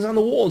handwriting's on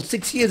the wall. In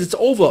 6 years, it's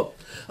over.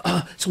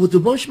 So what the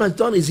Moshe has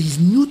done is he's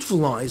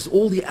neutralized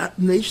all the Arab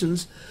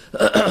nations,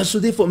 so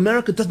therefore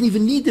America doesn't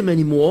even need them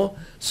anymore,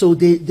 so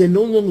they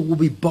no longer will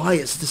be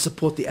biased to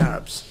support the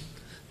Arabs.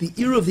 The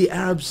era of the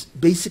Arabs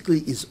basically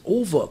is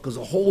over because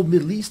the whole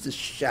Middle East is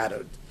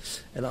shattered.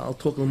 And I'll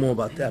talk a little more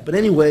about that. But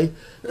anyway,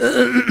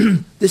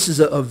 this is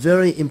a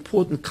very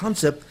important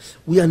concept.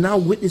 We are now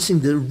witnessing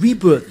the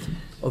rebirth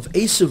of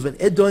Esav and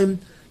Edom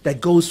that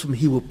goes from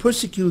he will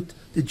persecute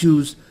the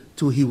Jews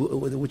to he will,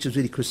 which is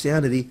really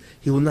Christianity,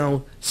 he will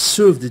now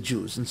serve the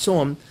Jews and so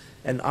on.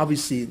 And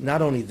obviously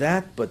not only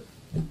that, but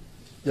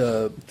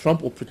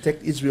Trump will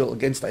protect Israel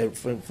against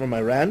from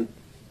Iran.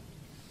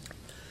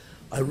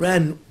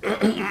 Iran,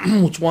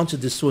 which wants to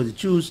destroy the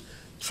Jews,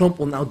 Trump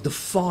will now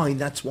defy,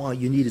 that's why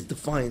you need his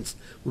defiance,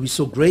 will be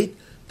so great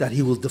that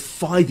he will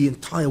defy the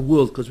entire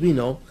world, because we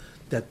know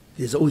that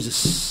there's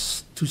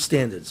always two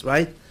standards,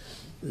 right?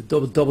 The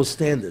double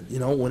standard. You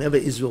know, whenever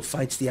Israel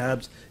fights the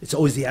Arabs, it's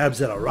always the Arabs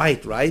that are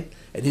right?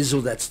 And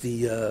Israel, that's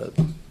the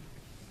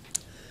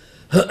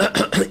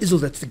Israel,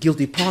 that's the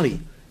guilty party.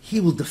 He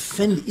will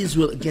defend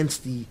Israel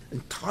against the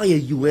entire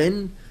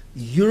UN,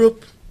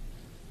 Europe,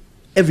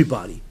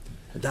 everybody.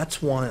 And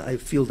that's why I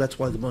feel that's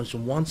why the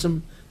Muslim wants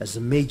him as a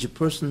major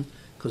person,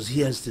 because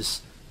he has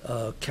this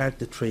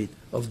character trait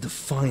of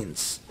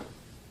defiance.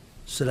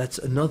 So that's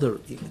another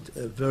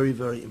very,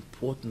 very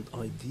important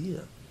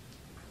idea.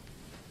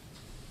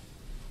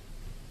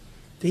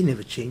 They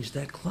never changed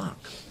that clock.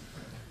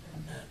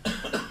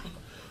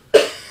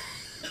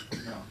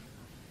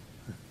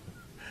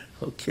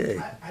 Okay.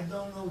 I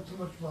don't know too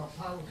much about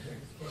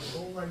politics, but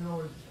all I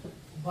know is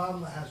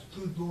Obama has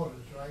 2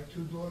 daughters, right?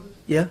 2 daughters?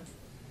 Yeah?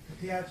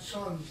 If he had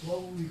sons,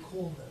 what would we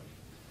call them?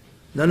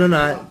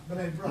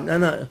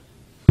 No.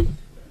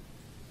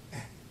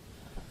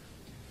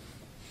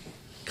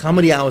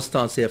 Comedy hour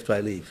starts after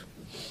I leave.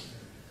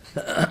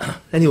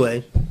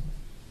 Anyway,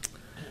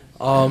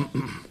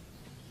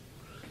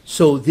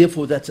 so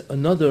therefore that's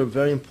another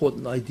very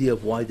important idea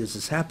of why this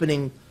is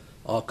happening,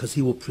 because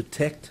he will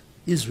protect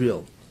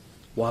Israel,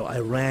 while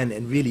Iran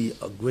and really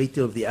a great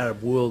deal of the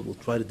Arab world will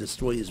try to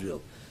destroy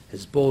Israel.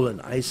 Hezbollah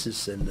and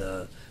ISIS and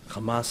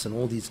Hamas and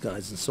all these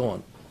guys and so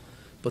on.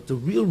 But the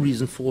real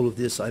reason for all of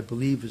this, I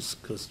believe, is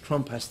because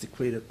Trump has to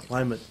create a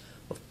climate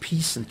of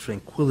peace and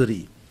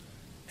tranquility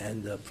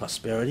and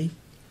prosperity,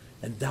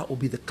 and that will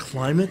be the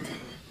climate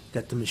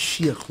that the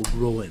Mashiach will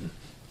grow in,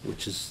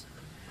 which is,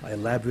 I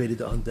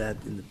elaborated on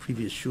that in the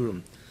previous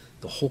shurim,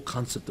 the whole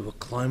concept of a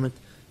climate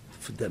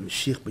for that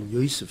Mashiach ben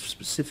Yosef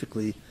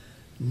specifically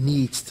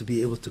needs to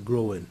be able to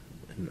grow in.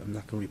 And I'm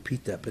not going to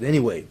repeat that, but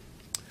anyway,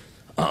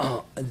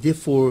 and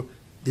therefore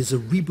there's a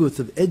rebirth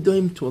of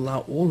Edom to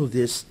allow all of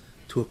this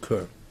to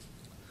occur,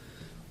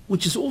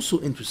 which is also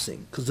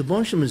interesting because the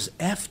Bansham is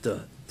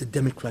after the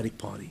Democratic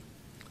Party.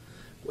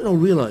 We don't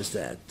realize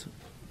that.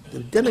 The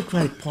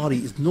Democratic Party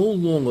is no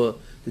longer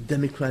the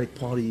Democratic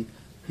Party,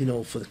 you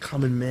know, for the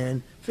common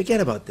man.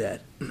 Forget about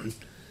that.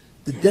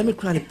 The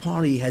Democratic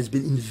Party has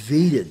been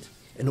invaded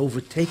and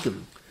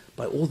overtaken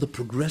by all the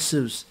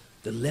progressives,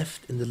 the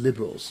left and the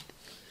liberals.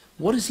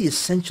 What is the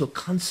essential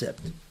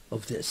concept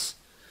of this?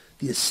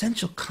 The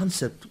essential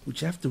concept,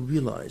 which you have to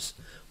realize,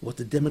 what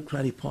the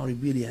Democratic Party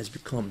really has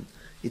become.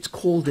 It's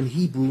called in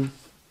Hebrew,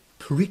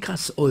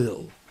 Perikas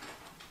oil.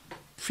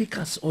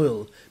 Perikas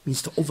oil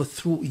means to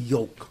overthrow a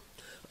yoke.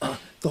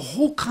 The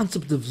whole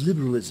concept of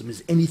liberalism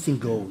is anything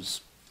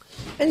goes.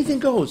 Anything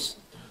goes.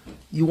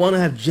 You want to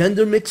have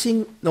gender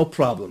mixing? No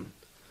problem.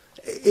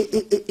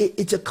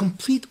 It's a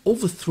complete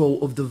overthrow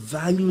of the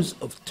values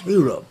of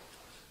Torah.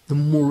 The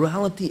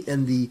morality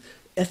and the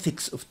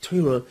ethics of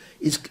Torah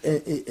is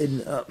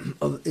in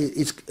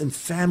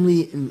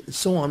family and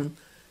so on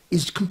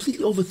is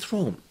completely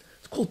overthrown.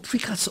 It's called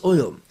Perikas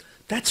oil.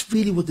 That's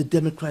really what the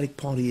Democratic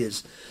Party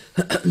is.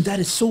 That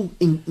is so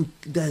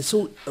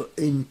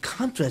in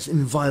contrast,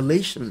 in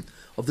violation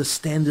of the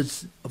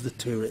standards of the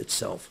Torah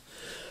itself.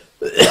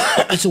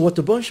 So what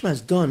the Bansham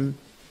has done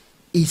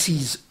is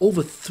he's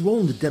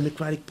overthrown the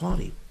Democratic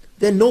Party.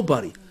 They're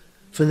nobody.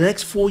 For the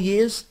next 4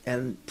 years,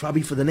 and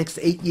probably for the next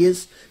 8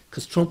 years,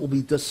 because Trump will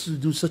do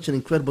such an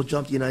incredible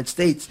job in the United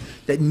States,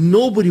 that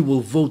nobody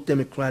will vote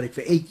Democratic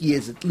for 8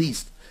 years at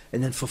least,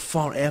 and then for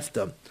far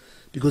after.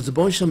 Because the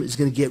Bansham is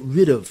going to get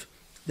rid of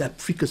that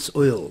Perikas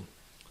oil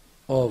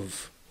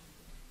of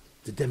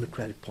the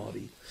Democratic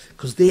Party.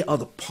 Because they are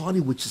the party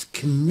which is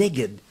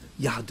Keneged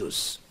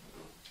Yahadus.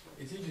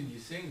 It's interesting you're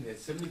saying that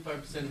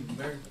 75% of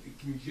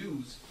American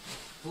Jews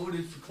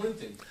voted for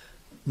Clinton.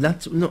 No.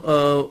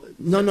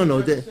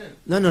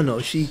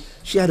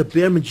 She had a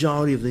bare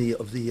majority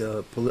of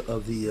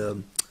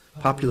the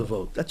Popular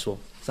vote. That's all.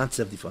 It's not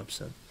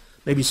 75%.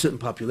 Maybe certain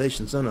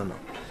populations. No, no, no.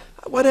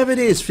 Whatever it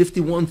is,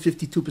 51,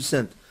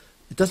 52%.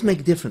 It doesn't make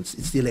a difference.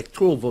 It's the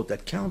electoral vote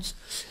that counts,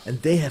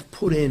 and they have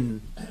put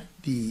in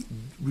the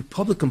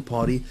Republican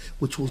Party,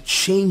 which will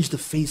change the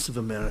face of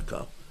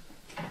America.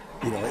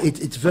 You know,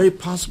 it's very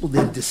possible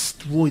they've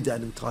destroyed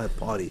that entire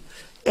party.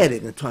 Yeah, they're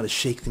going to try to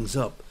shake things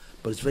up,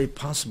 but it's very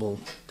possible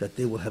that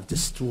they will have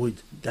destroyed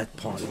that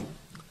party.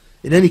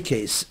 In any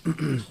case,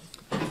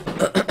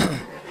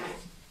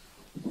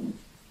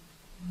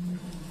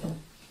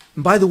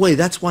 by the way,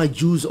 that's why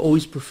Jews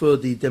always prefer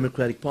the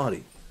Democratic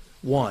Party.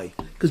 Why?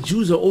 Because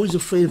Jews are always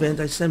afraid of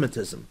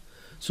anti-Semitism.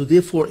 So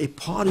therefore, a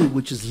party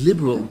which is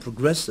liberal and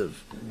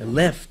progressive and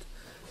left,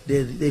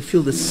 they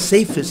feel the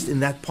safest in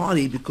that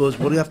party because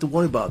what do you have to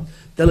worry about?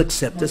 They'll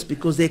accept us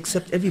because they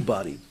accept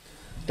everybody.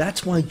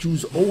 That's why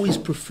Jews always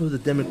prefer the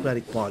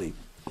Democratic Party,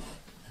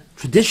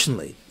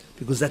 traditionally,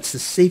 because that's the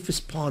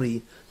safest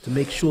party to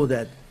make sure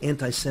that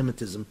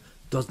anti-Semitism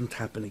doesn't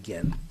happen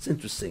again. It's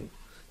interesting,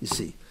 you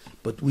see.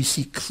 But we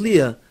see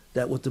clear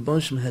that what the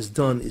Banshim has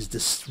done is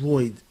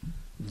destroyed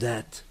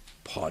that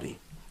party.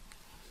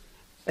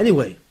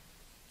 Anyway,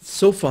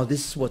 so far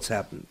this is what's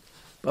happened.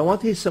 But I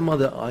want to hear some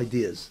other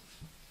ideas.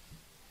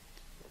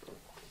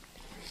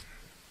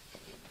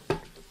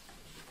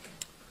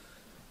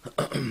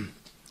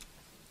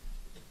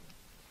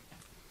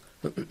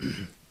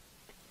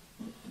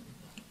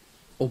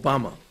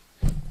 Obama.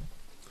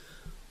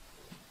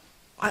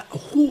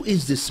 Who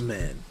is this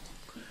man?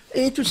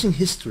 An interesting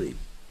history.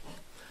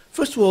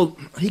 First of all,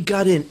 he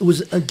got in. It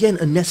was, again,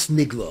 a Nes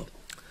Nigla.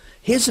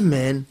 Here's a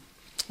man,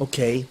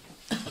 okay,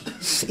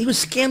 he was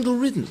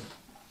scandal-ridden.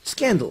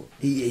 Scandal.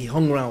 He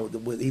hung around.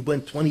 He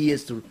went 20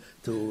 years to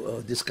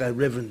this guy,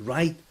 Reverend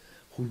Wright,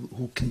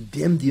 who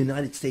condemned the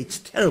United States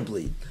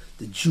terribly,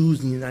 the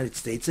Jews in the United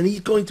States. And he's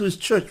going to his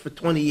church for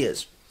 20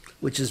 years,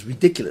 which is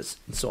ridiculous,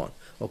 and so on.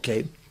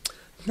 Okay?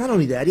 Not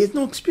only that, he has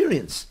no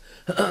experience.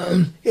 He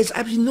has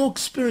absolutely no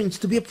experience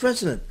to be a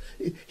president.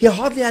 He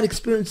hardly had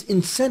experience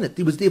in Senate.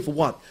 He was there for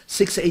what,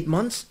 6 or 8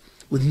 months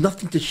with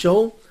nothing to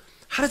show?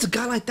 How does a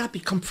guy like that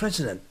become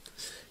president?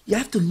 You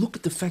have to look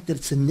at the fact that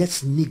it's a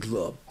Nes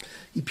Nigla.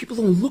 People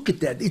don't look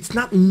at that. It's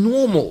not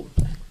normal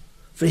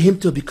for him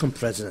to have become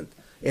president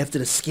after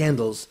the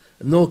scandals,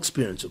 no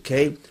experience,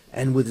 okay?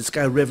 And with this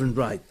guy, Reverend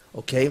Wright,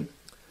 okay?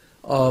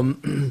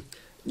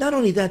 Not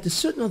only that, there's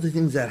certain other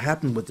things that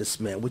happened with this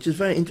man, which is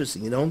very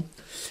interesting, you know?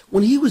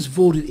 When he was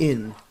voted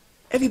in,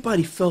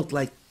 everybody felt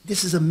like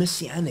this is a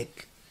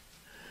messianic.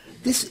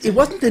 It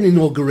wasn't an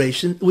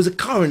inauguration, it was a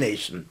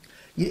coronation.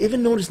 You ever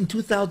notice in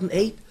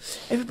 2008,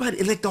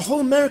 everybody, like the whole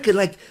America,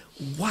 like,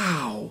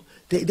 wow,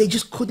 they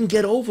just couldn't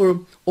get over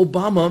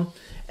Obama,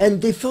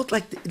 and they felt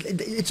like,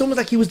 it's almost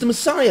like he was the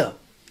Messiah.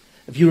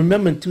 If you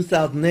remember in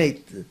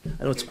 2008,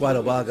 I know it's quite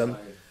a while ago,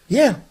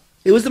 yeah,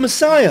 it was the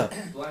Messiah.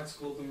 Blacks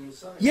called him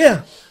Messiah.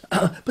 Yeah,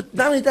 but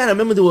not only that, I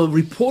remember there were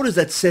reporters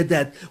that said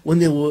that when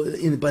they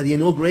were, by the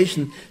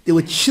inauguration, there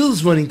were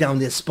chills running down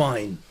their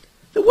spine.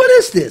 What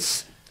is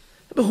this?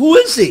 But who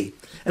is he?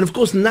 And of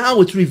course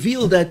now it's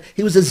revealed that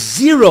he was a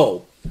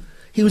zero.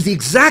 He was the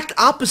exact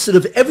opposite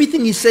of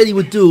everything he said he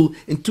would do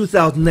in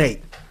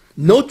 2008.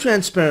 No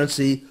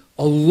transparency,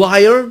 a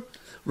liar,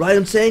 right?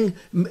 I'm saying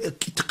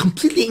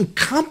completely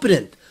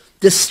incompetent,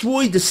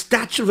 destroyed the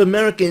stature of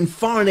America in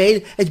foreign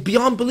aid. It's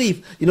beyond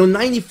belief. You know,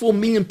 94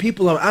 million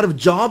people are out of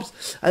jobs.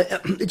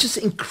 It's just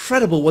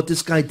incredible what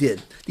this guy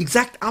did. The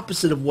exact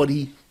opposite of what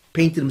he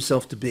painted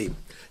himself to be.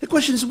 The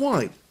question is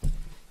why?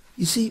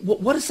 You see,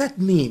 what does that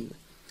mean?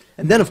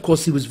 And then, of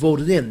course, he was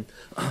voted in.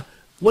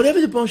 Whatever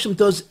the Banshim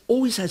does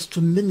always has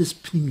tremendous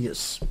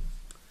pneumius.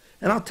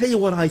 And I'll tell you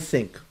what I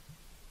think.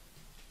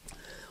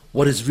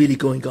 What is really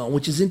going on,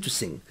 which is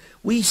interesting.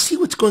 We see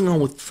what's going on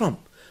with Trump.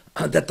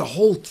 That the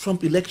whole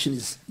Trump election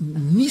is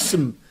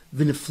nissim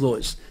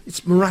viniflois.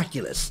 It's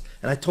miraculous.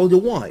 And I told you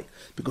why.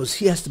 Because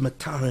he has to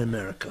matara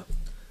America.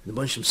 And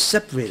the Banshim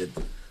separated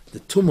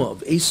the tumor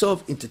of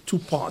Esav into two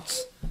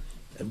parts.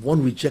 And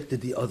one rejected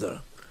the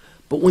other.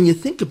 But when you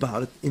think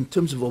about it, in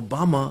terms of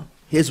Obama,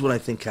 here's what I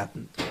think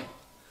happened.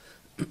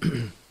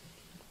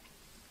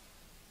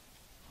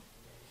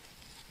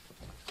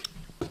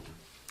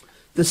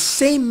 The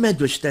same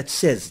medrash that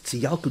says, it's a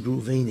Yalkut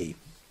Ruveni,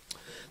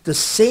 the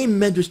same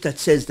medrash that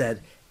says that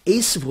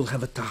Esav will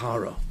have a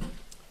tahara.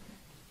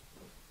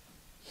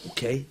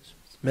 Okay?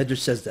 Medrash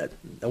says that.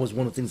 That was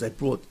one of the things I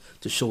brought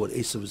to show what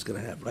Esav was going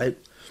to have, right?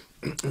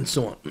 And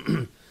so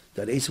on.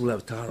 That Esav will have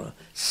a tahara.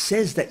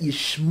 Says that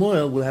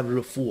Yishmael will have a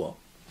refuah.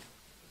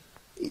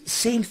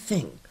 Same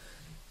thing.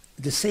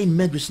 The same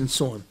medrash and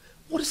so on.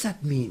 What does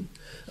that mean?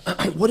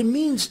 What it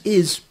means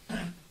is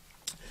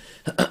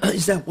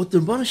that what the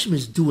Banshim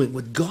is doing,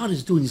 what God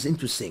is doing is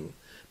interesting.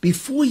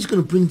 Before he's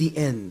going to bring the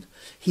end,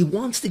 he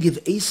wants to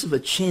give Esav a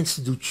chance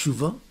to do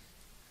tshuva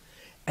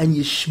and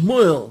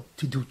Yishmael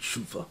to do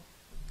tshuva.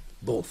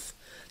 Both.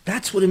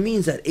 That's what it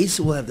means that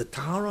Esav will have the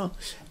tahara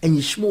and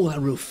Yishmael will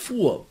have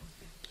refuah,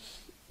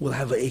 will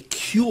have a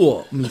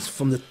cure, means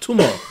from the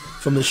tumor,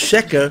 from the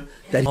sheker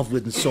that he involved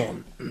with and so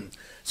on.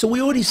 So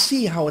we already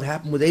see how it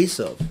happened with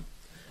Esav.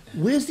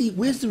 Where's the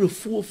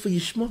refuah for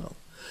Yishmael?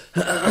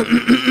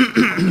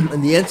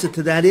 And the answer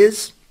to that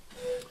is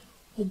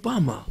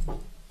Obama.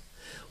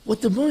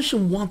 What the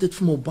Russian wanted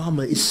from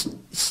Obama is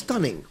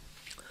stunning.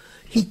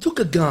 He took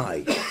a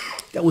guy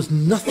that was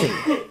nothing,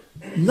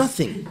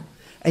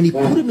 and he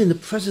put him in the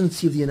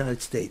presidency of the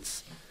United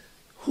States.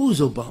 Who's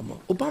Obama?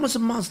 Obama's a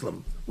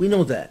Muslim. We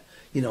know that.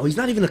 He's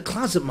not even a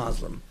closet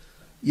Muslim.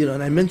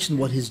 And I mentioned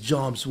what his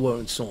jobs were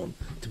and so on,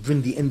 to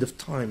bring the end of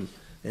time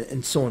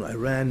and so on,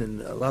 Iran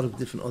and a lot of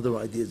different other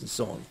ideas and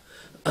so on,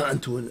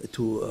 and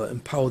to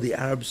empower the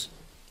Arabs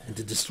and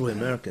to destroy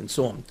America and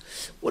so on.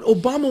 What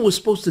Obama was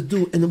supposed to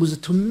do, and it was a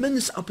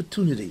tremendous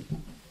opportunity,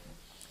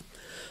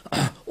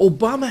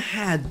 Obama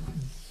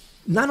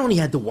not only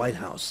had the White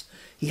House,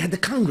 he had the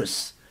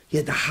Congress, he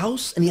had the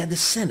House, and he had the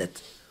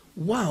Senate.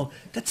 Wow,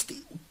 that's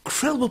the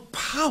incredible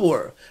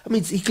power. I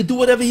mean, he could do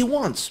whatever he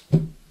wants.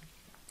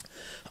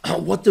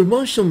 What the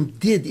Rosham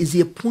did is he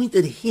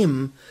appointed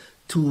him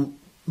to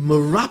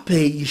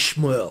Merape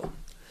Yishmael.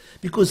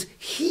 Because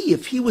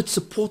if he would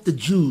support the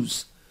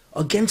Jews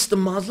against the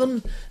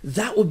Muslim,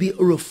 that would be a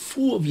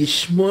refuah of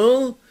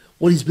Yishmael,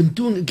 what he's been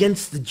doing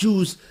against the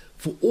Jews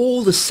for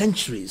all the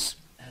centuries.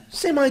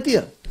 Same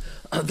idea.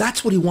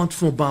 That's what he wanted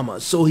from Obama.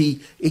 So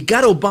he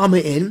got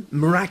Obama in,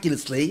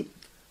 miraculously,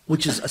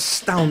 which is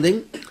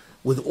astounding,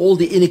 with all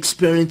the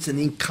inexperience and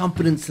the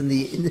incompetence and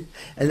the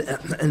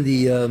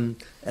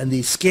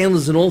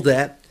scandals and all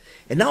that.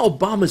 And now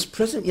Obama is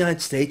president of the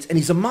United States, and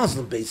he's a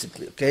Muslim,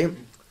 basically, okay?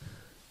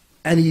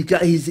 And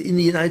he's in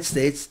the United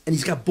States, and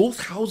he's got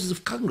both houses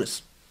of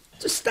Congress.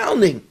 It's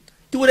astounding.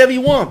 Do whatever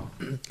you want.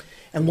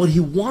 And what he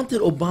wanted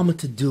Obama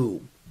to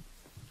do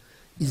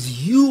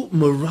is, you,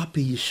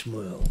 Merape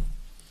Yishmael,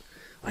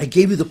 I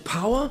gave you the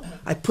power,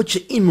 I put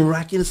you in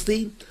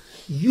miraculously,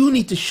 you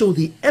need to show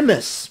the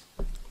emes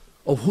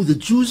of who the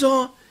Jews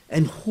are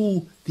and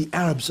who the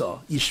Arabs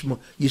are,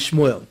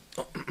 Yishmael.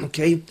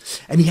 Okay?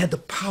 And he had the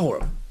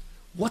power.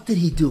 What did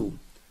he do?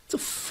 It's a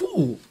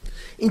fool.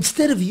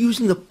 Instead of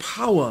using the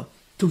power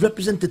to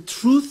represent the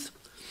truth,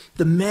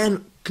 the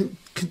man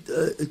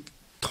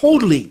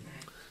totally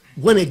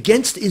went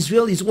against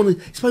Israel. He's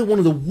probably one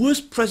of the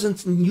worst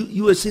presidents in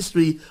U.S.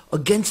 history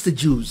against the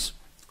Jews.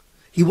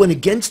 He went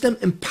against them,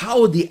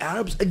 empowered the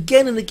Arabs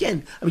again and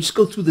again. I mean, just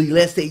go through the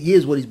last 8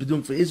 years, what he's been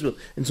doing for Israel,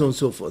 and so on and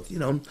so forth.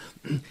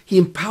 He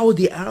empowered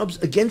the Arabs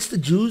against the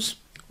Jews,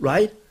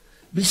 right?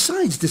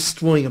 Besides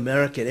destroying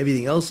America and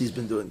everything else he's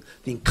been doing,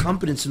 the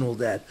incompetence and all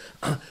that.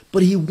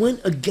 But he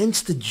went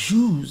against the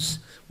Jews,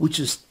 which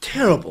is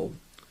terrible,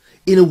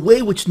 in a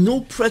way which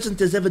no president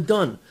has ever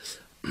done.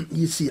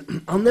 You see,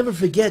 I'll never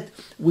forget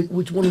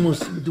which one of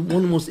the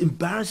most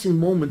embarrassing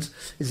moments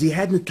is he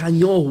had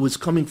Netanyahu, who was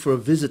coming for a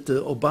visit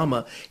to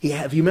Obama.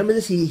 If you remember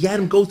this, he had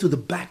him go through the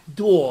back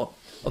door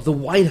of the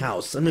White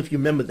House. I don't know if you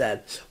remember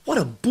that. What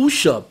a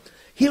busha.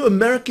 Here,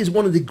 America is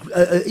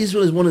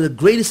Israel is one of the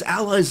greatest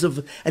allies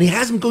of, and he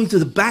has him going through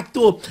the back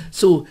door.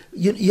 So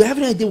you have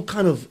an idea what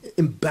kind of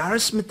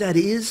embarrassment that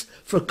is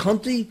for a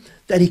country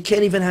that he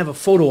can't even have a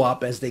photo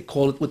op, as they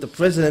call it, with the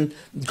president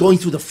going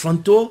through the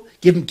front door.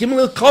 Give him a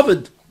little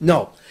covered.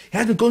 No, he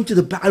had him going to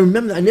the back. I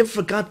remember, I never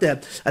forgot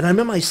that. And I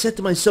remember I said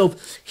to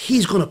myself,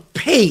 he's going to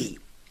pay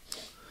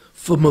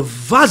for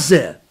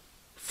Mavazeh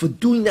for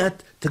doing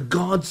that to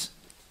God's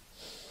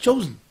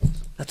chosen.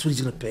 That's what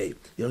he's going to pay.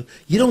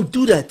 You don't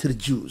do that to the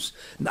Jews.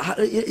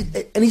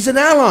 And he's an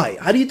ally.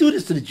 How do you do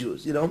this to the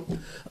Jews,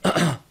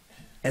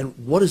 And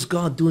what is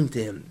God doing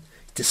to him?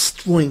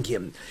 Destroying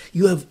him.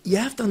 You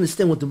have to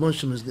understand what the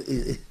Moshe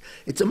is.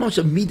 It's a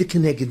Moshe Mida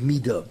Keneged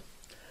Mida.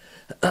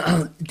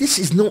 This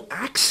is no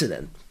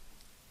accident.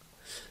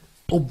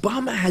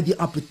 Obama had the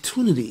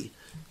opportunity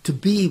to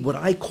be what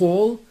I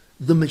call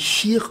the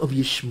Mashiach of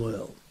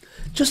Yishmael.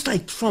 Just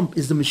like Trump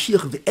is the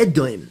Mashiach of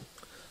Edom.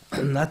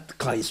 Not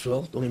Klal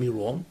Yisrael, don't get me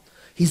wrong.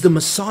 He's the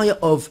Messiah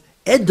of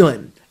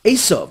Edom,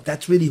 Esav.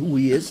 That's really who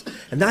he is.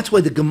 And that's why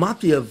the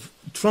gematria of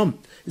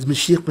Trump is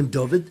Mashiach ben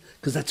David,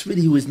 because that's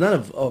really who is not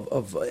of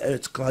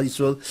Eretz Klal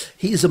Yisrael.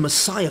 He is a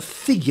Messiah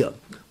figure,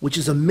 which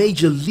is a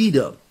major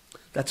leader.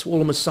 That's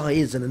all a Messiah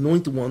is, an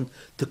anointed one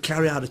to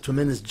carry out a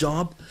tremendous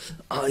job.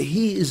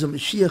 He is a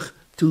Mashiach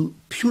to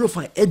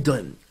purify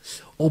Edom.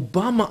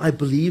 Obama, I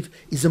believe,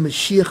 is a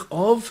Mashiach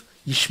of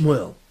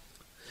Yishmael,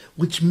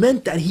 which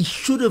meant that he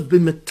should have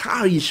been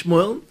Matar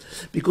Yishmael,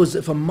 because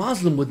if a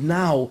Muslim would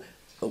now,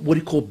 what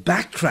he call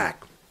backtrack,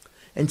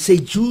 and say,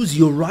 Jews,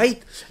 you're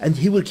right, and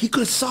he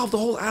could have solved the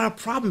whole Arab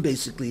problem,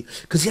 basically,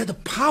 because he had the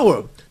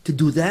power to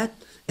do that,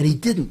 and he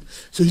didn't.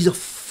 So he's a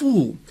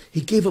fool.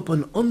 He gave up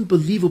an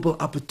unbelievable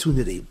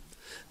opportunity.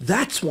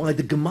 That's why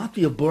the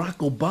gematria of Barack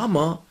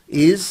Obama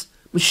is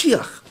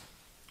Mashiach.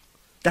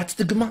 That's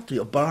the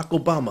gematria of Barack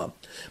Obama.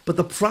 But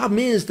the problem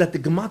is that the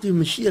gematria of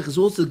Mashiach is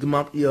also the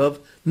gematria of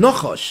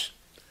Nachash,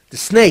 the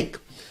snake.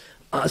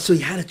 So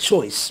he had a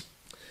choice.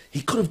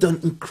 He could have done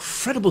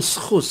incredible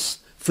schus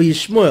for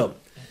Yishmael.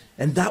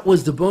 And that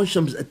was the Baruch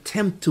Hashem's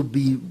attempt to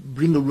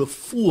bring a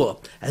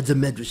refuah, as the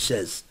Medrash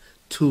says,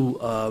 to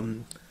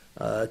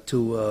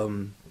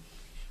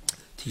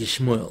to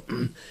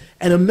Yishmael.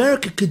 And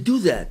America could do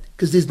that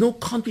because there's no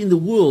country in the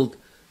world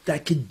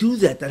that could do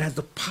that, that has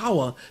the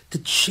power to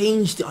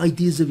change the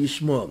ideas of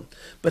Yishmael.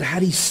 But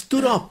had he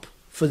stood up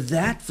for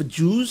that, for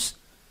Jews,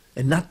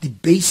 and not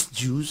debased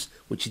Jews,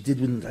 which he did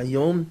with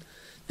Hayom,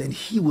 then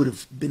he would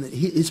have been,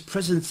 his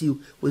presidency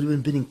would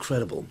have been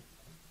incredible.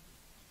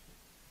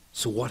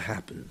 So what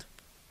happened?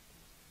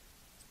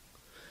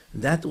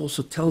 And that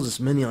also tells us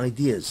many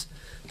ideas.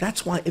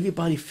 That's why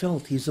everybody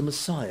felt he's a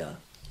Messiah.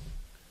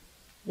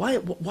 Why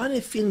are they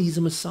feeling he's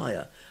a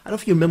Messiah? I don't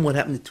know if you remember what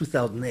happened in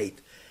 2008.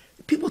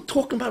 People were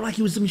talking about it like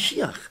he was the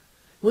Mashiach.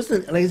 It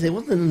wasn't, like I say, it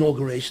wasn't an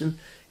inauguration.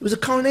 It was a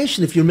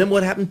coronation, if you remember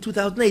what happened in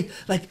 2008.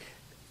 Like,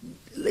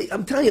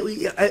 I'm telling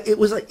you, it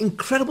was like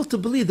incredible to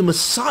believe the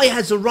Messiah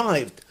has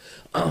arrived.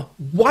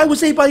 Why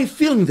was anybody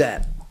feeling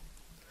that?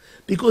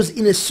 Because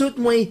in a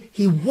certain way,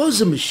 he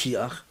was a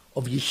Mashiach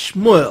of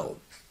Yishmael.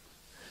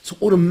 So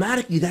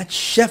automatically that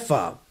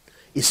Shefa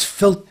is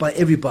felt by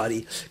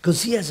everybody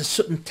because he has a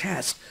certain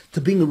task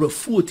to bring a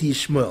refuah to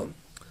Yishmael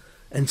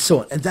and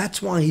so on. And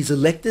that's why he's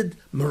elected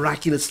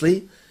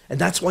miraculously, and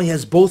that's why he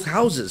has both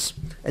houses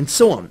and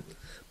so on.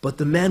 But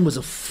the man was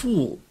a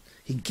fool.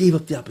 He gave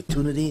up the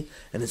opportunity,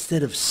 and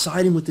instead of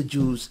siding with the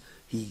Jews,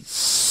 he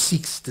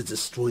seeks to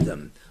destroy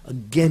them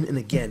again and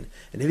again.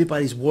 And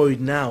everybody's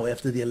worried now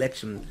after the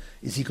election,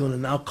 is he going to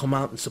now come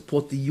out and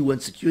support the UN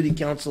Security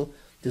Council?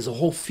 There's a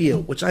whole fear,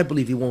 which I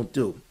believe he won't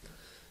do,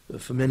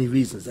 for many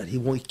reasons, that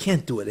he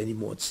can't do it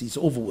anymore. He's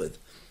over with.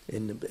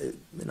 And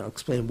I'll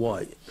explain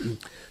why.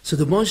 So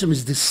the Moshem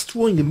is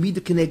destroying the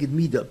Midah Keneged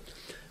Midah.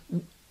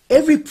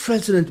 Every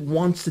president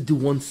wants to do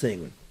one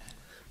thing.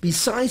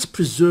 Besides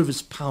preserve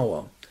his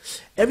power,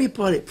 every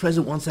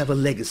president wants to have a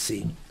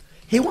legacy.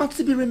 He wants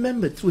to be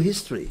remembered through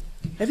history.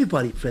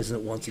 Everybody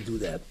president wants to do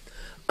that.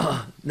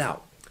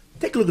 Now,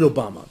 take a look at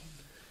Obama.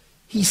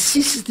 He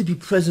ceases to be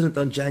president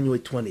on January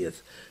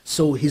 20th.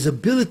 So his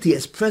ability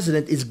as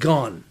president is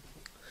gone.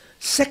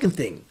 Second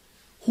thing,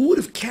 who would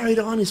have carried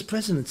on his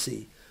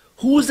presidency?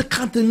 Who was the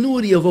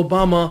continuity of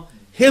Obama?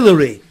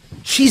 Hillary.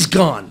 She's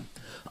gone.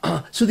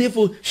 So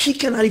therefore, she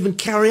cannot even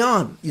carry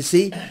on, you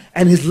see.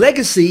 And his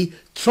legacy,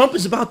 Trump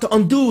is about to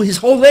undo his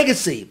whole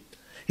legacy.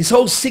 His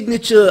whole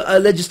signature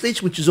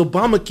legislation, which is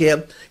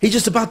Obamacare, he's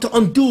just about to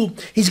undo.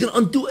 He's going to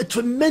undo a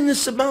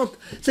tremendous amount.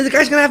 So the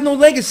guy's going to have no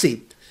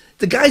legacy.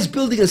 The guy's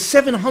building a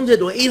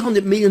 $700 or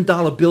 $800 million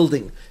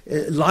building,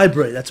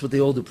 library. That's what they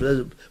all do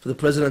for the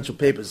presidential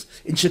papers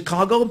in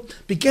Chicago.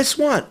 But guess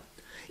what?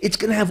 It's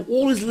going to have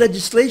all his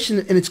legislation,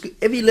 and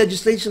every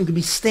legislation can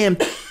be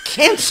stamped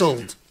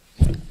canceled.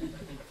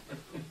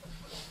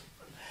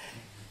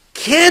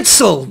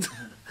 Canceled.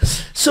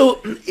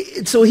 So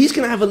he's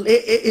going to have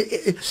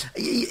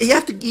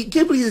you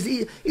can't believe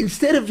this.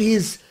 Instead of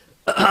his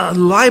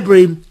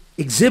library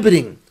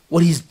exhibiting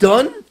what he's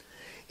done,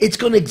 it's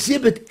going to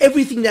exhibit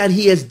everything that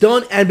he has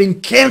done and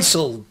been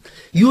canceled.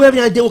 You have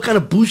any idea what kind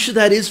of booster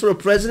that is for a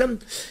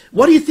president?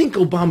 Why do you think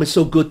Obama is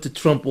so good to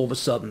Trump all of a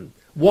sudden?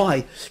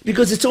 Why?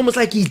 Because it's almost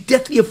like he's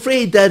deathly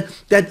afraid that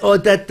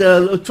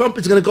Trump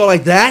is going to go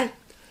like that.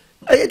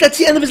 That's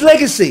the end of his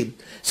legacy.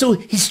 So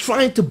he's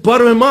trying to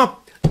butter him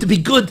up to be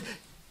good.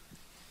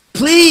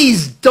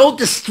 Please don't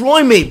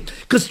destroy me,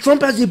 because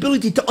Trump has the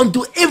ability to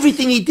undo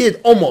everything he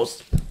did,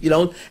 almost,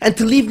 and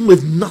to leave him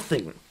with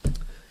nothing.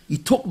 You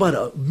talk about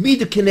a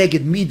Midah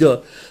Keneged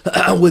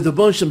Midah, where the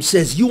Moshem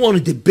says, you want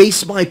to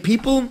debase my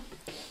people?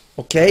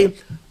 Okay,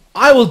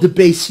 I will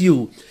debase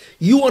you.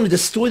 You want to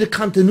destroy the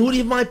continuity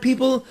of my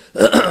people?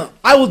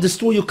 I will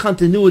destroy your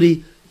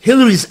continuity.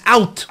 Hillary's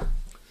out.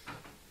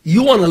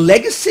 You want a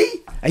legacy?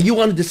 And you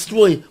want to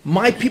destroy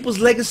my people's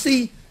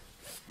legacy?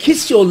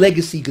 Kiss your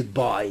legacy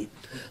goodbye.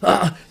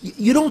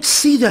 You don't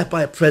see that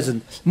by a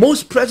president.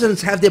 Most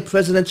presidents have their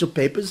presidential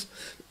papers,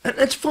 and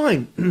that's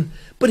fine.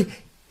 But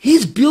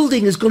his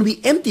building is going to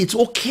be empty. It's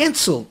all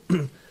canceled.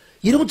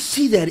 You don't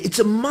see that. It's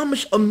a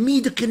mamash, a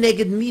Midah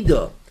Keneged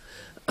Midah.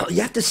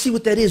 You have to see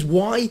what that is.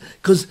 Why?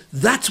 Because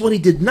that's what he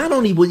did. Not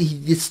only would he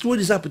destroyed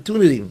his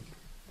opportunity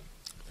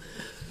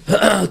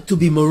to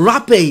be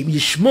Merape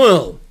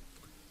Yishmael,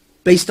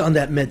 based on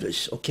that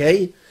medrash,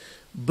 okay?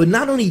 But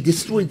not only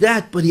destroyed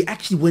that, but he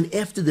actually went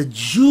after the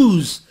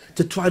Jews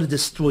to try to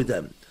destroy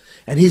them.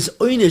 And his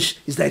einish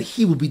is that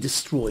he will be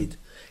destroyed.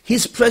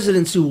 His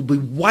presidency will be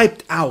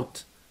wiped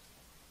out.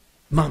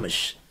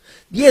 Mamish.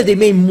 Yeah, they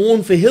may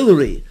mourn for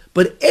Hillary,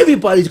 but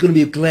everybody's going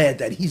to be glad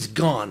that he's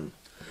gone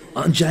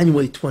on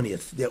January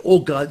 20th. They're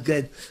all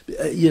glad,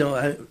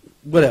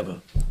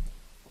 whatever.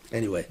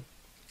 Anyway.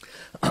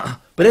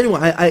 But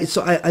anyway,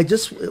 I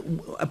just,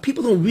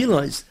 people don't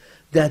realize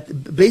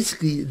that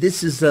basically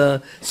this is,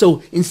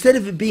 so instead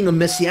of it being a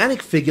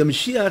messianic figure,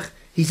 Mashiach,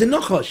 he's a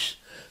Nachash.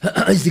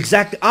 He's the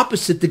exact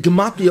opposite, the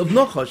gematria of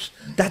Nachash.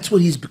 That's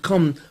what he's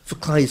become for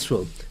Klal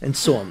Yisrael, and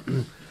so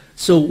on.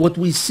 So what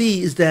we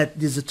see is that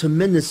there's a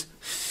tremendous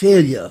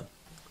failure.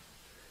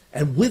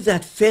 And with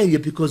that failure,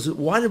 because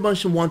why did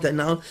Moshe want that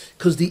now?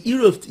 Because the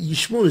era of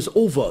Yishmael is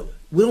over.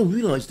 We don't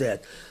realize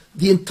that.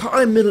 The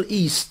entire Middle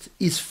East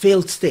is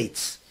failed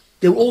states.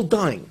 They're all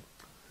dying.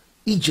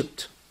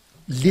 Egypt,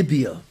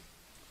 Libya,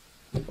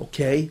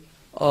 okay,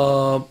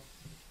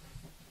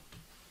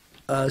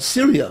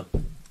 Syria,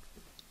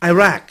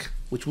 Iraq,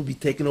 which will be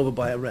taken over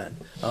by Iran.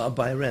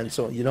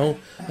 So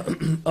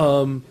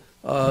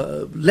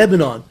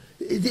Lebanon,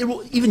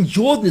 even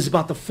Jordan is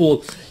about to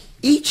fall.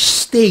 Each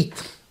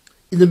state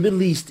in the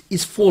Middle East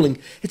is falling.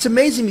 It's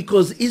amazing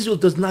because Israel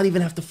does not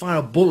even have to fire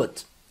a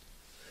bullet.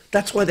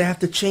 That's why they have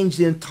to change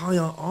their entire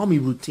army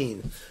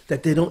routine.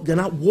 They're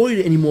not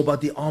worried anymore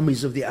about the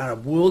armies of the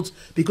Arab worlds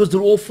because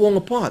they're all falling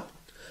apart.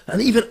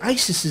 And even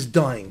ISIS is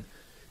dying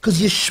because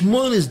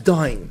Yishmael is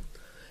dying.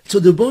 So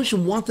the Rebbe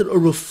wanted a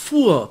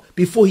refuah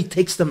before he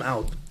takes them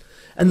out.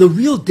 And the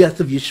real death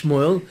of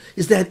Yishmael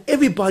is that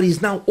everybody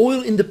is now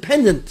oil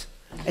independent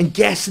and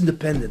gas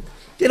independent.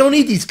 They don't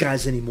need these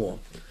guys anymore,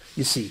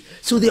 you see.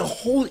 So their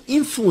whole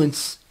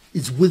influence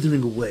is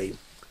withering away.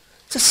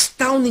 It's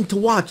astounding to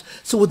watch.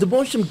 So what the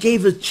Rebbe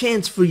gave a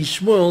chance for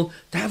Yishmael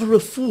to have a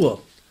refuah.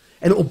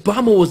 And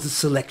Obama was the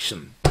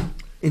selection.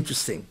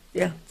 Interesting.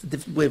 Yeah, it's a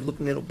different way of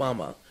looking at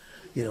Obama.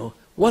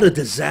 What a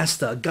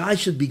disaster. A guy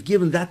should be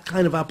given that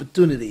kind of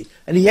opportunity.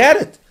 And he had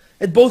it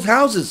at both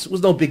houses. It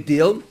was no big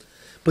deal.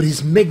 But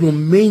his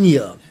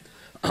megalomania,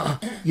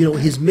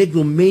 his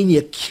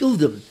megalomania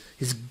killed him.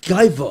 His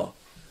gaiva,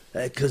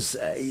 because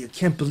you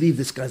can't believe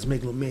this guy's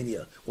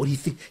megalomania. What do you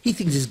think? He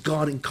thinks he's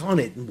God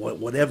incarnate and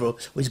whatever, or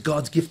he's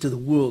God's gift to the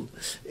world.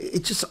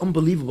 It's just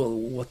unbelievable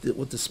what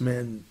this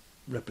man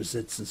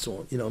represents and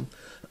so on.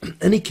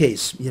 Any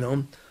case,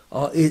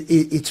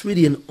 it's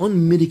really an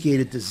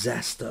unmitigated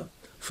disaster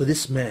for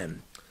this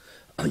man.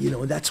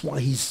 And that's why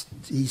he's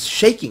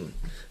shaking.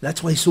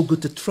 That's why he's so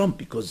good to Trump,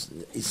 because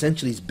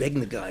essentially he's begging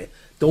the guy,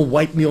 don't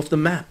wipe me off the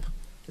map.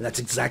 And that's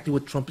exactly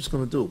what Trump is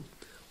going to do.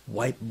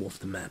 Wipe him off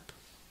the map.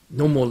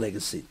 No more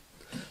legacy.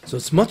 So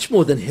it's much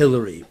more than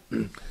Hillary.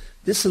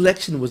 This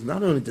election was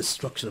not only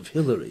destruction of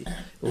Hillary,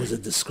 it was a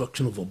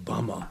destruction of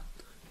Obama.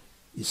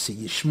 You see,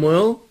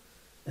 Yishmael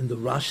and the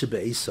Rasha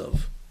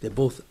Be'esav, they're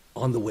both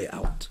on the way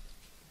out.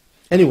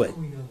 Anyway.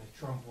 We know that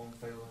Trump won't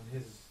fail in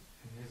his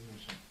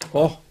mission.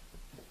 Oh,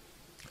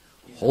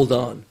 hold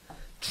on.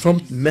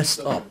 Trump messed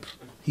up.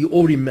 He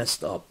already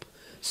messed up.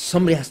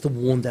 Somebody has to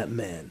warn that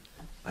man.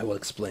 I will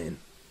explain.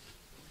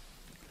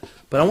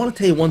 But I want to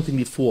tell you one thing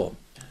before.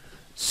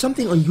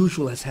 Something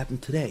unusual has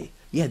happened today.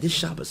 Yeah, this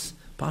Shabbos,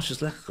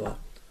 Parshas Lech Lecha,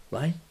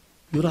 right?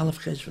 Yud Aleph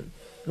Cheshvan.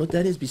 You know what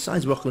that is?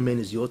 Besides Rosh Hashanah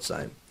is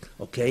Yotzai.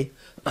 Okay?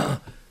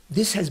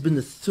 This has been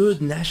the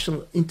third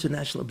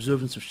international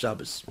observance of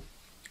Shabbos.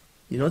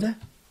 You know that?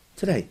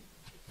 Today,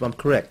 if I'm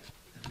correct.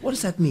 What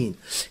does that mean?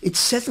 It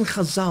says in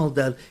Chazal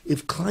that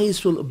if Klal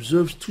Yisrael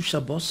observes two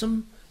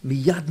Shabbosim,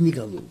 miyad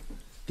nigalu,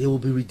 they will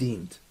be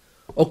redeemed.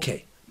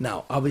 Okay,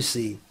 now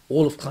obviously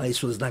all of Klal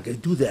Yisrael is not going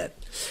to do that,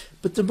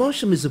 but the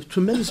Moshe is a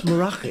tremendous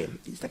merachim.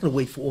 He's not going to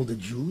wait for all the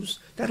Jews.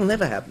 That'll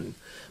never happen.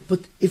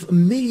 But if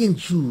 1 million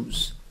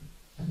Jews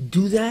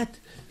do that,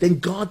 then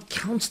God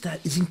counts that.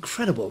 It's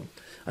incredible.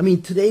 I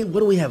mean, today what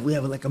do we have? We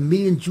have like 1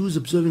 million Jews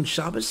observing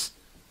Shabbos,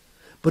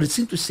 but it's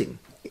interesting.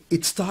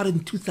 It started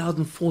in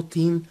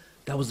 2014.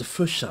 That was the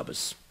first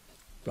Shabbos,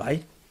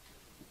 right?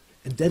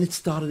 And then it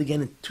started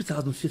again in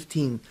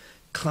 2015.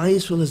 Klal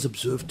Yisrael has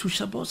observed two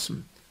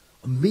Shabbosim.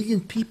 1 million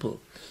people.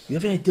 You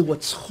have any idea what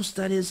schus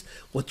that is?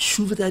 What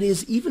tshuva that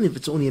is? Even if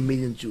it's only 1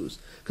 million Jews.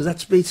 Because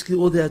that's basically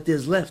all that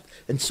there's left.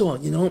 And so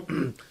on,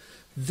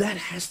 That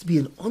has to be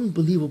an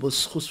unbelievable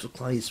schus for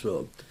Klal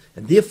Yisrael.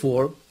 And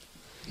therefore,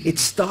 it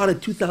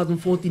started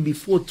 2014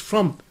 before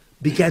Trump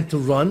began to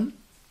run.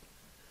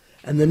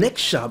 And the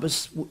next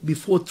Shabbos,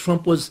 before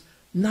Trump was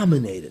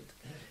nominated.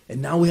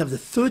 And now we have the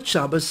third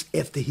Shabbos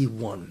after he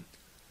won.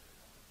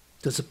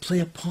 Does it play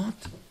a part?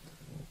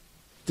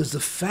 Does the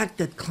fact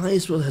that Klal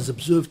Yisrael has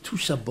observed two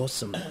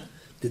Shabbosim,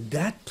 did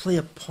that play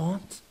a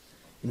part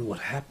in what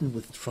happened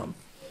with Trump?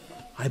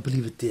 I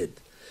believe it did.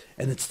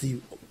 And it's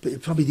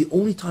probably the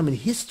only time in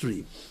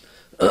history,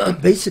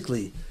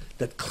 basically,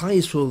 that Klal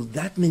Yisrael,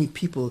 that many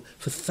people,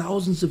 for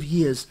thousands of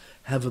years,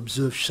 have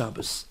observed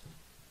Shabbos.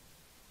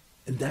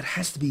 And that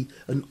has to be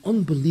an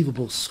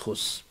unbelievable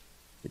schus.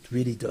 It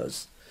really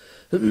does.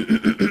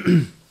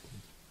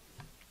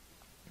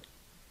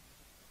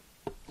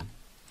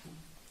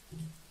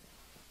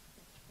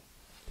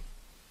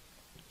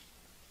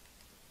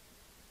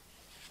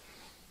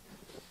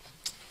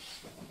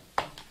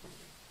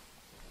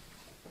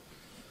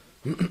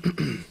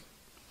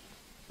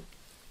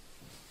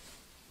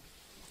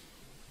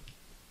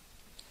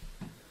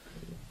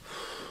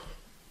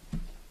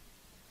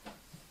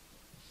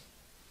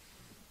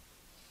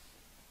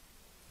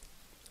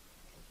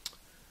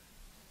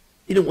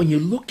 When you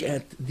look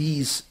at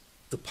the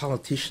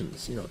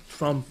politicians,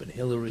 Trump and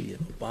Hillary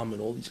and Obama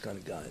and all these kind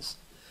of guys,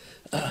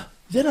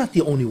 they're not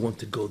the only one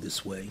to go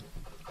this way.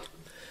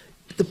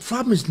 The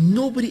problem is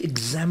nobody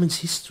examines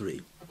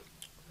history.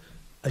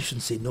 I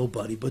shouldn't say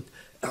nobody, but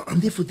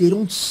and therefore they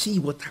don't see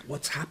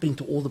what's happening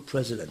to all the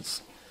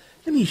presidents.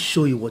 Let me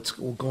show you what's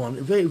going on.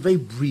 Very, very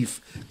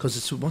brief, because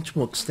it's much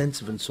more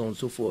extensive and so on and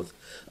so forth.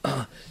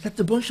 That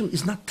the Bolshevik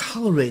is not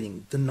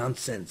tolerating the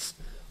nonsense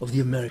of the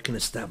American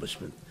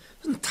establishment.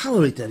 Doesn't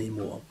tolerate that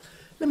anymore.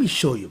 Let me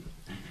show you.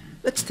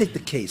 let's take the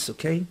case,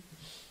 okay?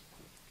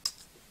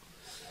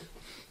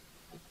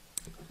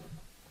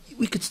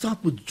 We could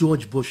start with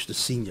George Bush, the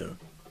senior,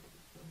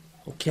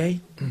 okay?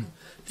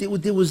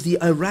 There was the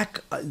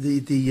Iraq,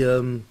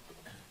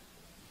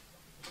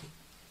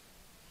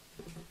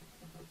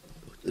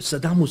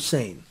 Saddam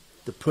Hussein,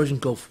 the Persian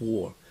Gulf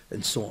War,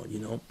 and so on, you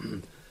know.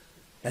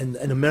 And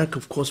America,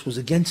 of course, was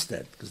against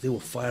that because they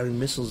were firing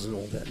missiles and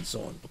all that and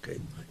so on,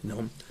 okay? You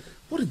know,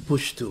 what did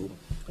Bush do?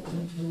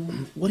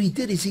 What he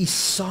did is he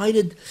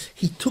sided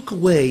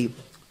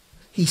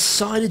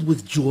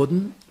with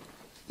Jordan,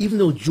 even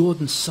though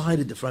Jordan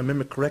sided, if I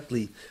remember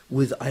correctly,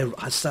 with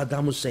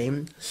Saddam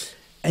Hussein,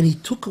 and he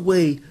took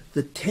away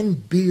the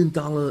 $10 billion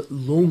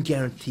loan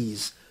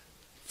guarantees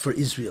for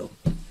Israel,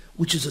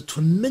 which is a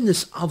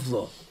tremendous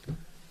avla.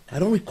 I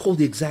don't recall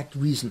the exact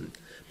reason,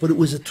 but it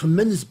was a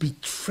tremendous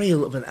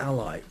betrayal of an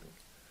ally.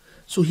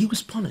 So he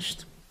was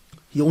punished.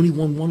 He only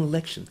won one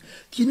election.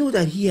 Do you know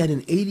that he had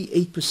an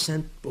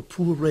 88%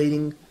 approval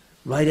rating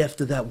right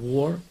after that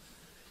war?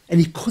 And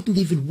he couldn't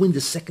even win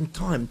the second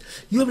time.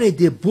 You have an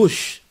idea,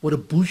 Bush, what a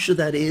busha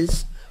that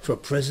is for a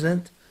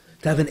president?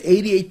 To have an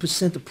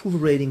 88% approval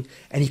rating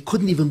and he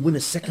couldn't even win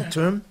a second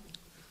term?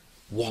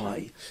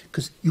 Why?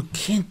 Because you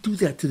can't do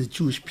that to the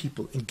Jewish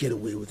people and get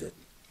away with it.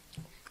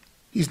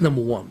 He's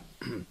number one.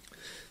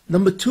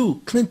 Number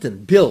two,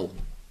 Clinton, Bill.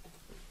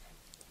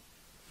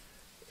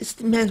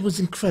 The man was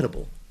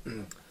incredible.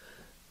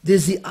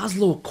 There's the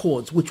Oslo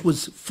Accords, which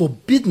was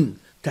forbidden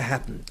to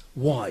happen.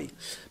 Why?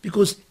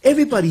 Because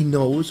everybody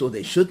knows, or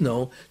they should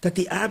know, that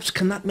the Arabs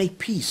cannot make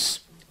peace.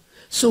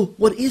 So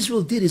what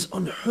Israel did is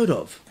unheard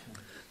of.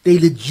 They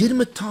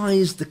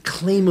legitimatized the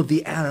claim of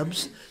the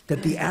Arabs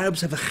that the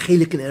Arabs have a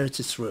chelik in Eretz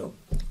Israel.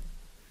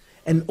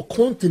 And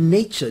according to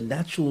nature,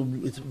 natural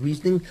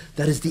reasoning,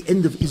 that is the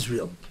end of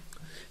Israel.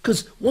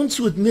 Because once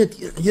you admit,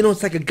 you know,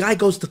 it's like a guy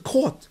goes to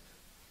court,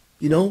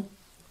 you know,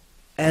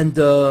 and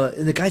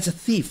the guy's a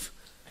thief.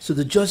 So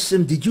the judge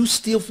says, did you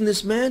steal from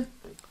this man?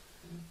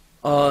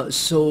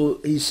 So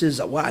he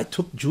says, well, I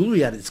took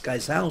jewelry out of this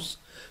guy's house.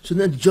 So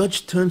then the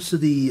judge turns to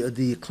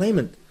the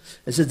claimant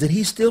and says, did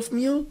he steal from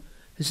you?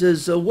 He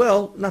says,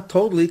 well, not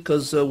totally,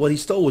 because what he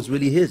stole was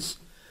really his.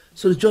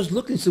 So the judge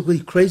looked and said, well,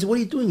 you crazy? What are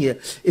you doing here?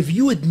 If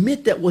you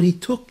admit that what he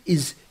took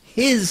is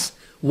his,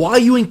 why are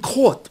you in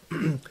court?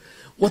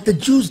 What the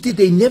Jews did,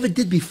 they never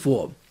did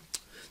before.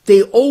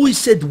 They always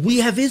said, we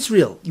have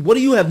Israel. What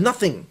do you have?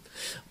 Nothing.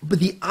 But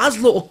the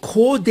Oslo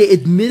Accord, they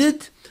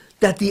admitted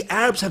that the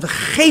Arabs have a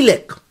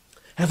chelek,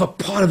 have a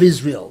part of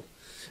Israel,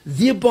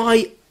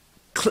 thereby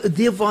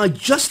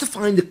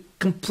justifying the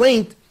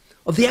complaint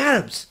of the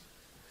Arabs.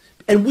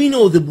 And we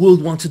know the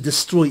world wants to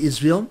destroy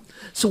Israel.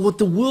 So what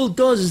the world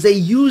does is they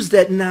use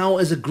that now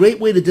as a great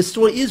way to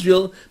destroy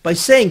Israel by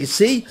saying, you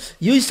see,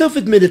 you yourself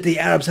admitted the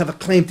Arabs have a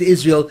claim to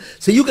Israel,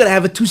 so you got to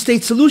have a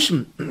two-state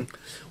solution.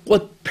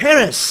 What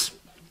Peres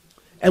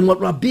and what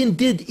Rabin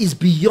did is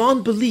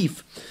beyond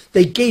belief.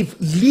 They gave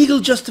legal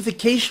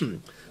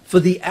justification for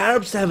the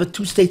Arabs to have a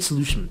two-state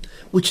solution,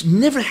 which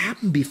never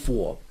happened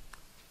before.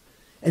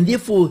 And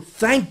therefore,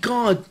 thank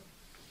God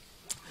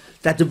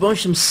that the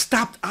Rebbe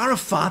stopped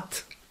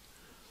Arafat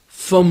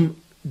from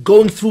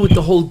going through with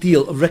the whole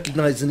deal of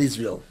recognizing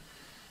Israel.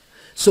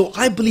 So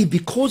I believe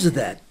because of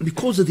that,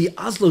 because of the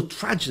Oslo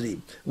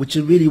tragedy, which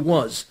it really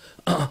was,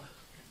 the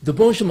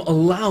Rebbe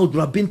allowed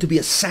Rabin to be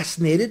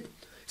assassinated.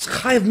 It's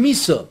Chayav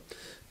Misa.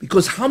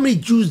 Because how many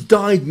Jews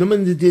died? Remember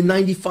in the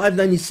 95,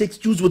 96,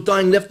 Jews were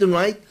dying left and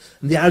right,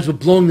 and the Arabs were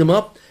blowing them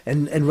up,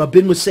 and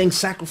Rabin was saying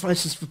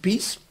sacrifices for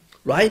peace,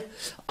 right?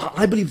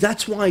 I believe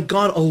that's why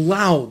God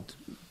allowed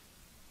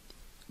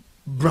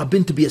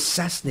Rabin to be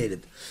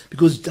assassinated.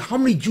 Because how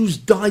many Jews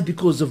died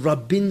because of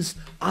Rabin's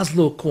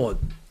Oslo Accord?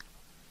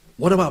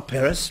 What about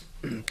Peres?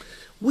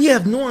 We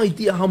have no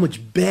idea how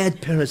much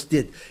bad Peres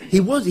did. He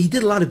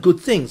did a lot of good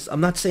things. I'm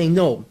not saying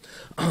no.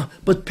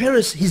 But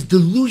Peres, his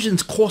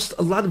delusions cost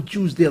a lot of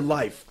Jews their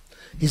life.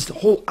 His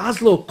whole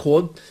Oslo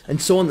Accord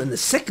and so on, and the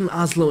second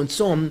Oslo and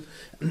so on,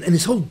 and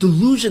his whole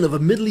delusion of a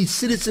Middle East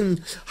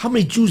citizen, how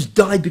many Jews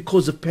died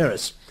because of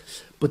Peres.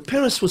 But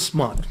Peres was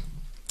smart.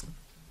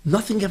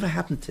 Nothing ever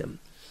happened to him.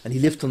 And he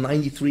lived till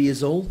 93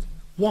 years old.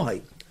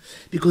 Why?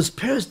 Because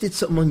Peres did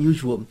something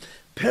unusual.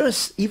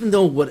 Peres, even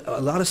though a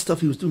lot of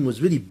stuff he was doing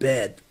was really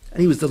bad, and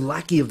he was the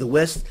lackey of the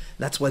West,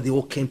 that's why they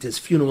all came to his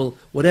funeral,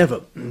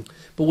 whatever.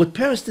 But what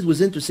Peres did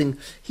was interesting.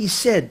 He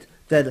said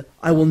that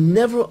I will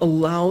never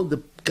allow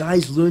the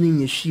guys learning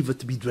yeshiva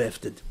to be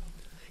drafted.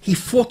 He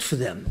fought for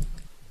them.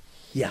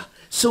 Yeah.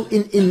 So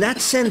in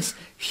that sense,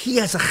 he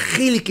has a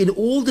chelik in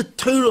all the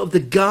Torah of the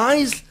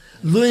guys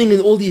learning in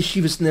all the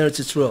yeshivas in Eretz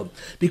Yisrael,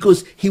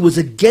 because he was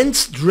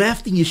against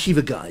drafting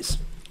yeshiva guys.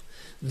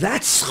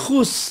 That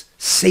schus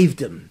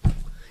saved him.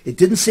 It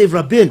didn't save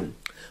Rabin,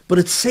 but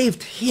it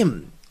saved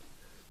him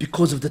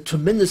because of the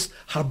tremendous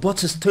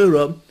harbotzas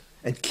Torah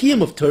and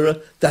kiyum of Torah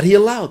that he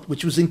allowed,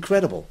 which was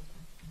incredible.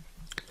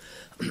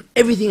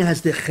 Everything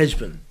has their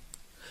cheshbon.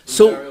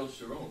 So,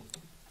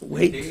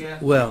 wait.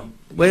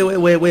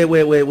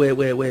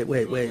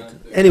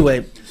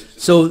 Anyway,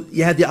 so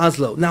you had the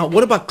Oslo. Now,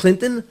 what about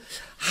Clinton?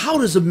 How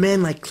does a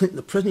man like Clinton,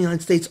 the President of the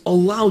United States,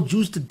 allow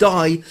Jews to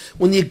die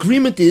when the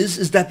agreement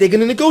is that they're going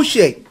to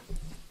negotiate?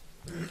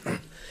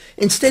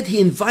 Instead, he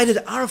invited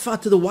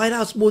Arafat to the White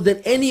House more than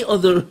any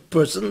other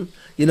person,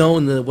 in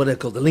the, what I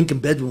call the Lincoln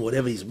bedroom,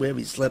 wherever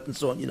he slept and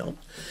so on,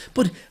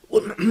 But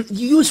the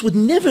U.S. would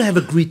never have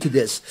agreed to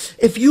this.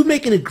 If you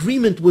make an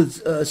agreement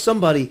with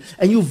somebody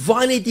and you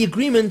violate the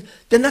agreement,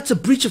 then that's a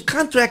breach of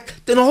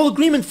contract, then the whole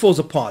agreement falls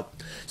apart.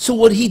 So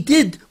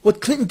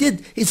what Clinton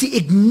did, is he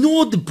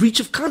ignored the breach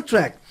of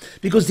contract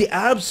because the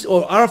Arabs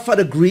or Arafat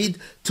agreed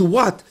to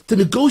what? To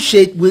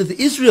negotiate with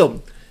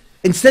Israel.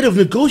 Instead of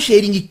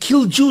negotiating, he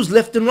killed Jews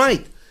left and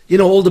right.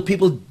 All the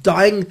people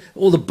dying,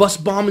 all the bus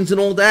bombings and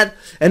all that.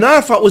 And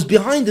Arafat was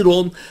behind it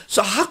all.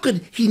 So how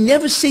could he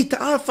never say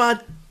to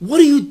Arafat, what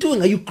are you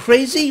doing? Are you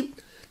crazy?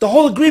 The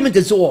whole agreement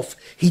is off.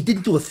 He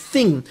didn't do a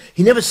thing.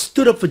 He never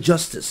stood up for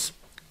justice.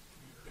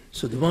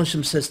 So the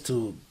Hashem says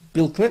to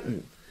Bill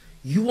Clinton,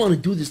 you want to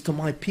do this to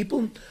my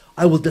people?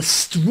 I will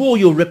destroy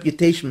your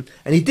reputation.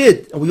 And he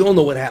did. And we all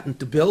know what happened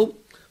to Bill.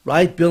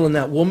 Right? Bill and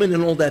that woman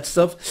and all that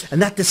stuff.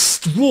 And that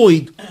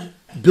destroyed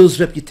Bill's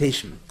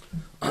reputation.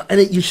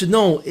 You should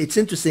know, it's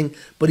interesting,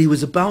 but he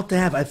was about to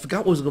have, I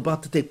forgot what was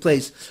about to take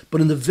place,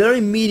 but in the very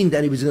meeting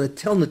that he was going to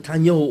tell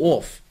Netanyahu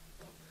off,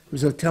 he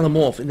was going to tell him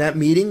off. At that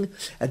meeting,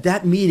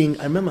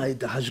 I remember at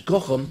the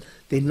Hashgochim,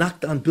 they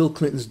knocked on Bill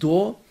Clinton's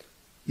door,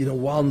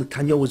 while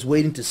Netanyahu was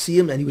waiting to see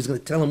him, and he was going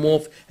to tell him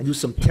off and do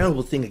some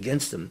terrible thing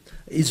against him,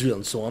 Israel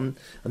and so on.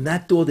 On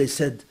that door they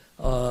said,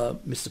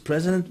 Mr.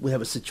 President, we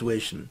have a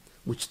situation,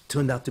 which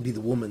turned out to be the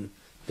woman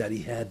that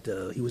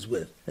he was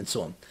with, and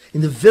so on.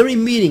 In the very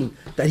meeting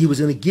that he was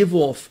going to give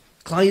off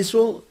Klal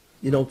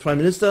Yisrael, Prime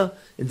Minister,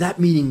 in that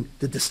meeting,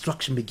 the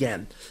destruction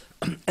began.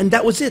 And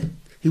that was it.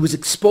 He was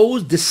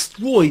exposed,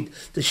 destroyed.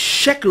 The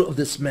sheker of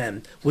this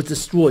man was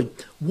destroyed.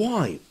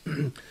 Why?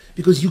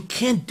 Because you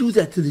can't do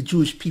that to the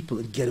Jewish people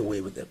and get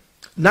away with it.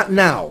 Not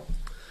now.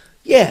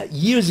 Yeah,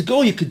 years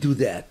ago you could do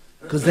that.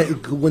 Because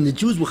when the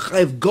Jews were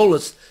chayav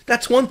golus,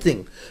 that's one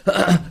thing.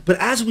 But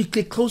as we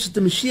get closer to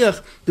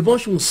Mashiach, the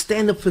Moshe will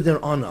stand up for their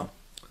honor.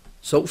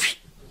 So,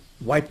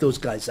 wipe those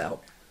guys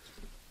out.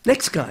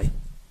 Next guy,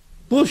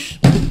 Bush.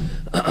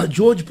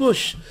 George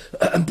Bush.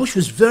 Bush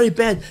was very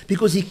bad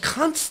because he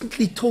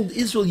constantly told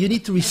Israel, you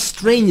need to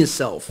restrain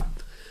yourself.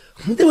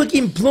 They were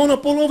getting blown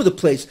up all over the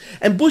place.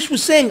 And Bush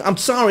was saying, I'm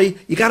sorry,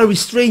 you got to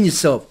restrain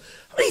yourself.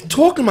 What are you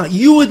talking about?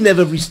 You would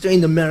never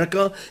restrain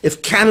America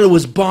if Canada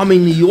was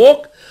bombing New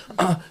York.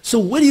 So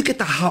where do you get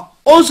the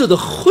ha'ozer, the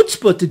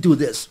chutzpah to do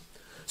this?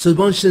 So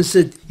Moshe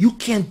said, you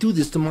can't do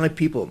this to my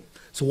people.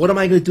 So what am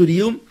I going to do to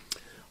you?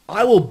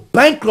 I will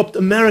bankrupt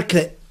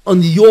America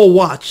on your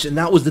watch. And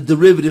that was the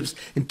derivatives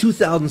in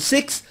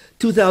 2006,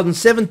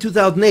 2007,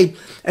 2008.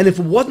 And if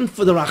it wasn't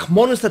for the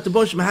rachmanis that the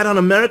Moshe had on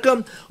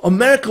America,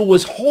 America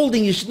was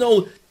holding,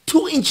 2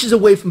 inches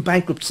away from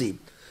bankruptcy.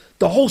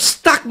 The whole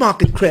stock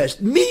market crashed.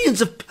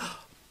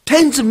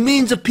 Tens of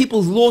millions of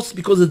people lost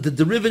because of the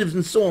derivatives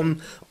and so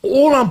on,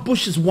 all on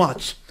Bush's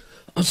watch.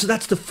 So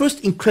that's the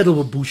first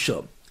incredible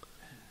Busha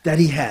that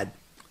he had.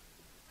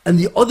 And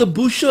the other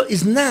Busha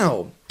is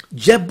now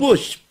Jeb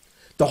Bush,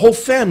 the whole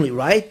family,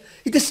 right?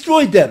 He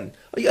destroyed them.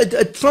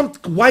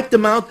 Trump wiped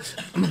them out.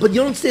 But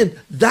you understand,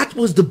 that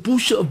was the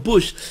Busha of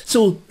Bush.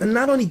 So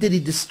not only did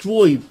he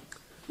destroy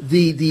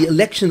the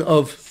election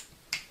of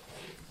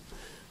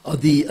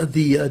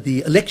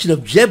the election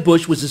of Jeb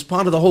Bush, was as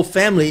part of the whole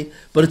family,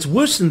 but it's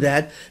worse than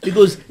that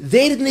because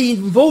they didn't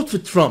even vote for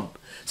Trump.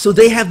 So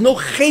they have no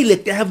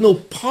chelik, they have no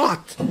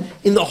part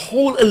in the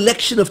whole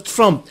election of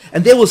Trump,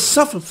 and they will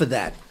suffer for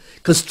that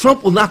because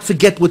Trump will not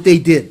forget what they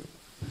did.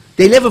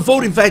 They never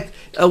voted. In fact,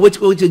 which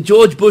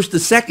George Bush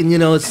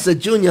II,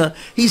 Jr.,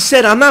 he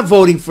said, I'm not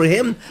voting for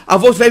him. I'll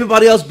vote for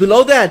everybody else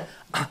below that.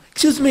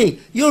 Excuse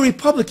me, you're a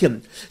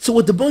Republican. So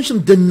what the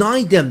Bushim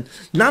denied them,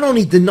 not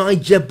only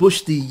denied Jeb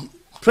Bush the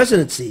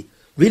presidency,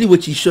 really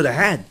which he should have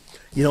had,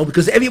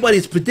 because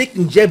everybody's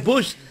predicting Jeb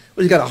Bush,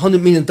 he's got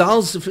 $100 million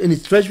in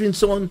his treasury and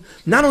so on.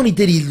 Not only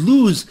did he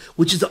lose,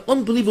 which is the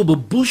unbelievable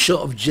busha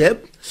of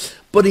Jeb,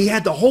 but he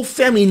had the whole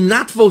family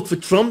not vote for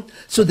Trump,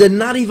 so they're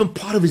not even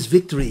part of his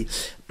victory.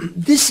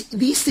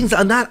 These things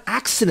are not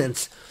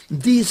accidents.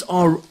 These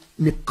are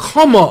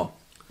nekama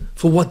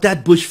for what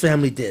that Bush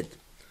family did,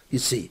 you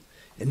see.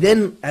 And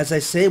then, as I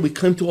say, we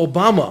come to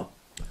Obama.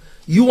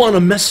 You want to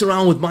mess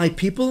around with my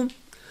people?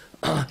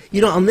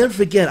 I'll never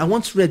forget, I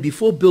once read,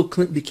 before Bill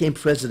Clinton became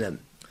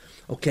president,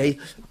 okay,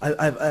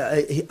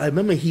 I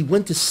remember he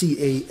went to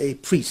see a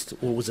priest,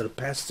 or was it a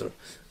pastor,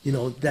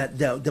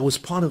 that was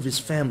part of his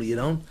family,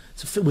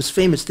 So it was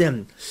famous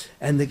then.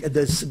 And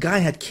this guy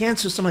had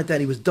cancer, something like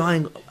that, he was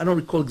dying, I don't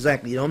recall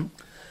exactly,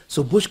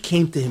 So Bush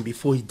came to him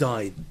before he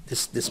died,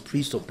 this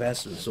priest or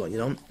pastor and so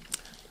on,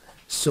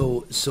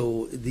 So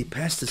the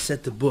pastor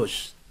said to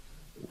Bush,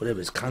 whatever,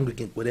 his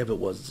congregant, whatever it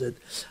was, said,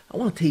 I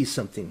want to tell you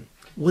something.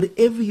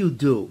 Whatever you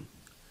do,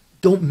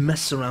 don't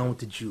mess around with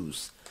the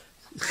Jews.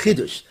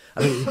 Chiddush.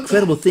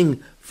 Incredible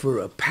thing for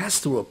a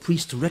pastor or a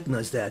priest to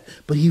recognize that.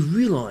 But he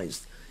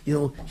realized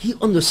he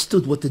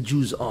understood what the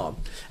Jews are.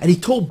 And he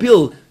told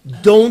Bill,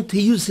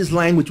 he used his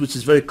language, which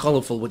is very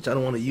colorful, which I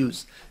don't want to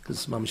use,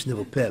 because mamish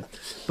nivel peh.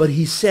 But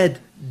he said,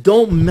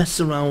 don't mess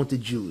around with the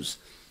Jews,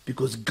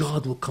 because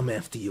God will come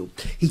after you.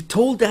 He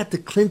told that to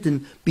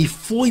Clinton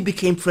before he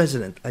became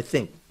president, I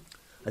think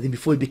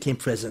before he became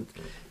president.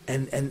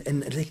 And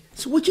like,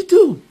 so what'd you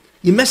do?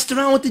 You messed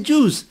around with the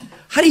Jews.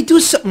 How do you do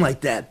something like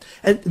that?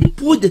 And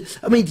boy, do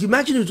you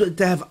imagine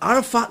to have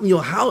Arafat in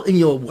your house, in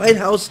your White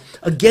House,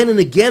 again and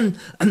again,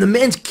 and the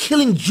man's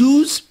killing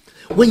Jews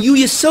when you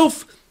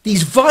yourself,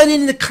 he's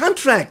violating the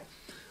contract.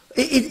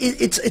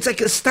 It's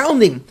like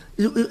astounding.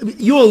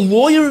 You're a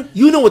lawyer.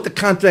 You know what the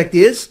contract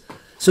is.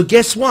 So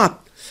guess what?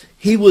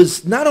 He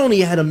was not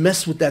only had a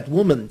mess with that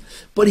woman,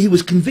 but he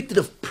was convicted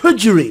of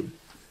perjury,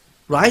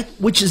 right?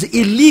 Which is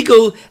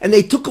illegal, and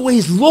they took away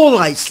his law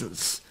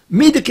license.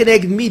 Mida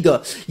keneged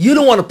mida. You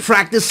don't want to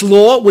practice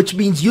law, which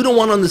means you don't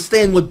want to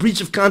understand what breach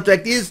of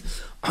contract is.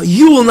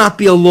 You will not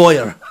be a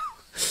lawyer.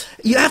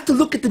 You have to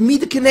look at the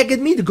mida keneged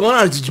mida going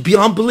on. It's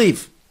beyond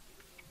belief.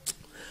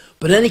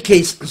 But in any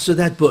case, so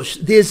that Bush.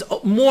 There's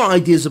more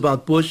ideas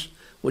about Bush,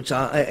 which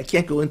I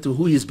can't go into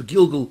who he is, but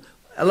Gilgal,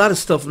 a lot of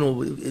stuff,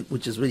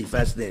 which is really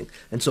fascinating,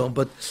 and so on.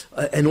 But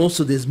and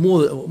also there's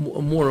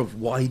more of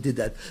why he did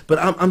that. But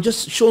I'm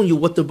just showing you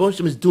what the Bush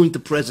is doing to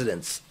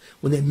presidents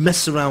when they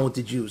mess around with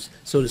the Jews,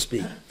 so to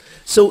speak.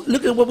 So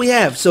look at what we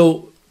have.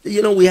 So,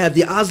 we have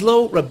the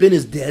Oslo, Rabin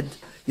is dead.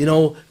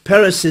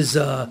 Peres is,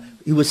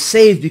 he was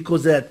saved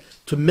because of that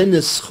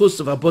tremendous chus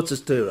of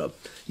Abotzes Torah,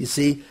 you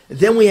see. And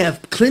then we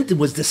have Clinton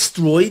was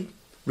destroyed,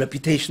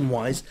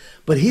 reputation-wise,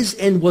 but his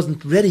end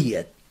wasn't ready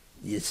yet.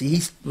 You see,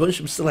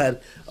 Bush still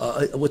had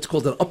what's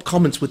called an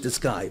upcomings with this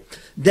guy.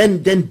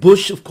 Then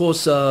Bush, of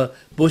course,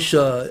 Bush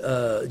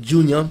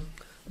Jr.,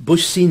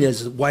 Bush Sr.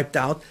 is wiped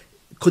out.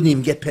 Couldn't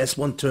even get past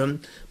one term.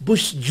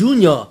 Bush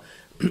Jr.,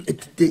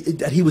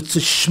 that he was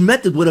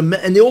schmetted with a man,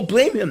 and they all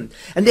blame him,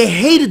 and they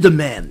hated the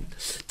man.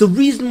 The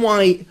reason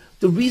why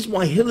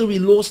Hillary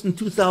lost in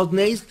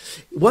 2008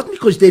 wasn't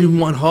because they didn't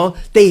want her.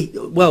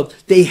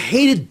 They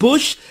hated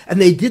Bush, and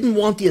they didn't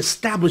want the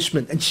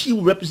establishment, and she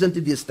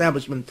represented the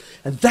establishment,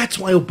 and that's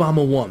why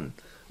Obama won.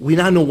 We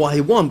now know why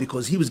he won,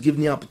 because he was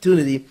given the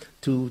opportunity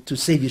to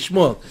save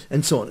Yishmael,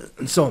 and so on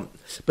and so on.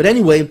 But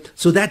anyway,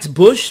 so that's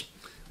Bush.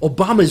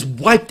 Obama is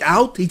wiped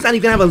out. He's not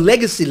even going to have a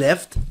legacy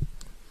left.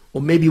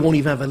 Or maybe he won't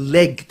even have a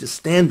leg to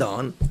stand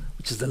on,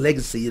 which is the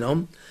legacy,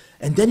 And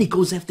then he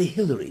goes after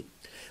Hillary.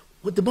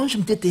 What the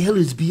Bonsham did to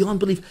Hillary is beyond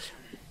belief.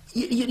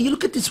 You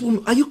look at this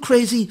woman. Are you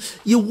crazy?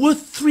 You're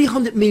worth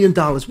 $300 million.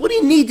 What do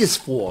you need this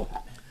for?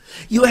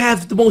 You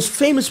have the most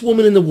famous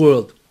woman in the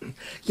world.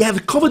 You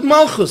have covered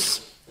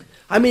Malchus.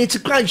 I mean, it's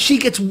a crime. She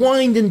gets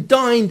wined and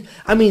dined.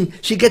 I mean,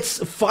 she gets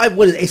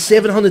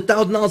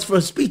 $700,000 for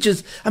her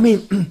speeches. I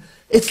mean,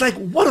 it's like,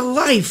 what a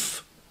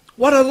life.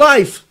 What a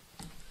life.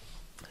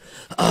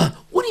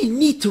 What do you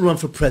need to run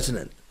for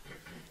president?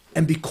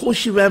 And because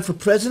she ran for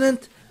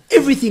president,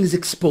 everything is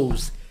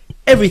exposed.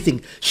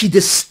 Everything. She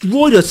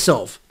destroyed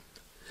herself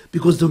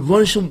because the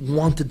Russian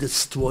wanted to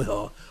destroy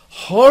her.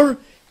 Her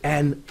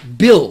and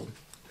Bill.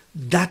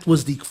 That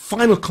was the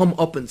final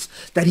comeuppance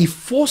that he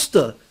forced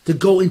her to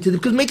go into,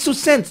 because it makes no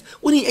sense.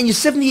 And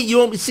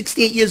you're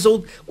 68 years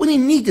old. What do you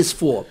need this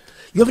for?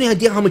 You have any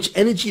idea how much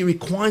energy it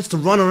requires to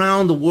run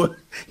around the world,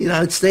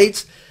 United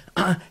States?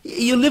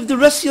 You live the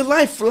rest of your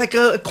life like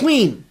a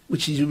queen,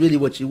 which is really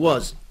what she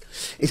was.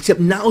 Except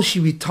now she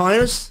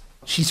retires,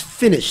 she's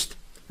finished,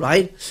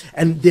 right?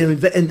 And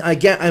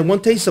I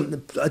want to tell you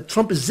something.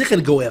 Trump is zicher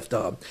to go after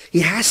her. He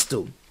has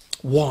to.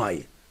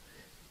 Why?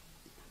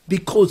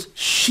 Because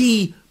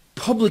she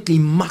publicly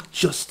mocked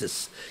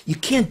justice. You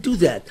can't do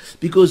that,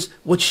 because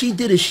what she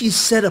did is she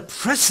set a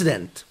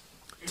precedent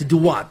to do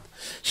what?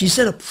 She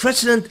set a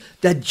precedent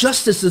that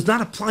justice does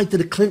not apply to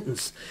the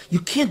Clintons. You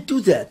can't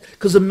do that,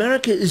 because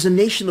America is a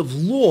nation of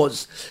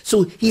laws.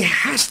 So he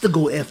has to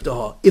go after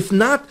her. If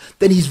not,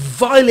 then he's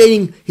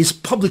violating his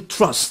public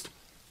trust,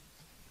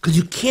 because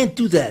you can't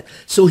do that.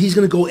 So he's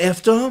going to go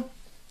after her,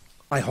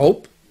 I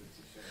hope.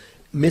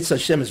 Mitzvah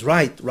Hashem is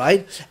right?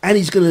 And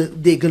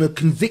they're going to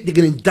convict, they're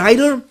going to indict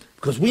her,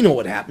 because we know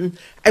what happened.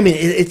 I mean,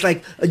 it's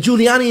like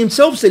Giuliani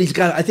himself said he's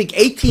got, I think,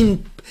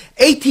 18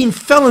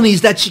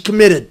 felonies that she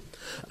committed.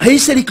 He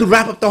said he could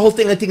wrap up the whole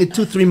thing, I think, in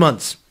 2-3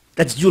 months.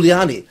 That's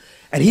Giuliani.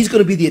 And he's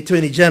going to be the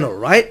Attorney General,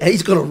 right? And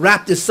he's going to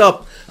wrap this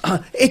up.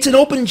 It's an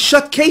open and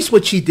shut case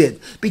what she did.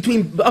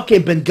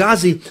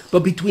 Benghazi,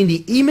 but between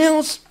the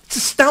emails, it's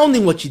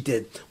astounding what she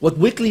did. What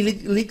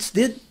WikiLeaks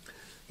did,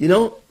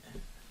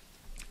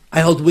 I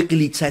hold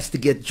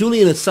WikiLeaks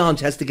Julian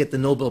Assange has to get the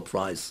Nobel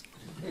Prize.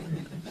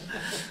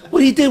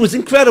 What he did was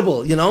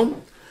incredible,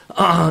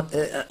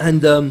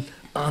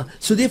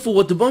 so therefore,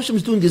 what the Bonsham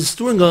is doing is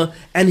destroying her,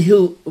 and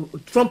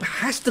Trump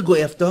has to go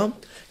after her.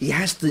 He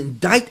has to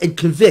indict and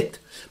convict,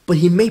 but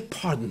he may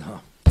pardon her.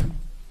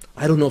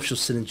 I don't know if she'll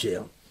sit in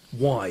jail.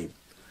 Why?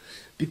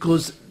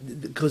 Because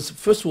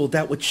first of all,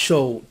 that would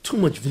show too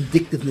much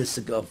vindictiveness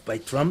by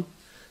Trump.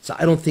 So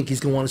I don't think he's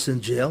going to want to sit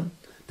in jail.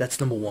 That's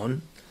number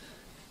one.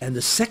 And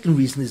the second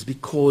reason is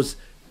because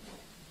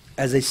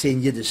as they say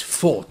in Yiddish,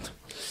 fought.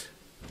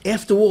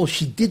 After all,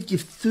 she did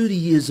give 30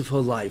 years of her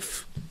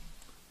life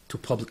to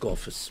public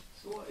office.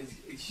 So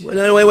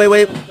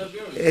Wait.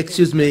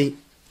 Excuse me.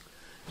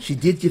 She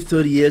did give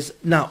 30 years.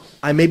 Now,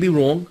 I may be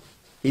wrong.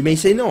 He may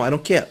say no, I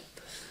don't care.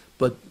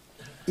 But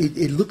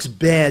it looks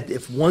bad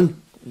if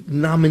one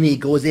nominee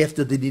goes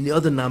after the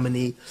other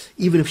nominee,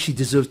 even if she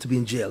deserves to be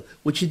in jail,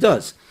 which she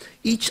does.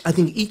 I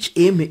think each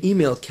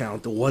email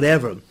count or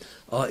whatever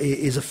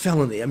is a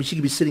felony. I mean, she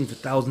could be sitting for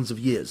thousands of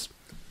years,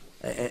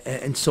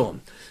 and so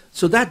on.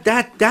 So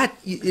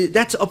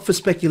that's up for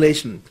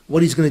speculation,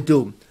 what he's going to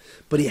do.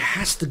 But he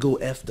has to go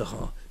after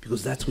her,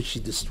 because that's what she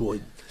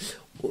destroyed.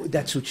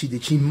 That's what she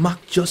did. She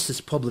mocked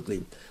justice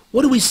publicly.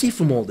 What do we see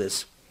from all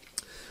this?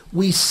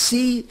 We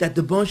see that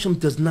the Baruch Shem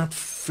does not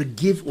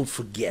forgive or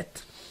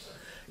forget.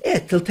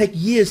 It'll take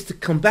years to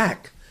come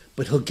back,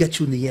 but he'll get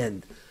you in the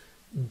end.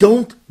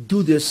 Don't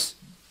do this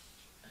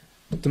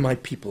to my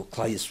people,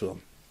 Klal Yisrael.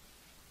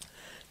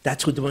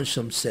 That's what the Baruch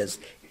Shem says.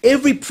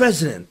 Every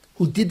president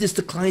who did this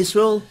to Klal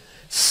Yisrael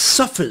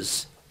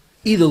suffers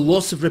either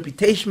loss of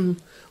reputation,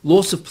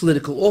 loss of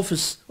political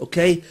office,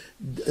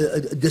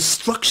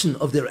 destruction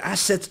of their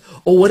assets,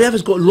 or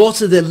whatever's going,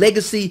 loss of their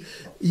legacy.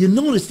 You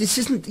notice this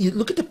isn't, you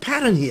look at the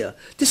pattern here.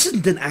 This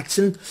isn't an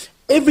accident.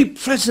 Every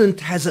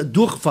president has a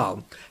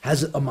durchfall,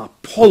 has a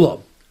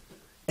mapola,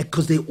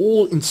 because they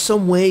all in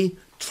some way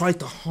try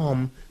to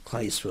harm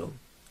Klal Yisrael.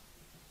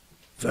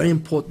 Very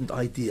important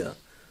idea.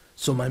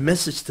 So my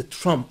message to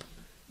Trump,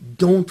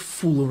 don't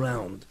fool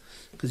around,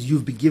 because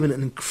you've been given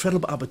an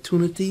incredible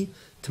opportunity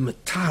to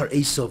matar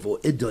Esav or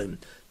Edom,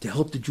 to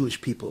help the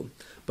Jewish people.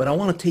 But I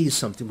want to tell you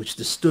something which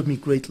disturbed me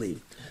greatly.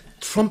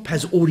 Trump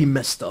has already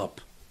messed up.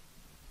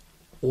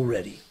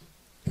 Already.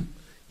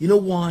 You know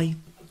why?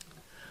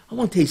 I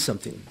want to tell you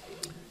something.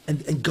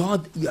 And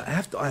God,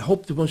 I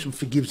hope the Baruch Shem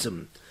forgives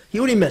him. He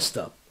already messed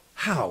up.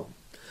 How?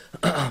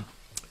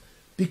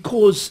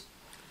 Because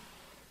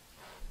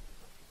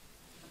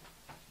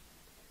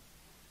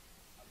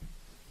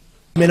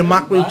he made a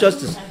mockery of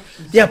justice.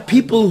 There are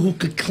people who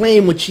could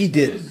claim what she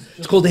did.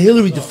 It's called the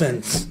Hillary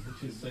defense.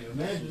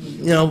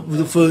 You know,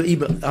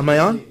 am I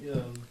on?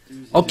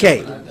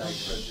 Okay.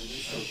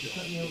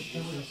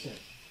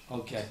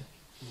 Okay.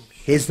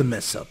 Here's the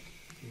mess up.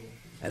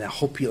 And I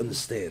hope he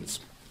understands.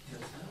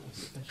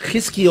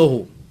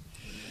 Chizkiyahu,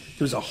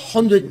 there was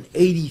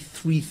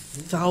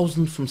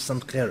 183,000 from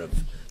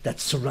Sancherev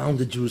that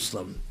surrounded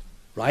Jerusalem,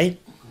 right?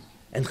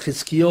 And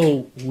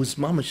Chizkiyahu was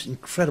mamash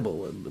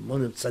incredible,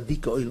 one of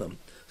Tzaddik Olam,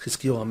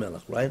 Chizkiyahu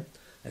HaMelech, right?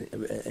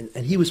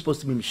 And he was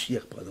supposed to be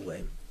Mashiach, by the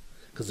way,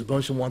 because the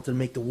Baruch Shem wanted to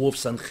make the war of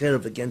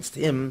Sancherev against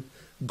him,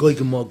 Goy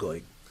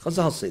Gemogoi.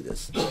 Chazal say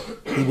this.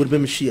 He would have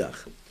been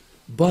Mashiach.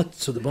 But,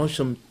 so the Baruch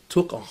Shem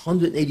took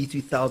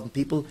 183,000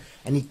 people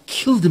and he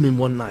killed them in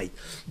one night.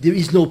 There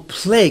is no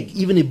plague.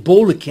 Even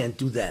Ebola can't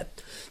do that.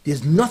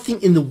 There's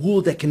nothing in the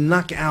world that can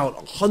knock out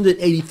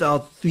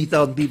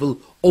 183,000 people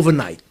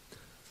overnight.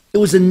 It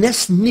was a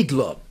Nes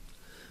Nigla.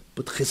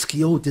 But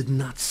Chizkiyahu did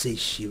not say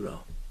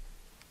Shira.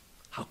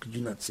 How could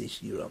you not say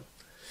Shira?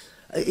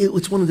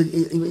 It's one of the,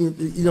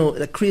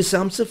 like Kriya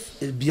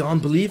Samsef,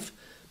 beyond belief.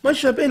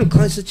 Moshe Rabbeinu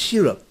said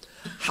Shira.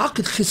 How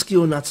could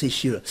Chizkiyahu not say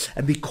Shira?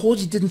 And because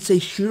he didn't say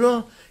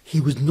Shira,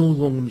 he was no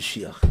longer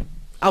Mashiach.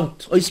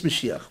 Out, Ois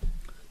Mashiach.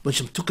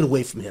 Moshe took it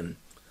away from him.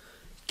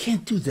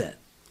 Can't do that.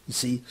 You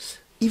see,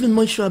 even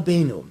Moshe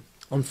Rabbeinu,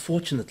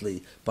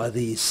 unfortunately, by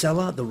the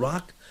Selah, the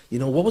rock,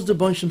 what was the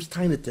Baruch Shem's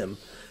time at them?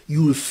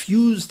 You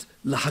refused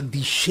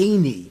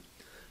lahagdisheni.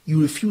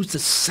 You refused to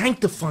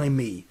sanctify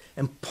me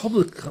and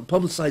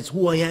publicize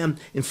who I am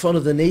in front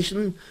of the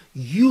nation.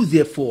 You,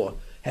 therefore,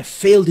 have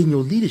failed in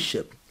your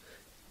leadership.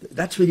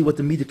 That's really what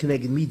the Midah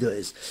Keneged Midah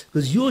is.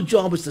 Because your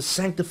job is to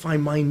sanctify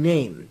my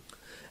name.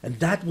 And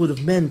that would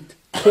have meant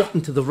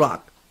talking to the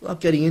rock.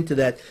 Not getting into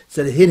that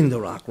instead of hitting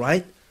the rock,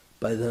 right?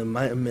 By the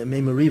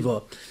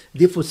Memoriva.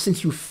 Therefore,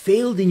 since you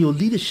failed in your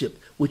leadership,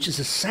 which is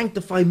to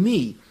sanctify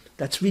me,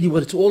 that's really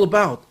what it's all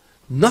about.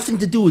 Nothing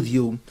to do with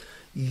you.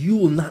 You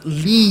will not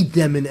lead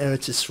them in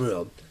Eretz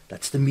Yisrael.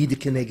 That's the Midah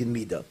Keneged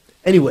Midah.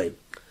 Anyway,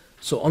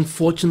 so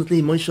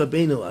unfortunately, Moshe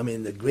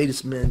Rabbeinu, the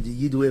greatest man the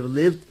Yid who ever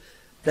lived,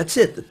 that's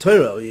it. The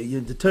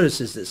Torah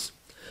says this.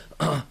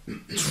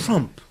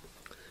 Trump,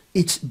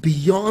 it's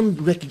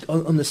beyond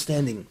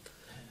understanding.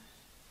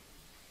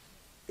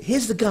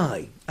 Here's the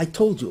guy. I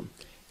told you.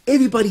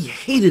 Everybody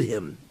hated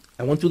him.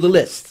 I went through the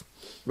list,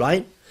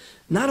 right?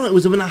 Not only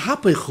was it an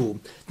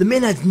ahapechu, the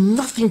man had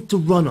nothing to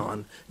run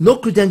on, no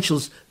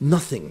credentials,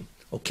 nothing.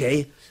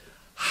 Okay?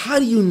 How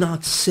do you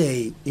not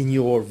say in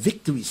your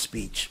victory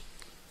speech,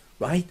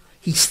 right?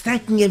 He's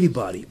thanking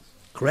everybody.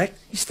 Correct?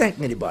 He's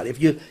thanking anybody.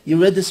 If you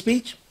read the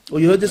speech, or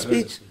you heard the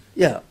speech,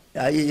 yeah,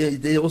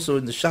 they also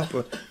in the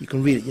shopper, you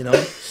can read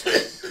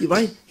it,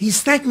 right?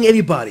 He's thanking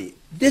everybody.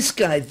 This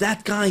guy,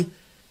 that guy,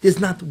 there's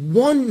not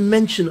one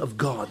mention of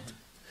God.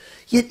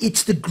 Yet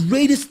it's the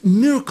greatest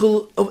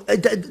miracle,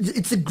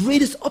 it's the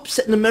greatest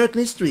upset in American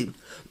history.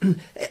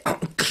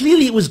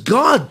 Clearly it was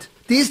God.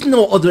 There is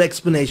no other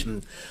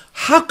explanation.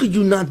 How could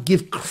you not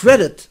give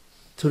credit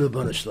to the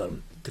Rebbeinu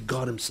Shalom? to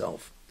God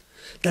himself.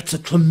 That's a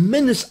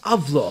tremendous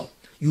avla.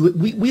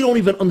 We don't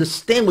even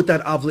understand what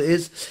that avla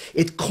is.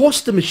 It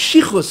cost the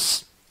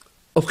Meshichus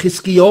of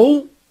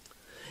Chizkiyahu,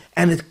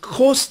 and it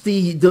cost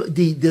the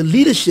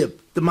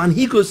leadership, the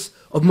manhigus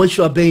of Moshe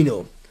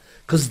Rabbeinu,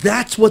 because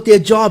that's what their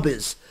job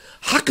is.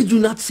 How could you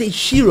not say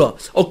Shira?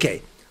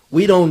 Okay,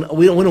 we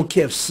don't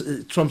care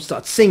if Trump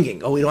starts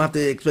singing, or we don't have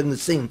to expect him to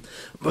sing.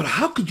 But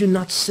how could you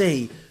not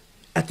say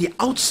at the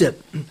outset,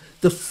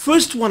 the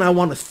first one I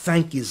want to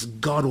thank is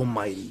God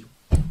Almighty,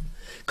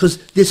 because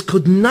this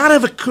could not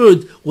have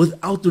occurred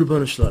without the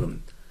Rebbeinu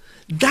Shalom.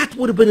 That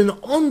would have been an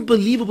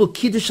unbelievable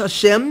Kiddush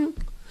Hashem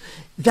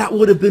that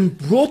would have been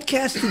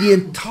broadcast to the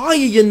entire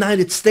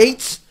United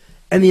States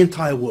and the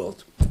entire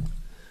world.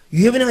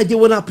 You have any idea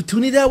what an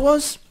opportunity that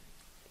was?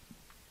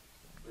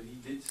 But he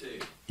did say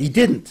it. He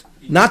didn't.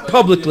 He Not did,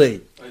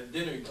 publicly. At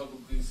dinner, he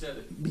publicly said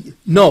it.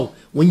 No.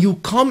 When you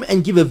come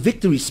and give a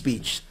victory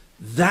speech,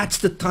 that's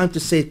the time to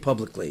say it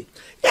publicly.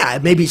 Yeah,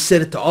 maybe he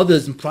said it to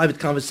others in private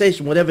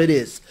conversation, whatever it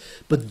is.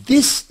 But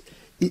this,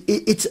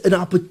 it's an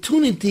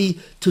opportunity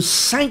to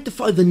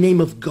sanctify the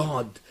name of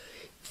God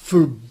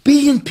for a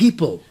billion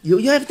people. You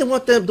have to know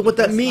what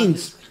that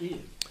means.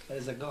 That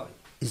is a guy.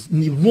 Is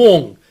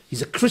wrong.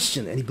 He's a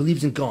Christian and he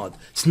believes in God.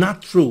 It's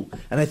not true.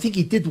 And I think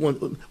he did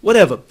one,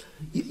 whatever.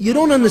 You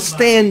don't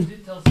understand He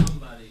did tell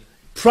somebody.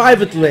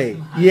 privately. Asked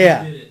him how he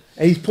Yeah. did it.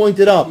 And he's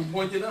pointed up. He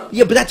pointed out.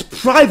 Yeah, but that's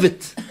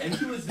private. And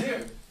he was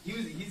there.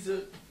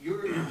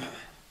 You're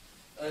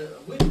a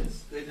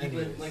witness that he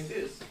went like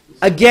this.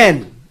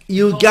 Again,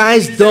 you Told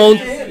guys you don't.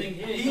 he was sitting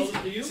here, he told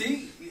it to you?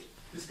 See,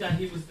 This guy,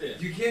 he was there.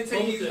 you can't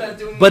say he's not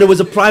doing. But it was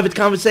a private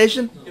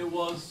conversation? It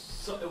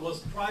was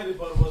private,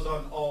 but it was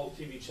on all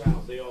TV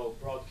channels. They all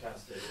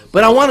broadcast it.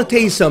 But I want to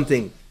tell you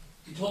something.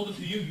 He told it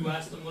to you. You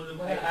asked him what it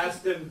was. I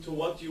asked him to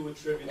what you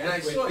attribute. And I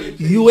to saw it.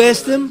 you. You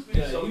asked him?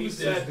 Yeah, So he he was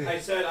there. said, I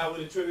said I would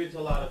attribute to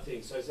a lot of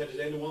things. So I said, is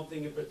there any one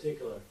thing in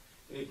particular?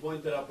 And he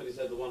pointed up and he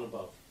said the one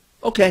above.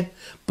 Okay.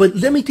 But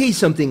let me tell you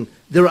something.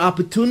 There are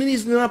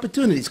opportunities and there are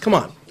opportunities. Come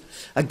on.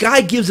 A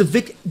guy gives a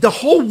the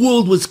whole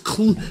world was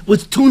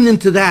tuned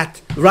into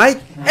that,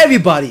 right?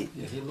 Everybody.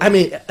 Yeah, he I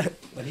mean,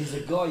 But he's a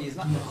guy, he's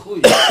not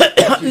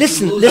a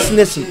listen.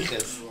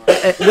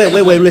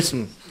 Wait,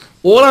 listen.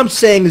 All I'm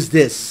saying is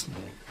this.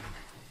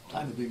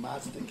 Time to be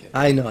master.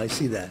 I know, I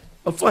see that.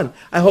 Oh, fun.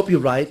 I hope you're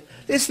right.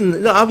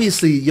 Listen, no,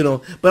 obviously,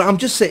 but I'm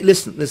just saying,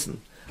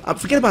 listen.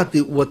 Forget about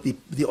what the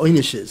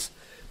Oynish is.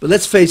 But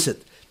let's face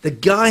it. The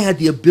guy had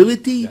the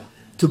ability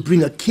to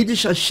bring a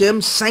Kiddush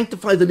Hashem,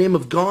 sanctify the name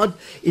of God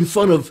in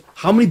front of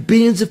how many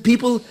billions of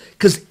people?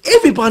 Because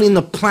everybody on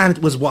the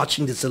planet was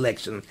watching this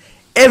election.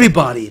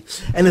 Everybody.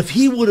 And if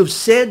he would have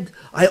said,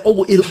 I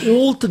owe it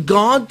all to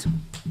God,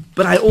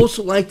 but I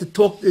also like to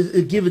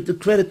give it the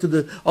credit to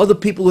the other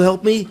people who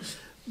helped me,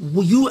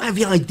 will you have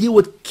any idea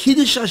what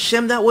Kiddush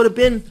Hashem that would have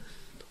been?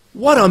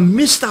 What a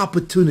missed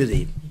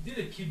opportunity. He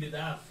did a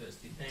kibbutz first.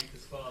 He thanked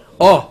his father.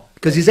 Oh,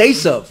 because he's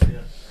Esav. Yeah.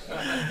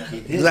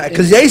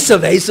 Because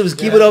Esav is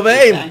keep it over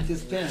him.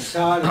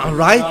 All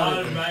right?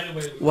 Right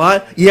away.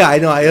 What? Yeah, I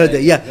know. I heard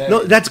that. Yeah.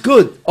 No, that's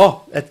good.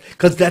 Oh,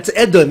 because that's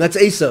Edom. That's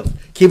Esav.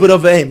 Keep it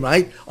over him,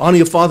 right? Honor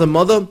your father and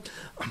mother.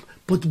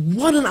 But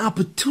what an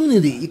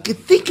opportunity. You can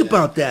think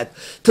about that.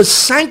 To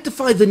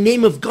sanctify the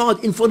name of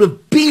God in front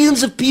of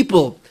billions of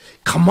people.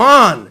 Come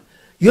on.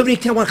 You have any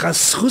idea what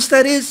chaskus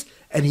that is?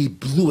 And he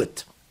blew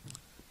it.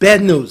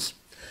 Bad news.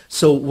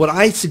 So what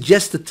I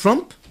suggest to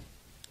Trump,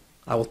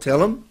 I will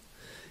tell him,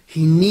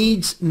 he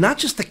needs not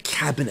just a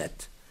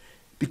cabinet,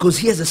 because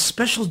he has a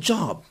special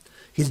job.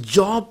 His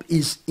job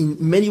is, in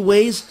many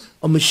ways,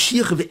 a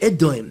Mashiach of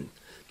Edom.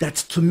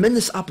 That's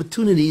tremendous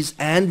opportunities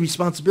and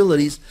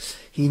responsibilities.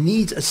 He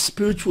needs a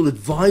spiritual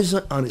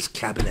advisor on his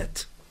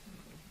cabinet,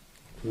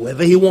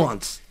 whoever he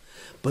wants.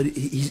 But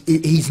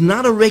he's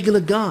not a regular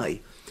guy.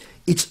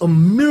 It's a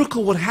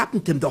miracle what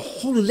happened to him. The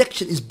whole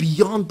election is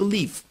beyond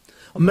belief.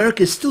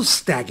 America is still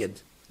staggered,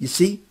 you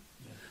see?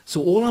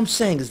 So all I'm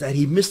saying is that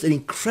he missed an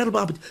incredible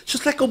opportunity,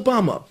 just like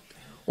Obama.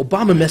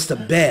 Obama messed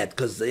up bad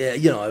because,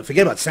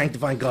 forget about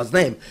sanctifying God's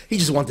name. He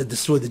just wanted to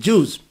destroy the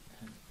Jews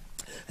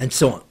and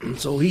so on.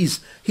 So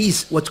he's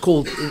what's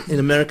called, in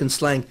American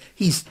slang,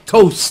 he's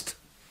toast.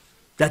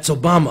 That's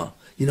Obama,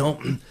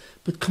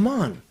 But come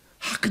on,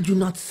 how could you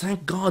not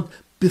thank God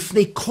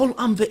b'fnei kol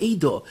am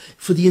ve'edo,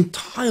 for the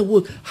entire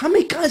world? How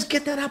many guys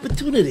get that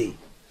opportunity?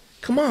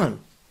 Come on.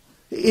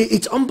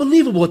 It's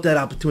unbelievable what that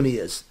opportunity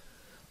is.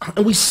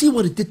 And we see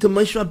what it did to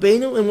Moshe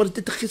Rabbeinu and what it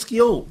did to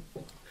Chizkiyahu.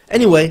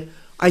 Anyway,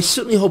 I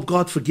certainly hope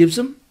God forgives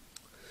him,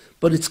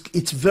 but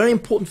it's very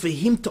important for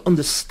him to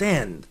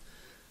understand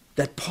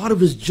that part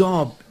of his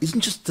job isn't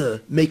just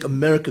to make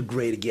America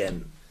great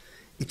again.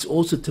 It's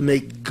also to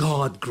make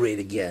God great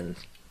again.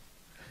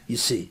 You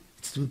see,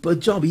 it's a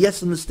job. He has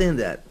to understand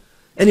that.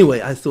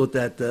 Anyway, I thought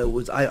that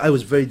I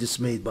was very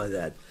dismayed by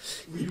that.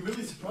 Were you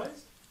really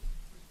surprised?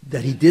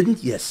 That he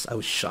didn't? Yes, I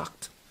was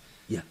shocked.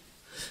 Yeah.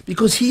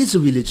 Because he is a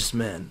religious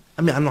man.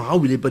 I mean, I don't know how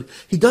really, but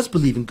he does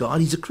believe in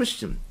God. He's a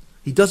Christian.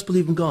 He does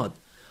believe in God.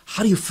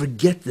 How do you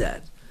forget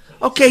that?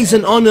 Okay, he's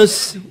an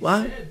honest...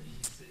 What?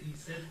 He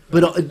said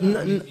But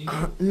He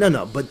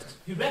no. But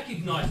he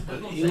recognized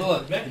it. He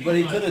looked, but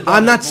he could have.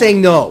 I'm not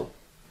saying no.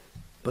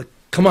 But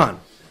come on,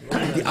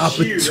 the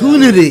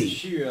opportunity.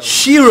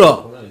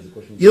 Shira.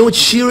 You know what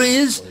Shira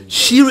is?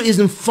 Shira is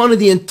in front of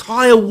the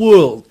entire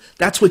world.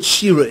 That's what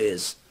Shira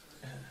is.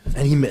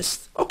 And he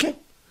missed. Okay.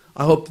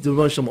 I hope the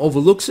Rosh Hashanah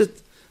overlooks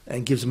it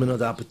and gives him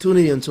another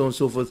opportunity and so on and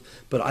so forth.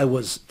 But I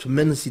was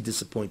tremendously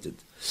disappointed.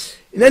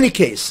 In any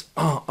case,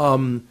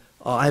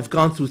 I've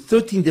gone through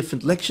 13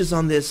 different lectures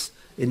on this.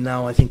 And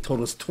now I think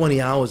totals 20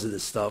 hours of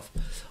this stuff.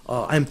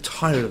 I'm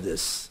tired of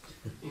this.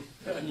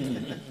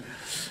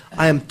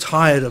 I am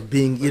tired of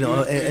being,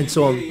 and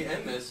so on.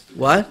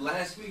 What?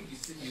 Last week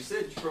you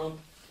said Trump.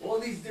 All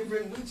these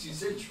different weeks you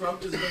said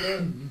Trump is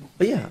going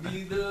But yeah, to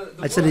be the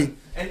I said one.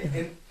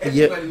 And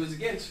everybody was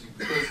against you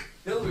because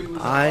Hillary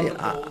was on the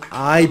polls.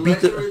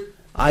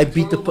 I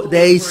beat the.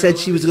 They said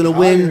she was going to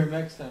win.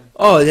 Next time.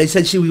 Oh, they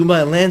said she would win by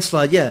a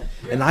landslide. Yeah,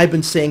 and I've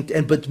been saying,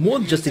 but more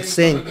than just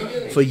saying,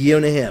 for a year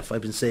and a half,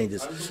 I've been saying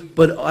this.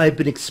 But I've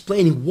been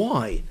explaining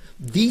why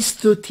these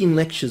 13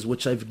 lectures,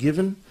 which I've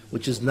given,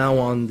 which is now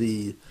on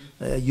the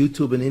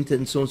YouTube and internet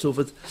and so on and so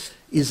forth,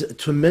 is a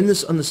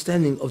tremendous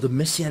understanding of the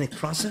messianic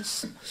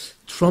process,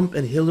 Trump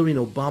and Hillary and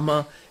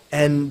Obama,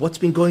 and what's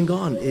been going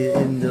on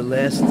in the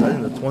last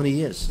 20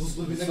 years. So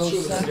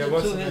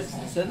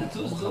send it to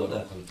his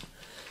daughter.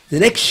 The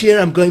next year,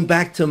 I'm going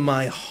back to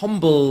my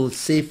humble,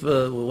 safe,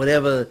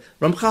 whatever,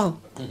 Ramchal.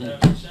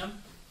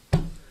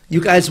 You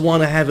guys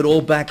want to have it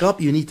all back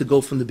up, you need to go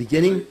from the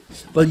beginning.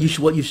 But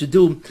what you should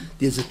do,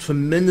 there's a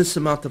tremendous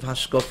amount of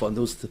hashkafa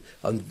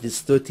on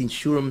this 13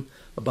 shurim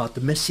about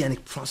the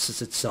messianic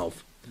process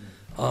itself.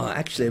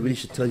 Actually, I really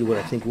should tell you what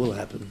I think will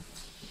happen,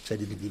 which I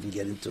didn't even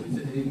get into.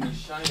 In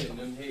Yeshaya and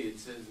Nun-Hey, it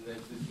says that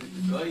the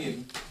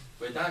Goyim,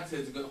 where Doc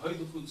says,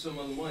 Hoydechut Sum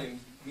Al-Moim,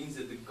 means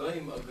that the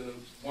Goyim are going to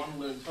want to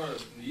learn Torah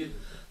from the Yiddish.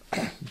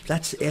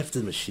 That's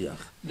after the Mashiach.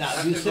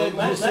 Now, you said,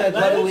 Let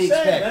what do him we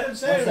say, expect? let him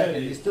say One second,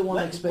 already. you still want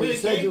to explain. We You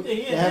said you came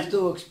to hear have him.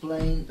 to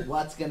explain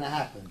what's going to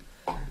happen.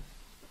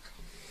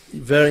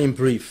 Very in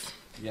brief.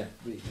 Yeah,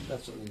 brief.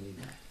 That's what we need.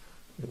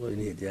 What we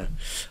need, yeah.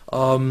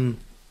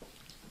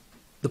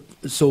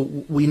 So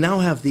we now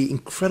have the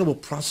incredible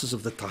process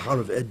of the Tahar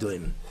of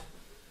Edom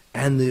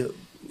and the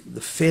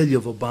failure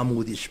of Obama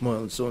with Yishmael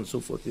and so on and so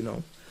forth,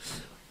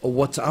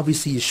 What's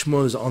obviously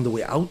Yishmael is on the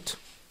way out,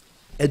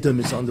 Edom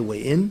is on the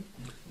way in,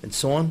 and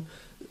so on.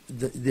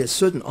 There are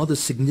certain other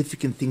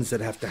significant things that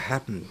have to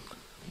happen.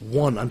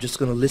 One, I'm just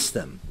going to list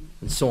them,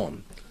 and so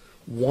on.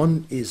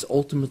 One is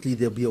ultimately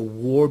there'll be a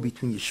war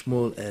between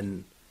Yishmael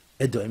and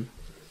Edom.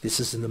 This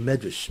is in the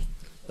Medrash,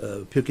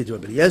 Pirkei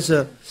Rabbi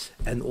Eliezer,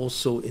 and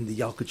also in the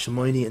Yalkut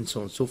Shimoni, and so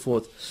on and so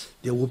forth.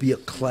 There will be a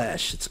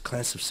clash. It's a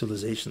clash of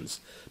civilizations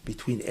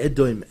between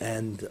Edom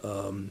and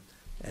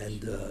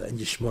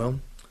Yishmael.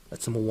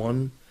 That's number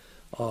one.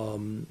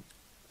 And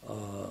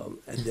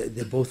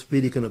they're both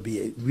really going to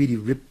be really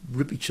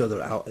rip each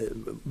other out,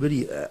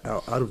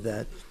 out of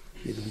that.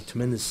 It'll be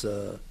tremendous,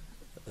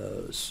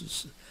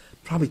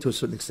 probably to a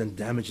certain extent,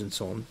 damage and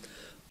so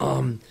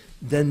on.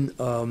 Then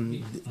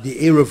the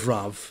Erev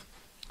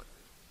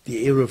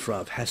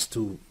Rav has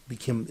to be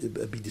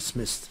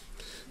dismissed.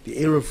 The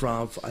Erev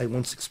Rav, I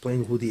once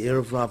explained who the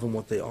Erev Rav and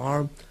what they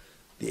are.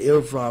 The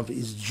Erev Rav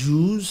is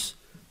Jews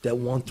that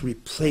want to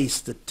replace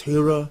the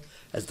Torah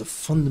as the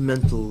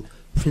fundamental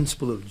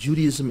principle of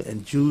Judaism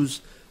and Jews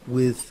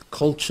with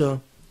culture,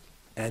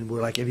 and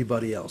we're like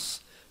everybody else.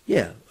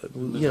 Yeah,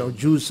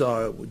 Jews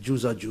are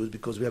Jews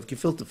because we have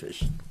gefilte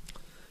fish.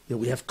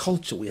 We have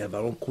culture, we have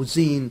our own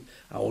cuisine,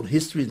 our own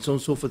history, and so on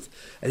and so forth.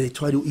 And they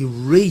try to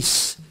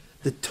erase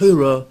the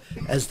Torah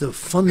as the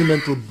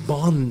fundamental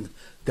bond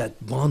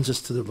that bonds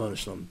us to the Rebbeinu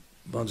Shalom,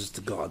 bonds us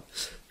to God.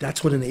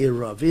 That's what an Erev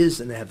Rav is,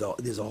 and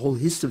there's a whole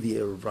history of the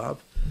Erev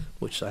Rav,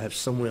 which I have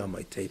somewhere on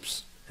my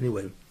tapes.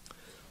 Anyway,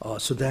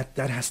 so that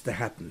has to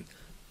happen.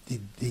 The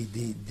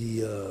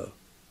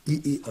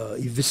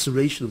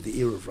evisceration of the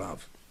Erev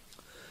Rav.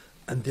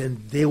 And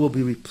then they will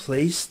be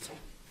replaced,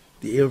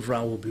 the Erev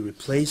Rav will be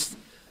replaced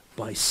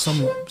by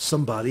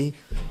somebody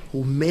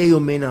who may or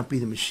may not be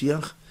the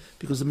Mashiach,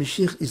 because the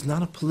Mashiach is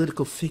not a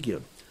political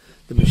figure.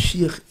 The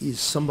Mashiach is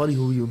somebody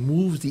who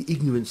removes the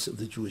ignorance of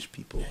the Jewish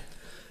people.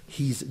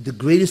 He's the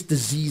greatest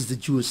disease the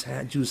Jews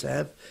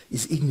have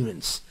is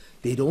ignorance.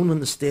 They don't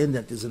understand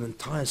that there's an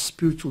entire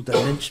spiritual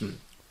dimension.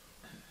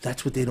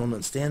 That's what they don't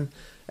understand.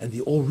 And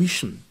the Or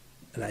Rishon,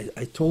 and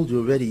I told you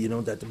already,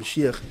 that the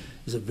Mashiach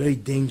is a very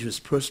dangerous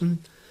person,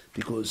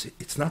 because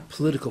it's not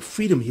political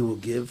freedom he will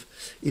give.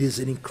 It is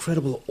an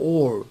incredible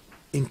Or,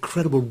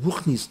 incredible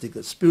ruchnistic,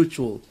 a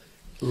spiritual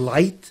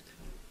light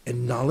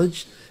and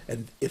knowledge.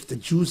 And if the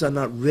Jews are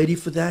not ready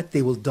for that,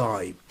 they will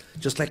die,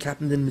 just like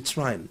happened in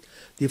Mitzrayim.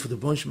 Therefore, the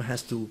Rebbeinu Shalom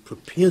has to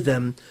prepare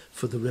them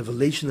for the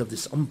revelation of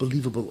this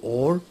unbelievable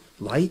Or,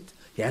 light.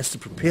 He has to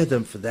prepare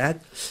them for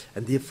that.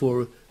 And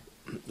therefore,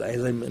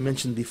 as I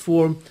mentioned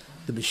before,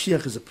 the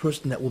Mashiach is a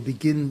person that will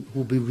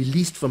be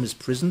released from his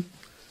prison.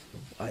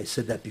 I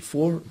said that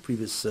before,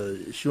 previous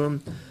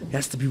shurim. He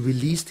has to be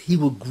released. He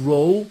will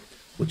grow,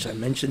 which I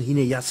mentioned,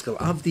 Hine Yaskel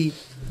Avdi.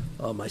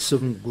 my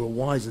servant grow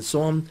wise, and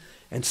so on.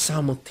 And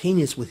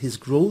simultaneous with his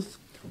growth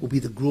will be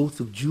the growth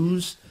of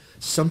Jews.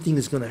 Something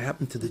is going to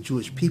happen to the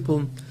Jewish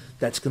people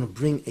that's going to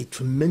bring a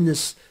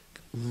tremendous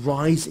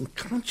rise in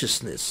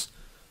consciousness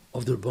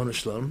of the Ribono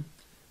Shel Olam,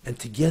 and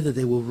together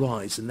they will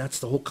rise. And that's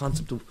the whole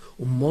concept of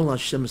Umol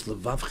Hashem es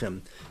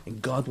levavchem,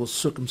 and God will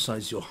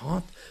circumcise your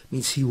heart,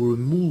 means he will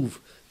remove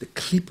the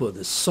klipa,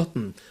 the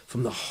satan,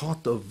 from the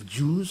heart of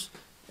Jews,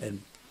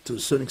 and to a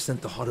certain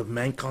extent the heart of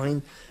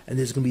mankind, and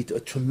there's going to be a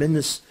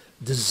tremendous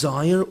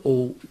desire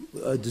to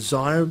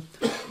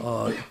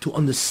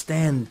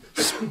understand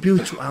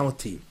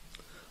spirituality.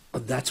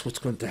 That's what's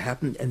going to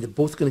happen, and they're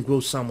both going to grow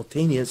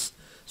simultaneous,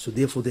 so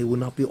therefore they will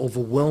not be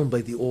overwhelmed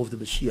by the awe of the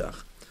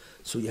Mashiach.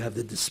 So you have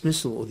the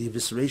dismissal or the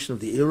evisceration of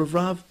the Erev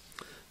Rav,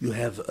 you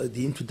have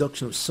the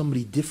introduction of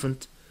somebody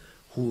different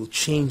who will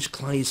change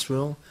Klal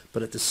Yisrael,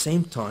 but at the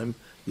same time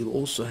you'll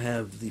also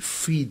have the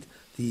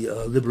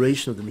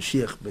liberation of the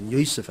Mashiach ben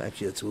Yosef,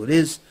 actually that's who it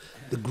is,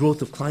 the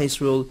growth of Klal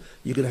Yisrael.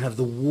 You're going to have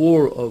the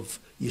war of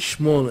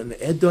Yishmael and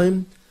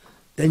Edom,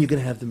 then you're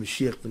going to have the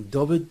Mashiach ben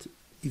David,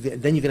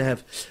 then you're going to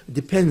have, it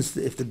depends,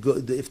 if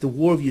the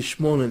war of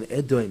Yishmael and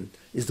Edom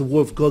is the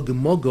war of Gog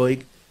and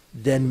Magog,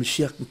 then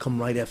Mashiach can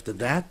come right after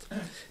that.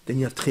 Then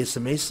you have Tchias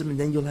HaMesim, and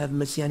then you'll have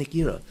Messianic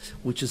era,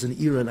 which is an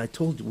era, and I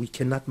told you, we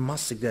cannot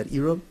masik that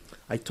era.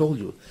 I told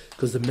you,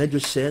 because the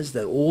Medrash says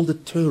that all the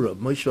Torah of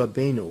Moshe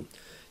Rabbeinu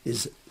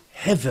is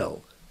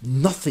hevel,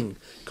 nothing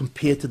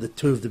compared to the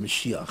Torah of the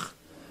Mashiach.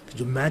 Could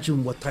you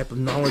imagine what type of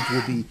knowledge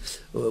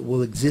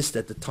will exist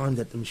at the time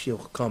that the Mashiach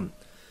will come?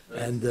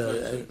 And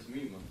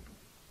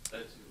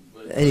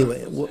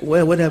anyway,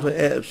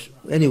 whatever.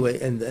 Anyway,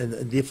 and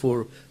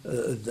therefore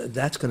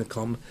that's going to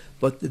come.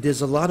 But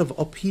there's a lot of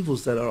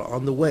upheavals that are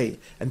on the way,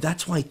 and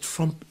that's why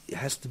Trump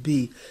has to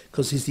be,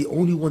 because he's the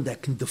only one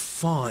that can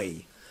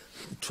defy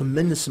the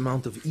tremendous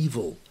amount of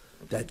evil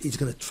that is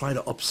going to try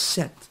to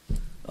upset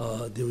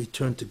the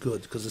return to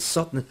good. Because it's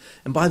something.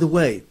 And by the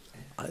way,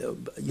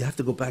 you have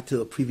to go back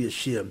to a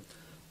previous year.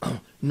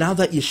 Now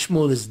that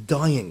Yishmael is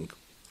dying,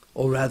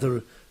 or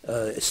rather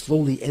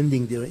slowly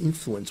ending their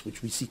influence,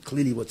 which we see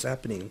clearly what's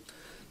happening,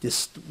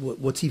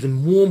 what's even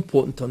more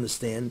important to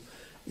understand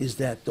is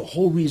that the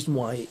whole reason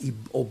why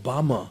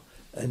Obama,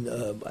 and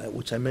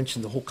which I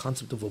mentioned, the whole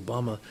concept of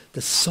Obama,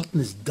 the Satan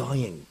is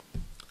dying.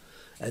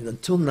 And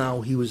until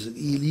now, he was at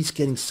least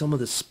getting some of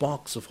the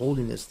sparks of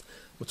holiness,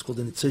 what's called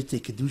the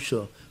Nitzotei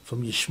Kedusha,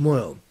 from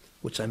Yishmael,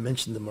 which I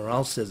mentioned, the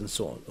morale says, and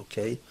so on,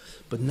 okay?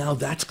 But now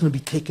that's going to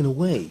be taken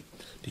away,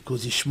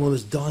 because Yishmael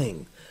is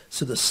dying.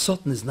 So the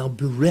Satan is now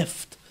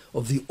bereft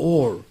of the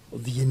ore,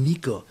 of the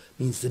Yanika,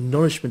 means the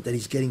nourishment that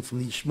he's getting from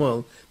the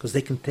Yishmael, because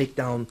they can take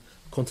down,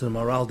 according to the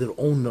morale, their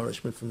own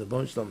nourishment from the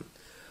Bonshlam.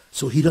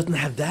 So he doesn't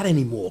have that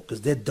anymore, because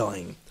they're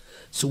dying.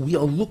 So we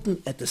are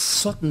looking at the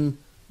Satan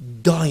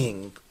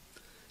dying,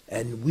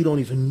 and we don't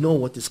even know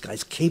what this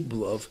guy's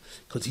capable of,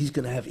 because he's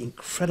going to have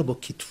incredible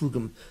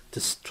kitrugim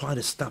to try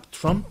to stop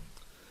Trump,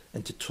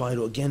 and to try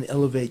to again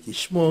elevate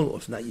Yishmael, or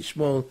if not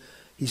Yishmael,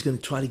 he's going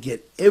to try to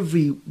get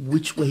every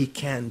which way he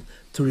can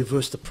to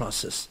reverse the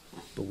process.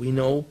 But we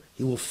know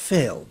he will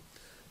fail,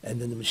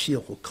 and then the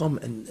Mashiach will come,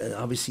 and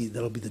obviously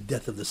that'll be the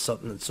death of the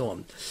Satan and so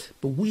on.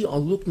 But we are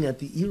looking at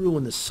the era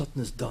when the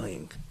Satan is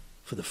dying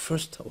for the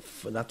first time,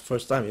 not the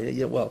first time.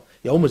 Yeah, well,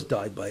 he almost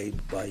died by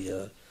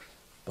the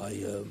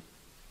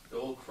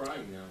whole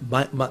crime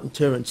now. By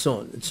terror and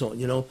so on,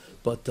 you know.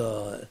 But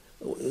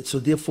so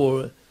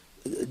therefore,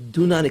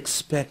 do not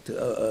expect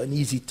an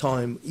easy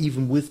time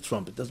even with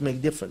Trump. It doesn't make a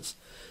difference.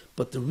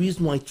 But the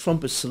reason why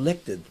Trump is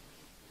selected,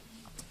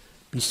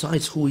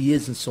 besides who he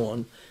is and so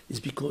on, is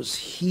because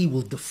he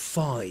will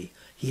defy.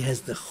 He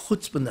has the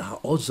chutzpah, the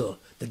ha'oza,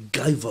 the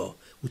gaiva,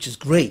 which is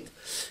great.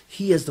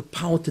 He has the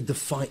power to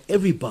defy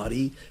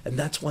everybody, and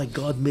that's why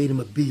God made him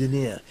a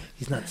billionaire.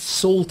 He's not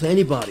sold to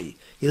anybody.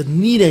 He doesn't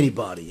need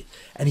anybody.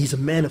 And he's a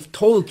man of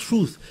total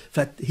truth. In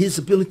fact, his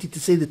ability to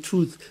say the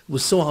truth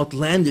was so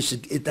outlandish,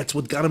 that's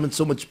what got him in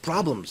so much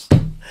problems.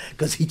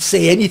 Because he'd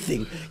say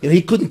anything. You know,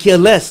 he couldn't care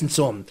less and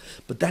so on.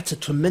 But that's a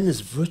tremendous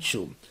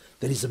virtue,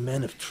 that he's a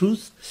man of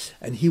truth,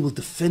 and he will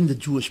defend the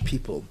Jewish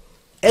people.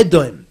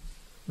 Edom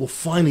will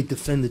finally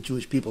defend the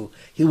Jewish people.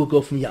 He will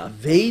go from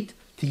Ya'aved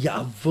to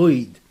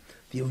Ya'avoid.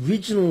 The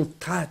original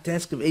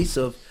task of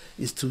Esav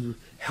is to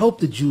help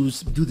the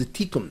Jews do the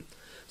tikkun.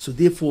 So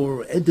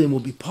therefore, Edom will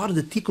be part of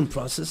the tikkun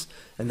process,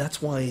 and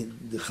that's why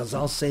the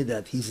Chazal say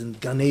that he's in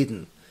Gan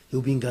Eden.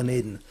 He'll be in Gan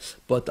Eden.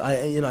 But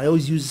I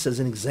always use this as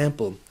an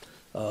example.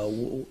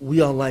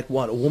 We are like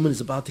what? A woman is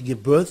about to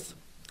give birth,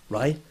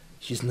 right?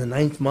 She's in the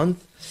 9th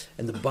month,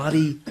 and the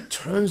body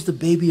turns the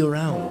baby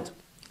around,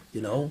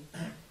 you know,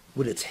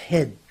 with its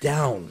head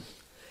down.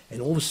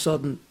 And all of a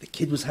sudden, the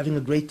kid was having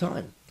a great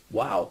time.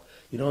 Wow.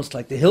 You know, it's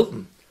like the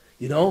Hilton,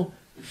 you know,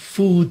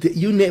 food,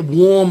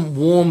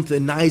 warmth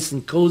and nice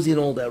and cozy and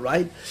all that,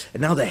 right?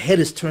 And now the head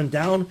is turned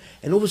down,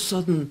 and all of a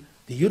sudden,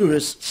 the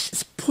uterus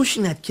is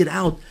pushing that kid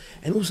out,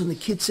 and all of a sudden the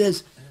kid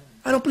says,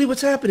 I don't believe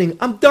what's happening.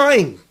 I'm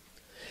dying.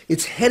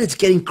 Its head is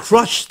getting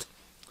crushed.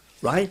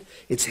 right?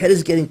 Its head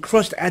is getting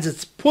crushed as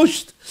it's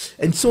pushed,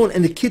 and so on,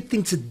 and the kid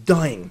thinks it's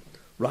dying,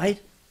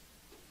 right?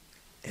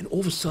 And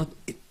all of a sudden,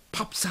 it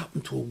pops out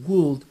into a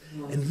world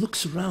and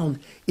looks around.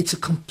 It's a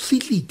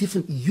completely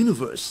different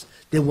universe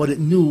than what it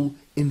knew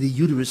in the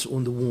uterus or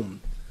in the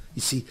womb.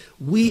 You see,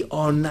 we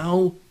are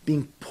now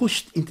being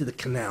pushed into the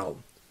canal,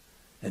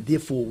 and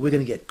therefore we're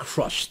going to get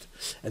crushed.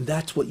 And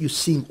that's what you're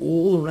seeing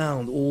all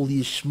around, all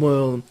the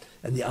Ishmael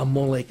and the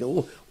Amalek.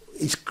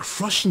 It's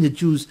crushing the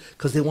Jews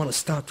because they want to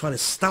start trying to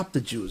stop the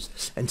Jews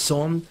and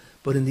so on.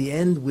 But in the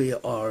end,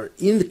 we're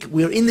in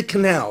the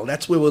canal.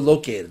 That's where we're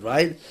located,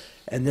 right?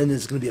 And then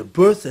there's going to be a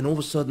birth, and all of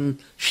a sudden,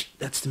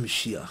 that's the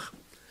Mashiach.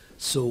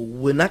 So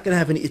we're not going to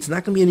have it's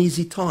not going to be an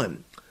easy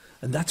time.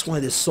 And that's why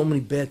there's so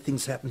many bad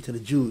things happen to the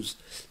Jews.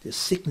 There's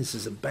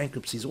sicknesses and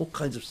bankruptcies, all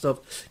kinds of stuff,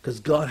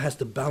 because God has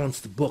to balance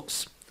the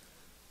books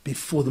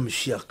before the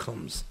Mashiach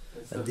comes.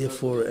 And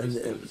therefore,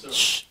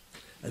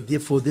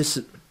 therefore,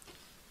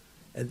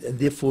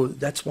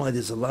 that's why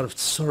there's a lot of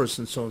sorrows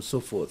and so on and so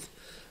forth.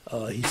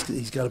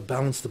 He's got to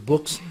balance the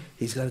books.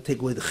 He's got to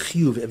take away the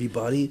chiyuv of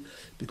everybody,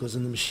 because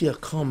when the Mashiach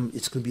comes,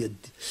 it's going to be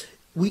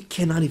we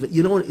cannot even,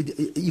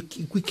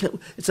 we can't.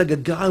 It's like a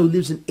guy who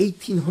lives in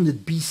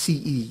 1800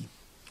 BCE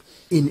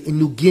in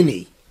New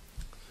Guinea,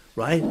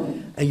 right?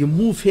 And you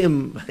move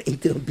him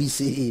 1800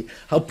 BCE.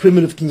 How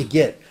primitive can you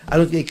get? I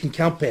don't think you can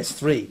count past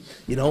 3,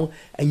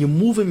 And you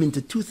move him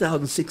into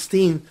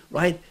 2016,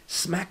 right?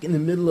 Smack in the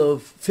middle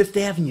of Fifth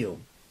Avenue.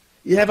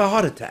 You have a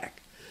heart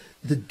attack.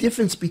 The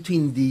difference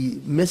between the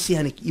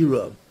Messianic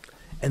era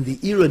and the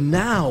era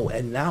now,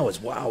 and now is,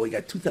 wow, we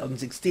got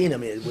 2016. I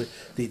mean, where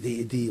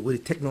the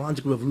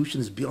technological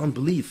revolution is beyond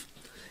belief,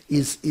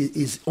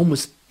 is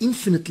almost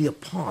infinitely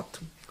apart.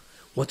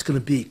 What's going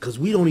to be? Because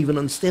we don't even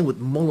understand what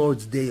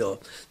Mollard's Day are,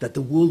 that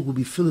the world will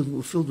be filled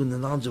with the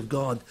knowledge of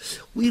God.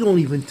 We don't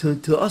even,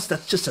 to us,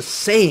 that's just a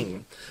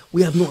saying.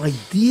 We have no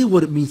idea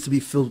what it means to be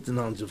filled with the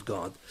knowledge of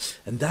God.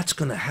 And that's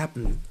going to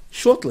happen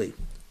shortly,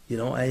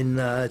 and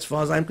as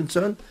far as I'm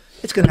concerned,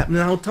 it's going to happen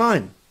in our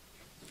time.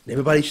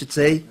 Everybody should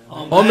say,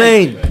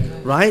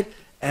 Amen, right?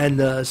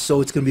 And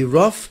so it's going to be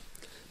rough,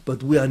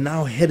 but we are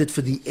now headed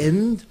for the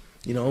end,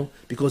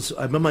 because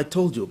I remember I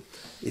told you,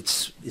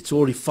 it's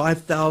already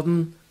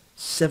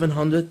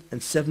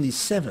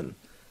 5,777,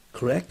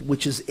 correct?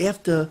 Which is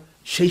after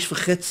Sheish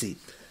V'Chetzi.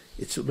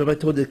 Remember I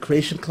told you the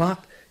creation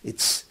clock?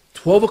 It's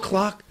 12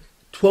 o'clock,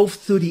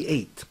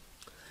 12:38.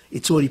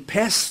 It's already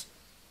past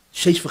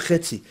Sheish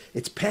V'Chetzi.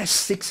 It's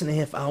past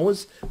 6.5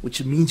 hours,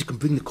 which means you can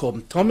bring the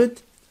Korban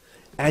Tamid,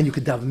 and you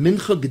could have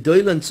Mincha,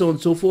 Gedoyla, and so on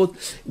and so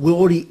forth.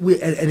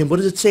 And what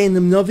does it say in the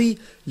Navi?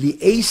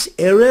 Li'es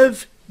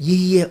Erev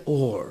Yiyeh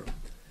Or.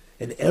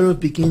 And Erev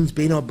begins,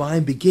 Bein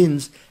Arbaim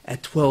begins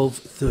at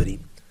 12:30.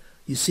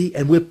 You see,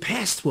 and we're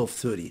past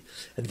 12:30,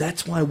 and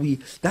that's why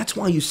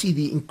you see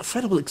the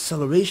incredible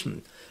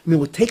acceleration. I mean,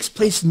 what takes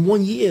place in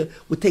 1 year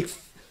would take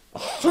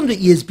 100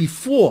 years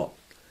before,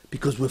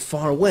 because we're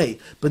far away.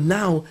 But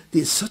now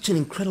there's such an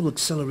incredible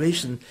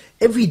acceleration.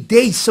 Every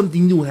day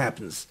something new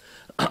happens,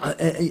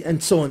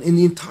 and so on. In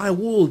the entire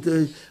world,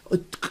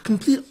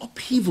 complete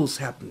upheavals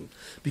happen,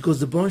 because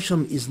the Baruch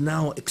Hashem is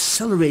now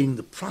accelerating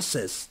the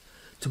process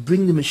to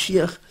bring the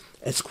Mashiach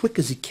as quick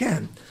as he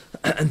can.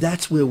 And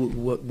that's where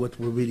what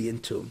we're really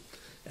into.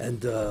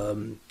 And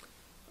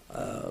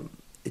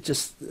it's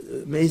just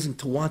amazing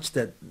to watch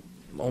that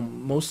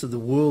most of the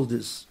world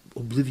is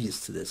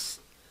oblivious to this.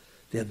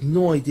 They have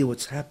no idea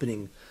what's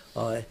happening.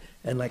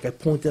 And like I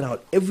pointed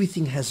out,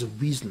 everything has a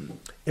reason.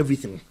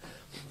 Everything.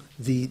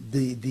 The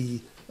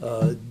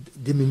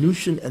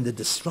diminution and the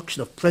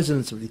destruction of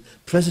presidents of the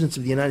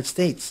United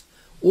States,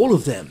 all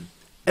of them.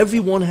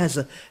 Everyone has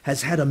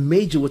had a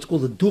major, what's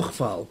called a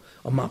durchfall,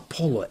 a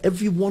mapola.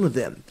 Every one of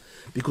them.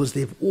 Because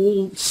they've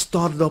all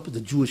started up with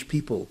the Jewish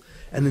people.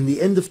 And in the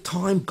end of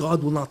time,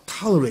 God will not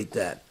tolerate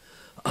that.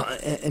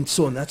 And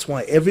so on. That's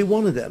why every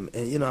one of them,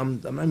 and I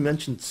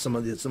mentioned some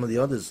of the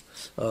others,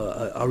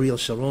 Ariel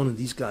Sharon and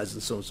these guys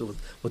and so on and so forth.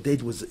 What they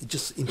did was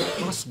just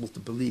impossible to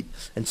believe,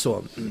 and so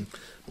on.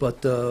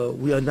 But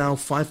we are now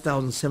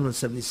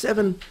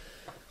 5,777.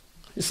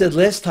 It said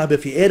last time,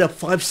 if you add up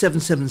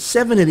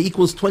 5,777, it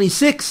equals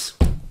 26,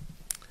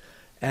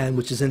 and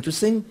which is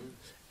interesting.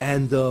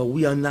 And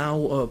we are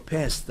now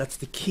past, that's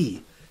the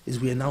key, is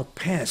we are now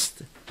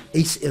past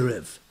Eis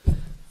Erev,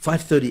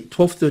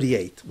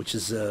 12:38, which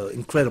is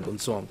incredible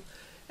and so on.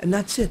 And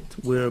that's it.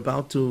 We're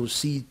about to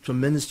see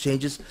tremendous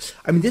changes.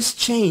 I mean, this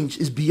change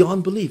is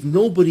beyond belief.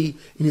 Nobody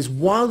in his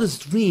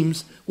wildest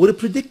dreams would have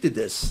predicted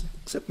this,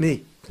 except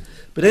me.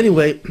 But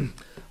anyway,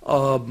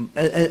 and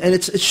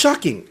it's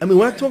shocking. I mean,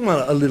 we're not talking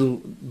about a little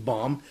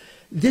bomb.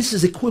 This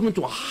is equivalent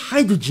to a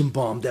hydrogen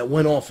bomb that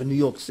went off in New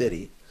York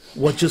City.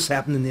 What just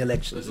happened in the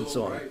elections and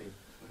so on.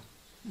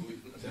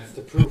 That's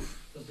the proof.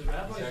 Does the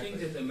rabbi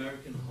think that the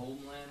American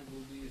homeland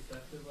will be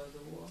affected by the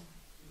war?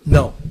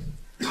 No.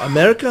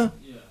 America?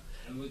 Yeah.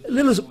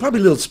 Probably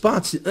little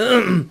spots.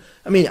 I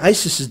mean,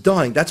 ISIS is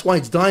dying. That's why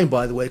it's dying,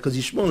 by the way, because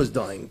Yishmael is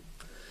dying.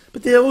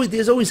 But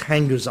there's always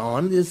hangers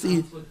on. There's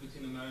the conflict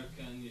between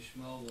America and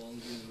Yishmael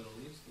won't be in the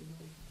Middle East.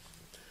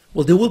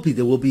 Well, there will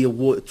be a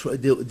war.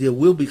 There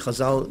will be.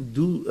 Chazal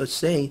do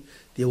say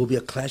there will be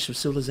a clash of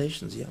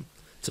civilizations. Yeah,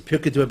 it's a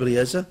Pirkei Rebbe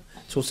Eliezer.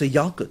 It's also a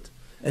Yalkut,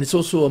 and it's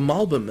also a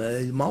Malbim.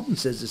 Malbim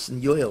says this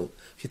in Yoel.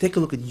 If you take a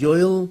look at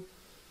Yoel,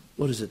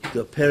 what is it?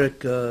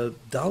 Perek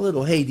Dalet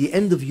or hey, the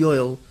end of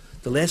Yoel.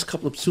 The last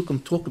couple of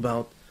psukim talk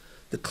about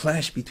the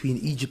clash between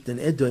Egypt and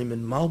Edom,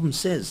 and Malbim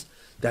says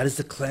that is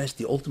the clash,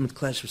 the ultimate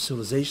clash of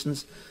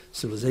civilizations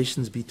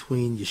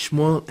between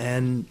Yishmael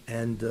and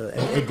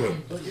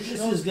Edom. But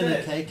this is going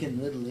to take in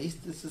the Middle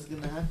East. This is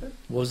going to happen.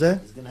 What was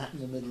that? It's going to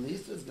happen in the Middle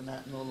East. Or it's going to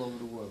happen all over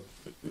the world.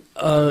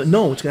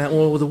 No, it's going to happen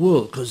all over the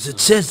world because it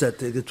says that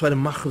they try to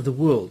mach the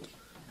world.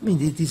 I mean,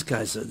 these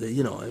guys are, they're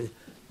going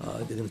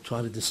to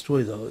try to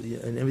destroy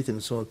and everything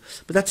and so on.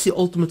 But that's the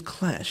ultimate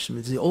clash. I mean,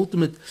 it's the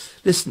ultimate.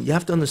 Listen, you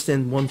have to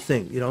understand one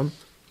thing.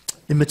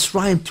 In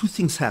Mitzrayim, two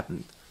things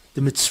happened.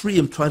 The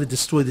Mitzrayim tried to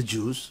destroy the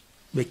Jews,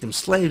 make them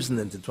slaves, and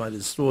then to try to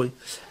destroy,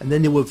 and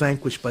then they were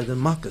vanquished by the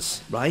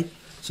Maccas, right?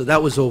 So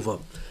that was over.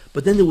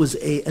 But then there was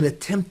an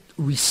attempt,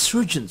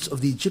 resurgence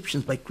of the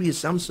Egyptians by Kriya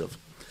Samsov.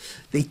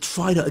 They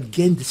try to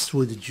again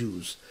destroy the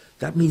Jews.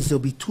 That means there'll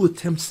be two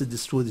attempts to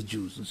destroy the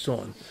Jews, and so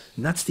on.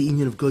 And that's the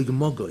union of Gog and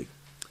Magog.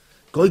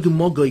 Gog and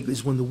Magog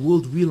is when the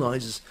world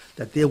realizes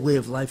that their way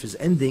of life is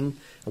ending,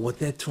 and what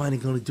they're going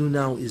to do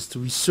now is to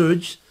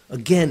resurge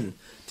again,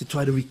 to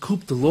try to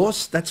recoup the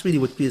loss. That's really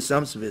what Kriya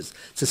Samsov is.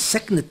 It's a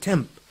second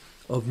attempt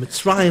of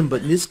Mitzrayim,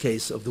 but in this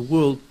case of the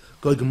world,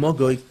 Gog and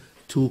Magog,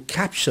 to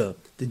capture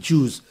the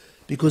Jews,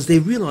 because they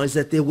realize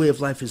that their way of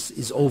life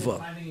is over. They're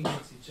fighting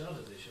against each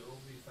other. They should all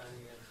be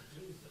fighting against the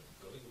Jews.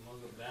 Gog and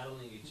Magog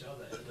battling each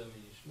other, Edom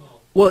and Yishmael.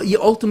 Well, yeah,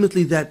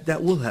 ultimately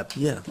that will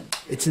happen. Yeah,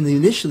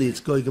 initially it's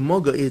Gog and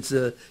Magog, it's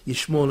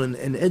Yishmael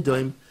and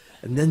Edom,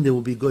 and then there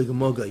will be Gog and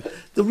Magog.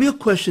 The real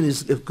question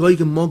is if Gog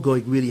and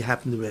Magog really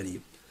happened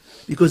already,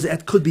 because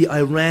that could be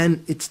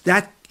Iran.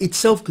 That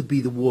itself could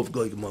be the war of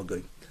Gog and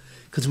Magog,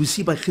 because we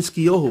see by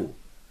Chizkiyahu,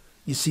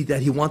 you see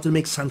that he wanted to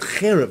make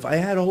Sancherev. I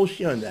had a whole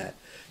share on that.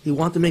 He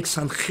wanted to make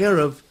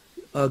Sancherev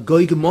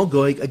Gog and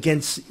Magog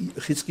against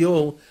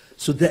Chizkiyahu.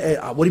 So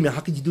what do you mean?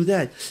 How could you do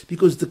that?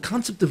 Because the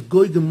concept of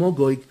Gog and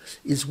Magog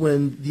is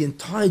when the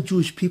entire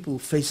Jewish people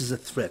faces a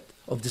threat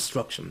of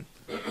destruction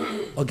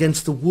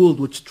against the world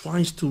which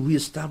tries to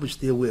reestablish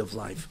their way of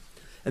life.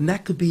 And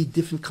that could be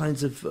different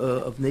kinds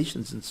of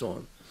nations and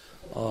so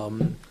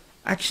on.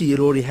 Actually, it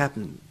already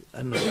happened. I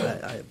don't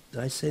know, did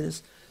I say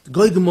this? The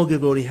Gog and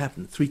Magog already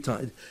happened 3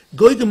 times.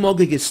 Gog and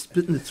Magog is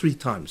split into 3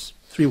 times,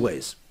 3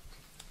 ways.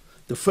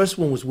 The first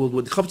one was World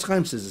War. The Chofetz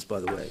Chaim says this, by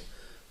the way.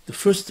 The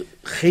first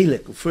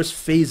chelik, the first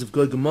phase of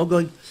Gog and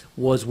Magog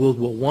was World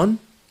War I.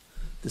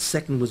 The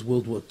second was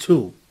World War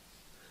II.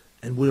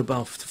 And we're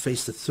about to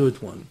face the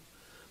third one.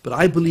 But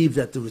I believe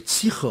that the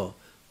Ritzicha,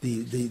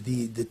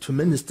 the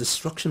tremendous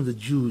destruction of the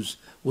Jews,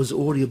 was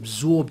already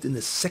absorbed in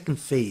the second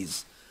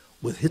phase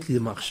with Hitler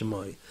Yamach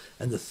Shemoy.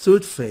 And the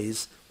third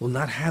phase will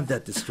not have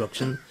that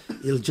destruction.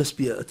 It'll just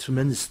be a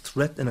tremendous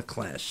threat and a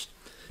clash.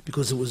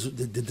 Because it was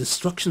the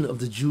destruction of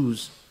the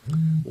Jews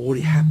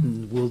already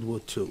happened in World War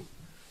II.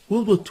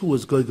 World War II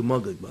was Gog and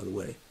Magog, by the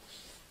way,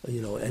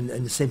 and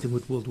the same thing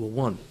with World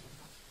War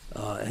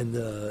I, and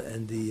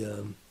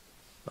the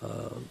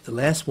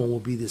last one will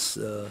be this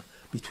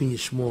between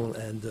Yishmael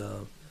and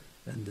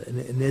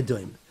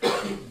Edom,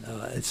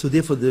 and so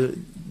therefore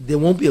there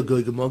won't be a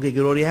Gog and Magog. It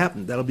already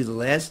happened. That'll be the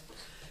last,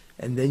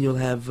 and then you'll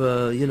have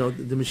the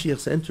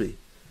Mashiach's entry,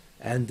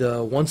 and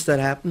once that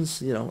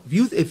happens,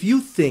 if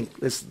you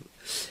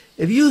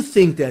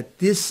think that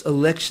this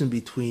election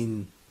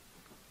between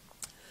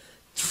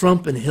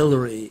Trump and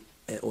Hillary,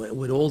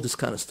 with all this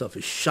kind of stuff,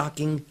 is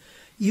shocking,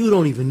 you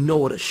don't even know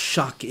what a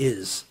shock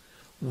is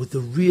with the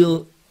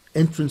real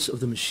entrance of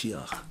the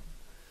Mashiach.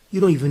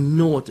 You don't even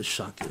know what the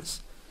shock is.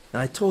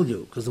 And I told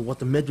you, because of what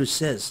the Medrash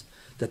says,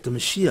 that the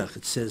Mashiach,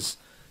 it says,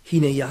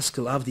 Hine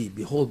Yaskel Avdi,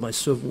 behold, my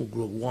servant will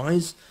grow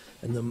wise,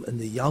 and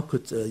the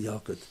Yalkut,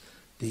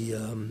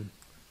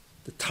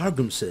 the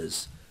Targum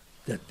says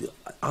that the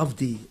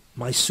Avdi,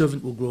 my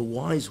servant will grow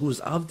wise. Who is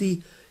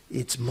Avdi?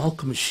 It's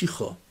Malka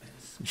Mashiach.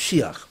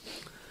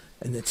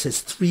 And it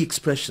says 3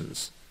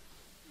 expressions: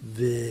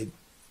 V'yoram,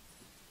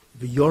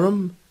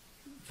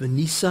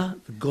 v'nisa,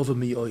 v'gova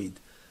mi'oid.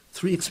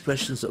 3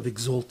 expressions of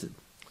exalted.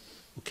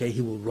 Okay, he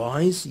will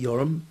rise,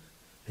 Yoram,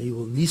 and he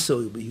will nisa,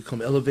 he will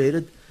become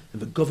elevated,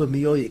 and v'gova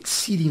mi'oid,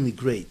 exceedingly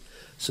great.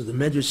 So the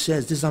Medrash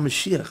says, this is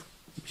Mashiach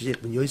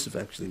ben Yosef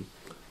actually.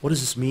 What does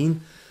this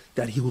mean?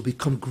 That he will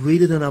become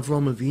greater than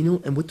Avraham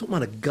Avinu, and we're talking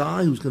about a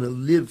guy who's going to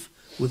live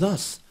with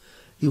us.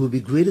 He will be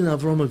greater than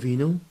Avraham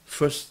Avinu,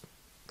 first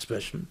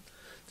expression.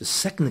 The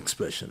second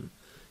expression,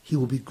 he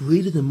will be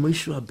greater than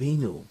Moshe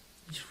Rabbeinu.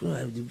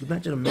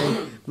 Imagine a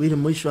man greater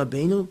than Moshe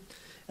Rabbeinu.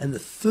 And the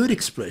third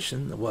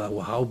expression, well,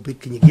 how big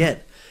can you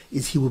get,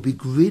 is he will be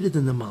greater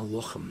than the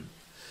Malachim.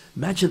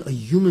 Imagine a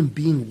human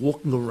being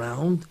walking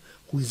around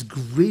who is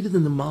greater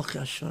than the Malchi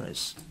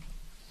Asharis.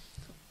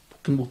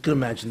 We can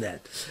imagine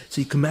that.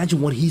 So you can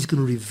imagine what he's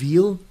going to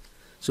reveal.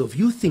 So if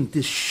you think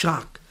this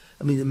shock,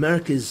 I mean,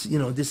 America is,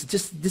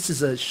 this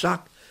is a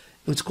shock.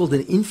 It's called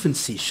an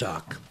infancy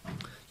shock.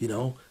 You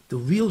know, the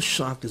real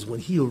shock is when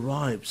he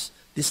arrives,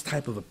 this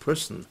type of a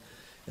person,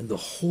 and the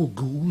whole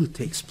geula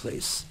takes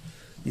place.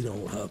 You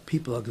know,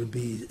 people are going to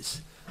be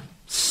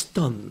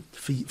stunned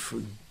for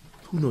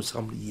who knows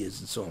how many years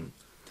and so on.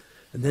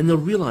 And then they'll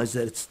realize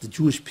that it's the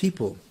Jewish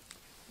people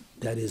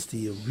that is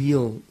the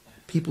real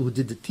people who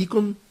did the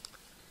tikkun.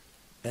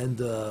 And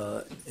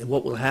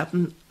what will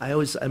happen, I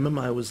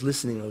remember I was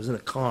listening, I was in a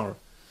car,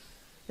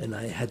 and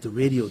I had the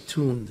radio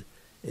tuned,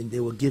 and they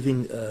were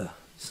giving,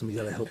 somebody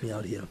got to help me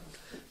out here,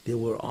 they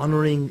were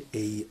honoring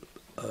a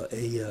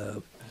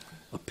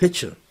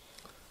pitcher,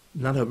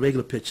 not a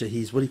regular pitcher,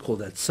 he's, what do you call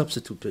that,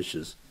 substitute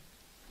pitchers.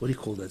 What do you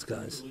call that,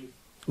 guys?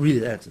 Really,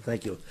 that,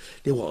 thank you.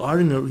 They were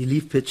honoring a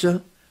relief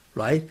pitcher,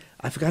 right?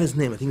 I forgot his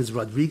name, I think it's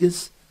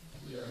Rodriguez,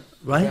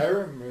 right?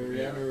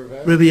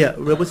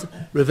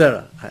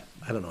 Rivera.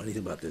 I don't know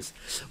anything about this.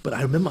 But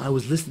I remember I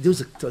was listening, there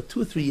was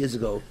 2 or 3 years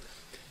ago,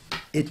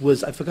 it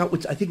was, I forgot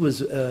which, I think it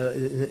was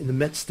in the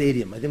Met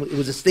Stadium. I think it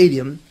was a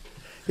stadium.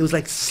 There was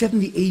like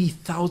 70,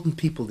 80,000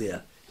 people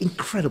there.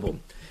 Incredible.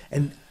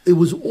 And it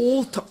was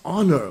all to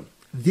honor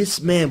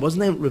this man.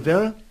 Wasn't that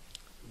Rivera?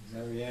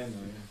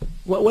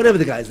 Whatever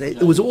the guy's name.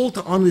 It was all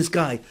to honor this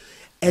guy.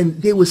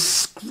 And they were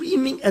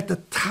screaming at the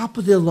top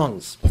of their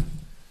lungs.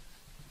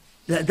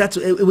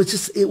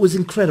 It was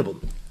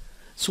incredible.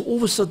 So all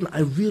of a sudden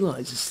I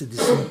realized this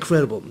is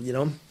incredible, you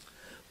know.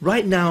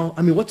 Right now,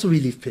 I mean, what's a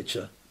relief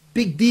pitcher?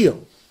 Big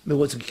deal. I mean,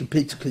 what's a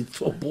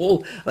throw a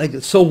ball?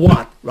 Like, so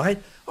what,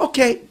 right?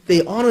 Okay,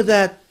 they honor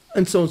that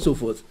and so on and so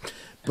forth.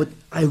 But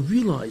I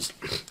realized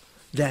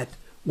that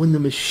when the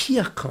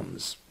Mashiach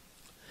comes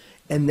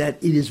and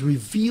that it is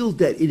revealed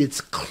that it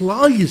is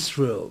Klal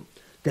Yisrael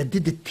that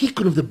did the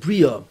tikkun of the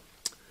Bria,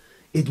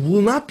 it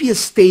will not be a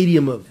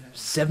stadium of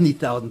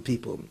 70,000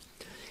 people.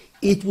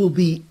 It will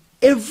be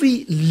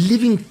every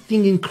living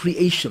thing in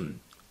creation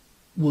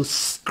will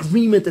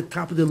scream at the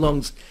top of their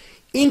lungs,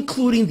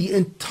 including the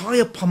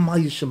entire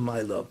Pamayah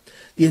Shemayla,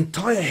 the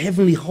entire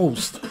heavenly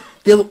host.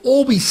 They'll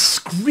all be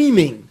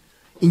screaming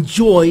in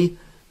joy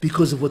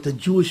because of what the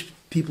Jewish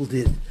people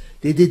did.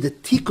 They did the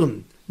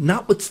tikkun,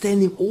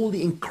 notwithstanding all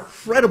the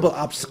incredible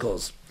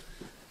obstacles.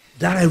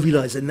 That I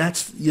realized, and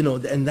that's, you know,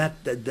 and that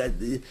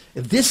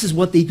if this is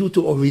what they do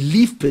to a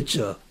relief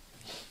pitcher,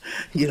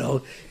 you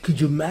know,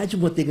 could you imagine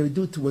what they're going to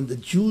do to when the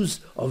Jews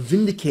are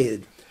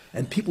vindicated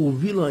and people will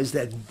realize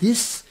that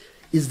this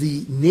is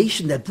the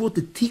nation that brought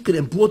the tikkun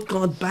and brought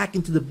God back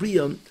into the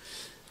Bria?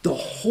 The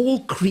whole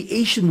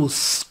creation will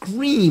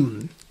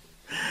scream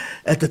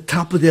at the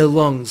top of their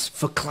lungs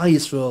for Klal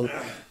Yisrael,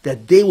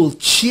 that they will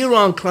cheer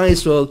on Klal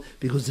Yisrael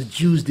because the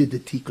Jews did the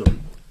tikkun.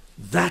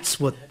 That's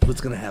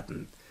what's going to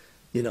happen.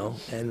 You know,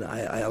 and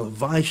I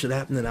advise should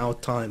happen in our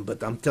time,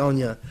 but I'm telling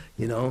you,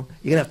 you know,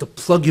 you're going to have to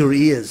plug your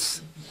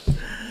ears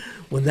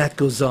when that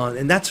goes on.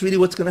 And that's really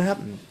what's going to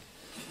happen.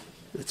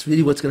 It's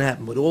really what's going to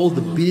happen with all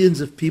the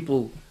billions of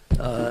people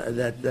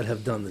that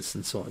have done this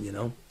and so on, you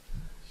know.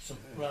 So,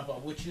 Rabbi,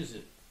 which is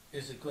it?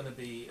 Is it going to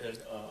be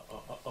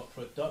a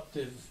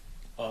productive,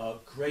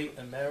 great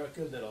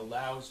America that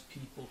allows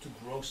people to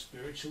grow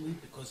spiritually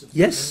because of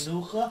Yes. the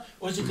menucha?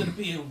 Or is it going to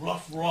be a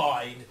rough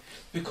ride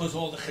because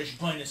all the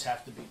cheshbonos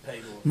have to be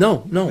paid off?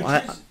 No,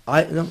 Which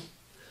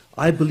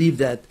I believe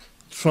that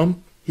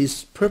Trump,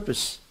 his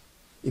purpose,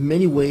 in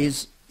many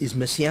ways, is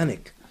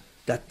messianic.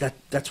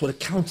 That's what it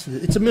counts.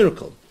 It's a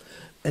miracle.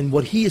 And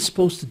what he is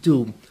supposed to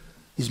do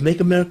is make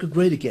America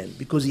great again,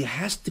 because he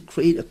has to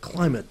create a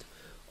climate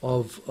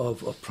of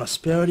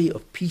prosperity,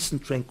 of peace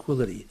and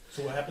tranquility.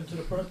 So what happened to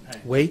the birth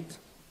pain? Wait.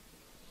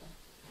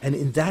 And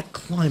in that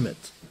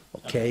climate,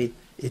 okay,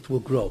 it will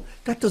grow.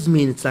 That doesn't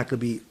mean it's not going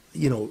to be,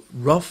 you know,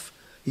 rough.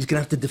 He's going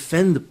to have to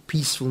defend the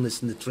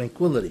peacefulness and the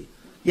tranquility.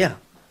 Yeah.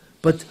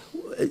 But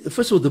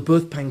first of all, the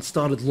birth pain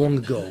started long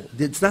ago.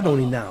 It's not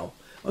only now.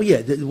 Oh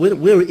yeah,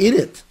 we're in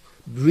it.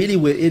 Really,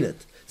 we're in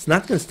it. It's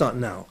not going to start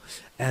now.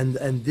 And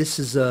this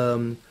is,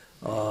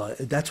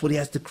 that's what he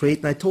has to create.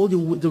 And I told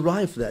you the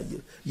rhyme for that.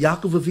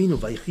 Yaakov Avinu,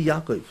 Vayichi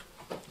Yaakov.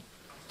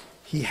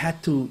 He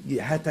had to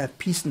have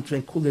peace and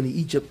tranquility in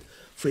Egypt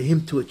for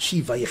him to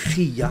achieve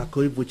Vayichi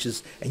Yaakov, which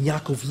is, and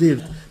Yaakov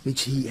lived,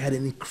 which he had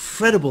an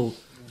incredible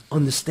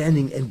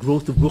understanding and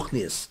growth of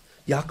Ruchnius,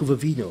 Yaakov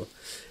Avinu,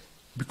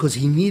 because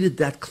he needed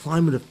that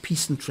climate of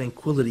peace and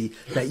tranquility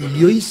that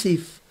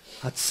Yosef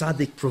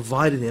HaTzadik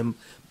provided him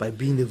by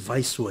being the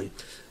viceroy.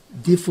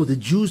 Therefore, the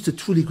Jews to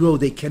truly grow,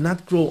 they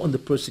cannot grow under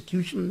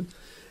persecution,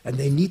 and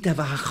they need to have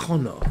a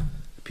hachana.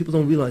 People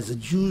don't realize the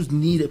Jews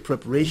need a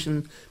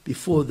preparation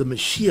before the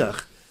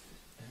Mashiach,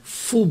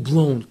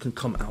 full-blown, can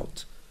come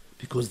out.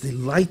 Because the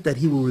light that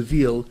he will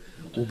reveal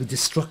will be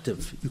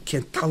destructive. You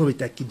can't tolerate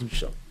that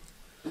Kedusha.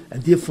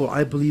 And therefore,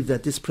 I believe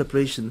that this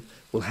preparation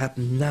will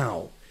happen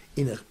now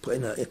in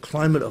a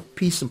climate of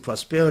peace and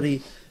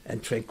prosperity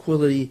and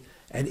tranquility.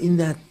 And in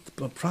that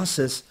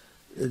process,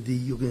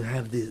 you're going to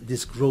have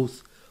this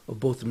growth of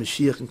both the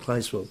Mashiach and Klal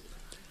Yisrael.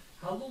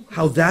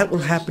 How that will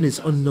happen is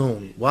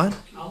unknown. What?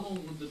 How long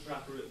would the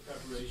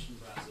preparation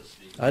process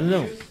be? I don't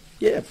know.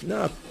 Yeah,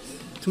 no,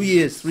 2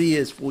 years, 3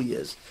 years, 4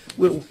 years.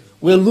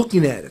 We're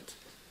looking at it.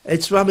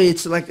 It's Rabbi.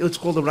 It's like it's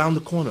called around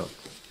the corner.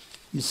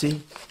 You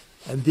see,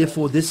 and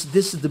therefore this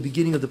is the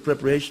beginning of the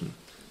preparation.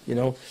 You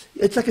know,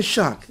 it's like a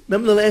shock.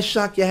 Remember the last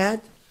shock you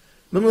had?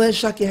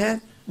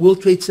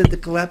 World Trade Center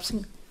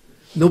collapsing.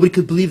 Nobody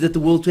could believe that the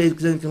World Trade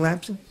Center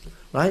collapsing,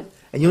 right?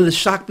 And you know the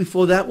shock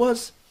before that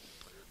was,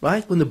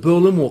 right? When the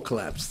Berlin Wall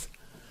collapsed.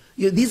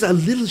 These are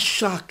little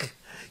shock.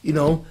 You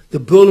know, the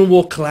Berlin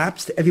Wall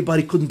collapsed.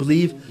 Everybody couldn't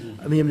believe.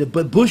 I mean,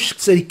 but Bush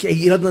said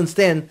he doesn't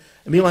understand.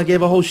 I mean, I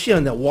gave a whole share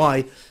on that.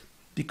 Why?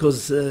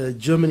 Because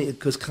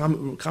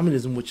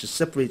communism, which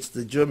separates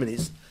the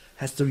Germanys,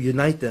 has to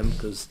reunite them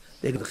because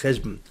they got the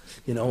cheshbon,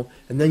 you know.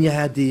 And then you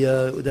had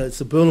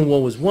the Berlin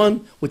Wall was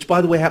won, which,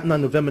 by the way, happened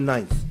on November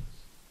 9th.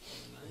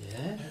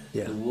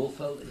 Yeah. The wall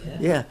fell.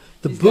 Yeah.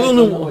 The These guys don't Berlin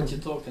know Wall. what you're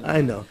talking about.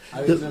 I know.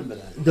 I remember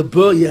that.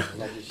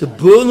 The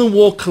Berlin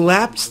Wall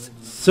collapsed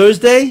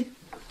Thursday,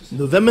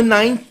 November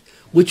 9th,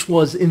 which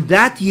was in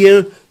that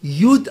year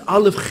Yud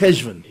Aleph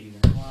Cheshvan.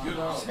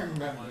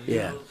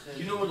 Yeah.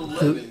 You know what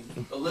 11?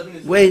 11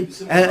 is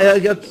Wait.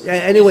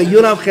 Anyway,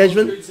 Yud Aleph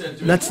Cheshvan.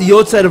 That's the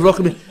Yod side of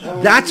Rochim.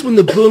 That's when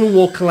the Berlin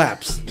Wall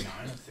collapsed,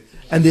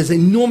 and there's an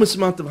enormous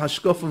amount of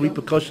hashkafa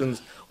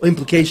repercussions or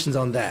implications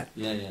on that.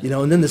 You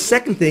know, and then the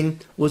second thing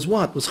was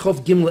what? Was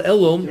Chof Gimel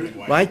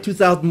Elul, right?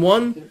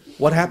 2001.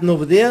 What happened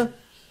over there?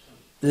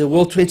 The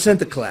World Trade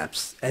Center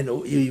collapsed. And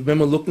you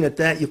remember looking at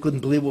that, you couldn't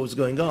believe what was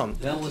going on.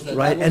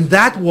 Right? And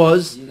that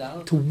was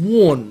to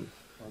warn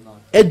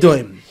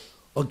Edom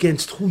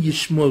against who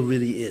Yishmael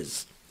really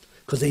is.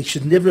 Because they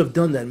should never have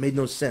done that. It made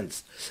no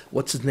sense.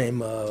 What's his name?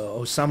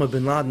 Osama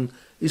bin Laden.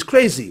 He's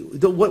crazy.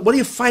 What are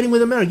you fighting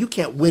with America? You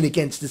can't win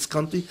against this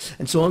country,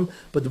 and so on.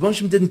 But the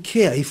Banshim didn't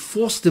care. He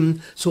forced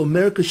them so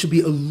America should be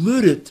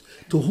alerted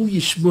to who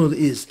Yishmael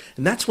is.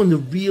 And that's when the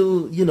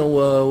real,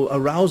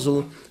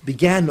 arousal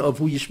began of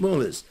who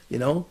Yishmael is, you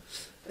know.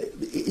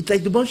 It's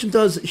like the Banshim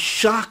does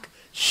shock.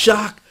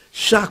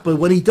 But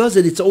when he does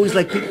it, it's always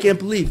like people can't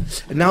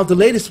believe. And now the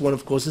latest one,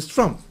 of course, is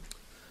Trump.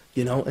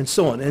 You know, and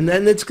so on. And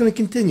then it's going to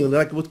continue,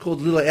 like what's called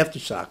little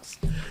aftershocks.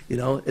 You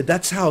know,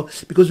 that's how,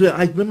 because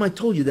I remember I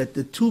told you that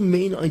the two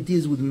main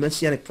ideas with the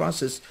Messianic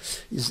process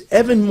is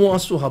Evan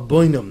Moasu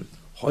Haboinam,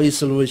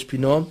 Hoyesaloish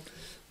Pinom,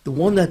 the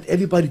one that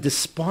everybody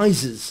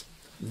despises,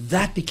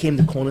 that became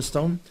the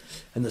cornerstone.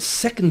 And the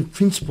second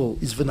principle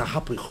is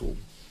V'nahaprichu.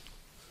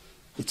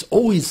 It's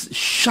always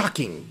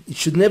shocking. It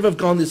should never have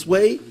gone this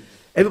way.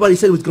 Everybody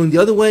said it was going the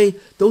other way.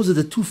 Those are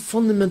the two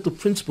fundamental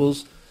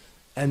principles.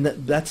 And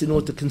that's in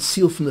order to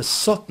conceal from the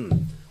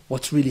Satan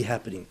what's really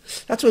happening.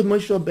 That's why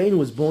Moshe Rabbeinu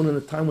was born in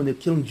a time when they were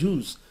killing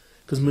Jews.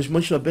 Because Moshe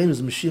Rabbeinu was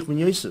the Mashiach ben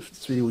Yosef.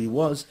 That's really who he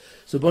was.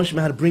 So Moshe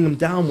had to bring him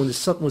down when the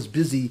Satan was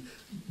busy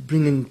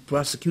bringing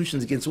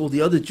prosecutions against all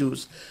the other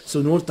Jews. So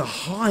in order to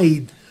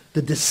hide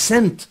the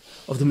descent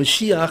of the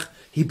Mashiach,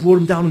 he brought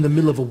him down in the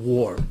middle of a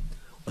war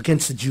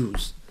against the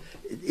Jews.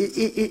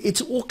 It's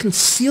all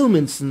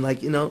concealments and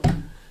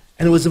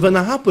and it was a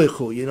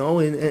Vanahapechu,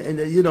 and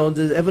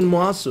the Evan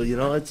Moasu,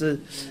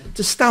 it's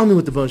astounding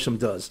what the Bansham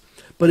does.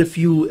 But if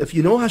you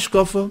know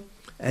Hashkafa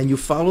and you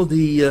follow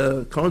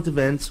the current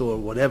events or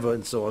whatever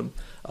and so on,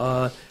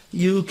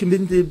 you can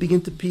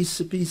begin to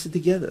piece it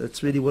together.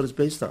 That's really what it's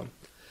based on.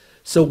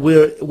 So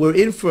we're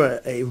in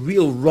for a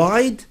real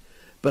ride,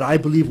 but I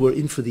believe we're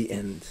in for the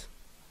end.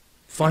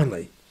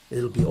 Finally,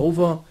 it'll be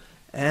over,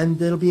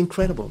 and it'll be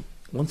incredible.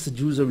 Once the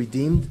Jews are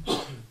redeemed,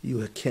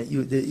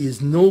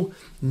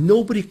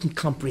 nobody can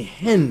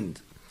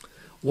comprehend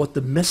what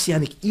the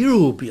Messianic era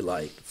will be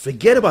like.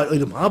 Forget about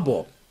Olam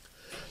Haba.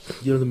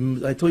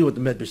 I told you what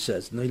the Medrash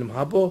says. In Olam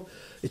Haba,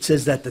 it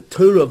says that the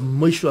Torah of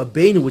Moshe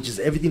Rabbeinu, which is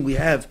everything we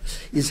have,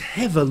 is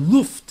Heva,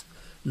 Luft,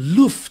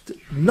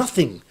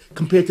 nothing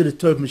compared to the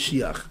Torah of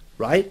Mashiach,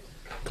 right?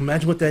 Can you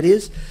imagine what that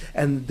is?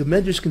 And the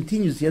Medrash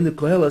continues, the end of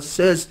Kohelet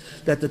says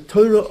that the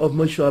Torah of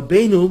Moshe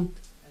Rabbeinu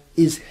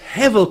is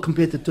Hevel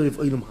compared to the Torah of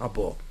Olam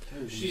Haba.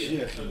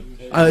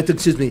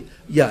 Excuse me.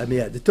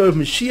 The Torah of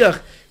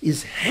Mashiach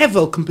is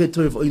Hevel compared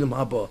to the Torah of Olam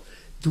Haba.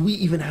 Do we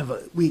even have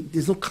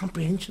there's no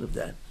comprehension of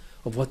that,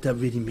 of what that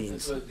really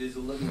means. There's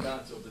 11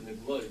 dots over the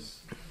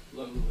gloves.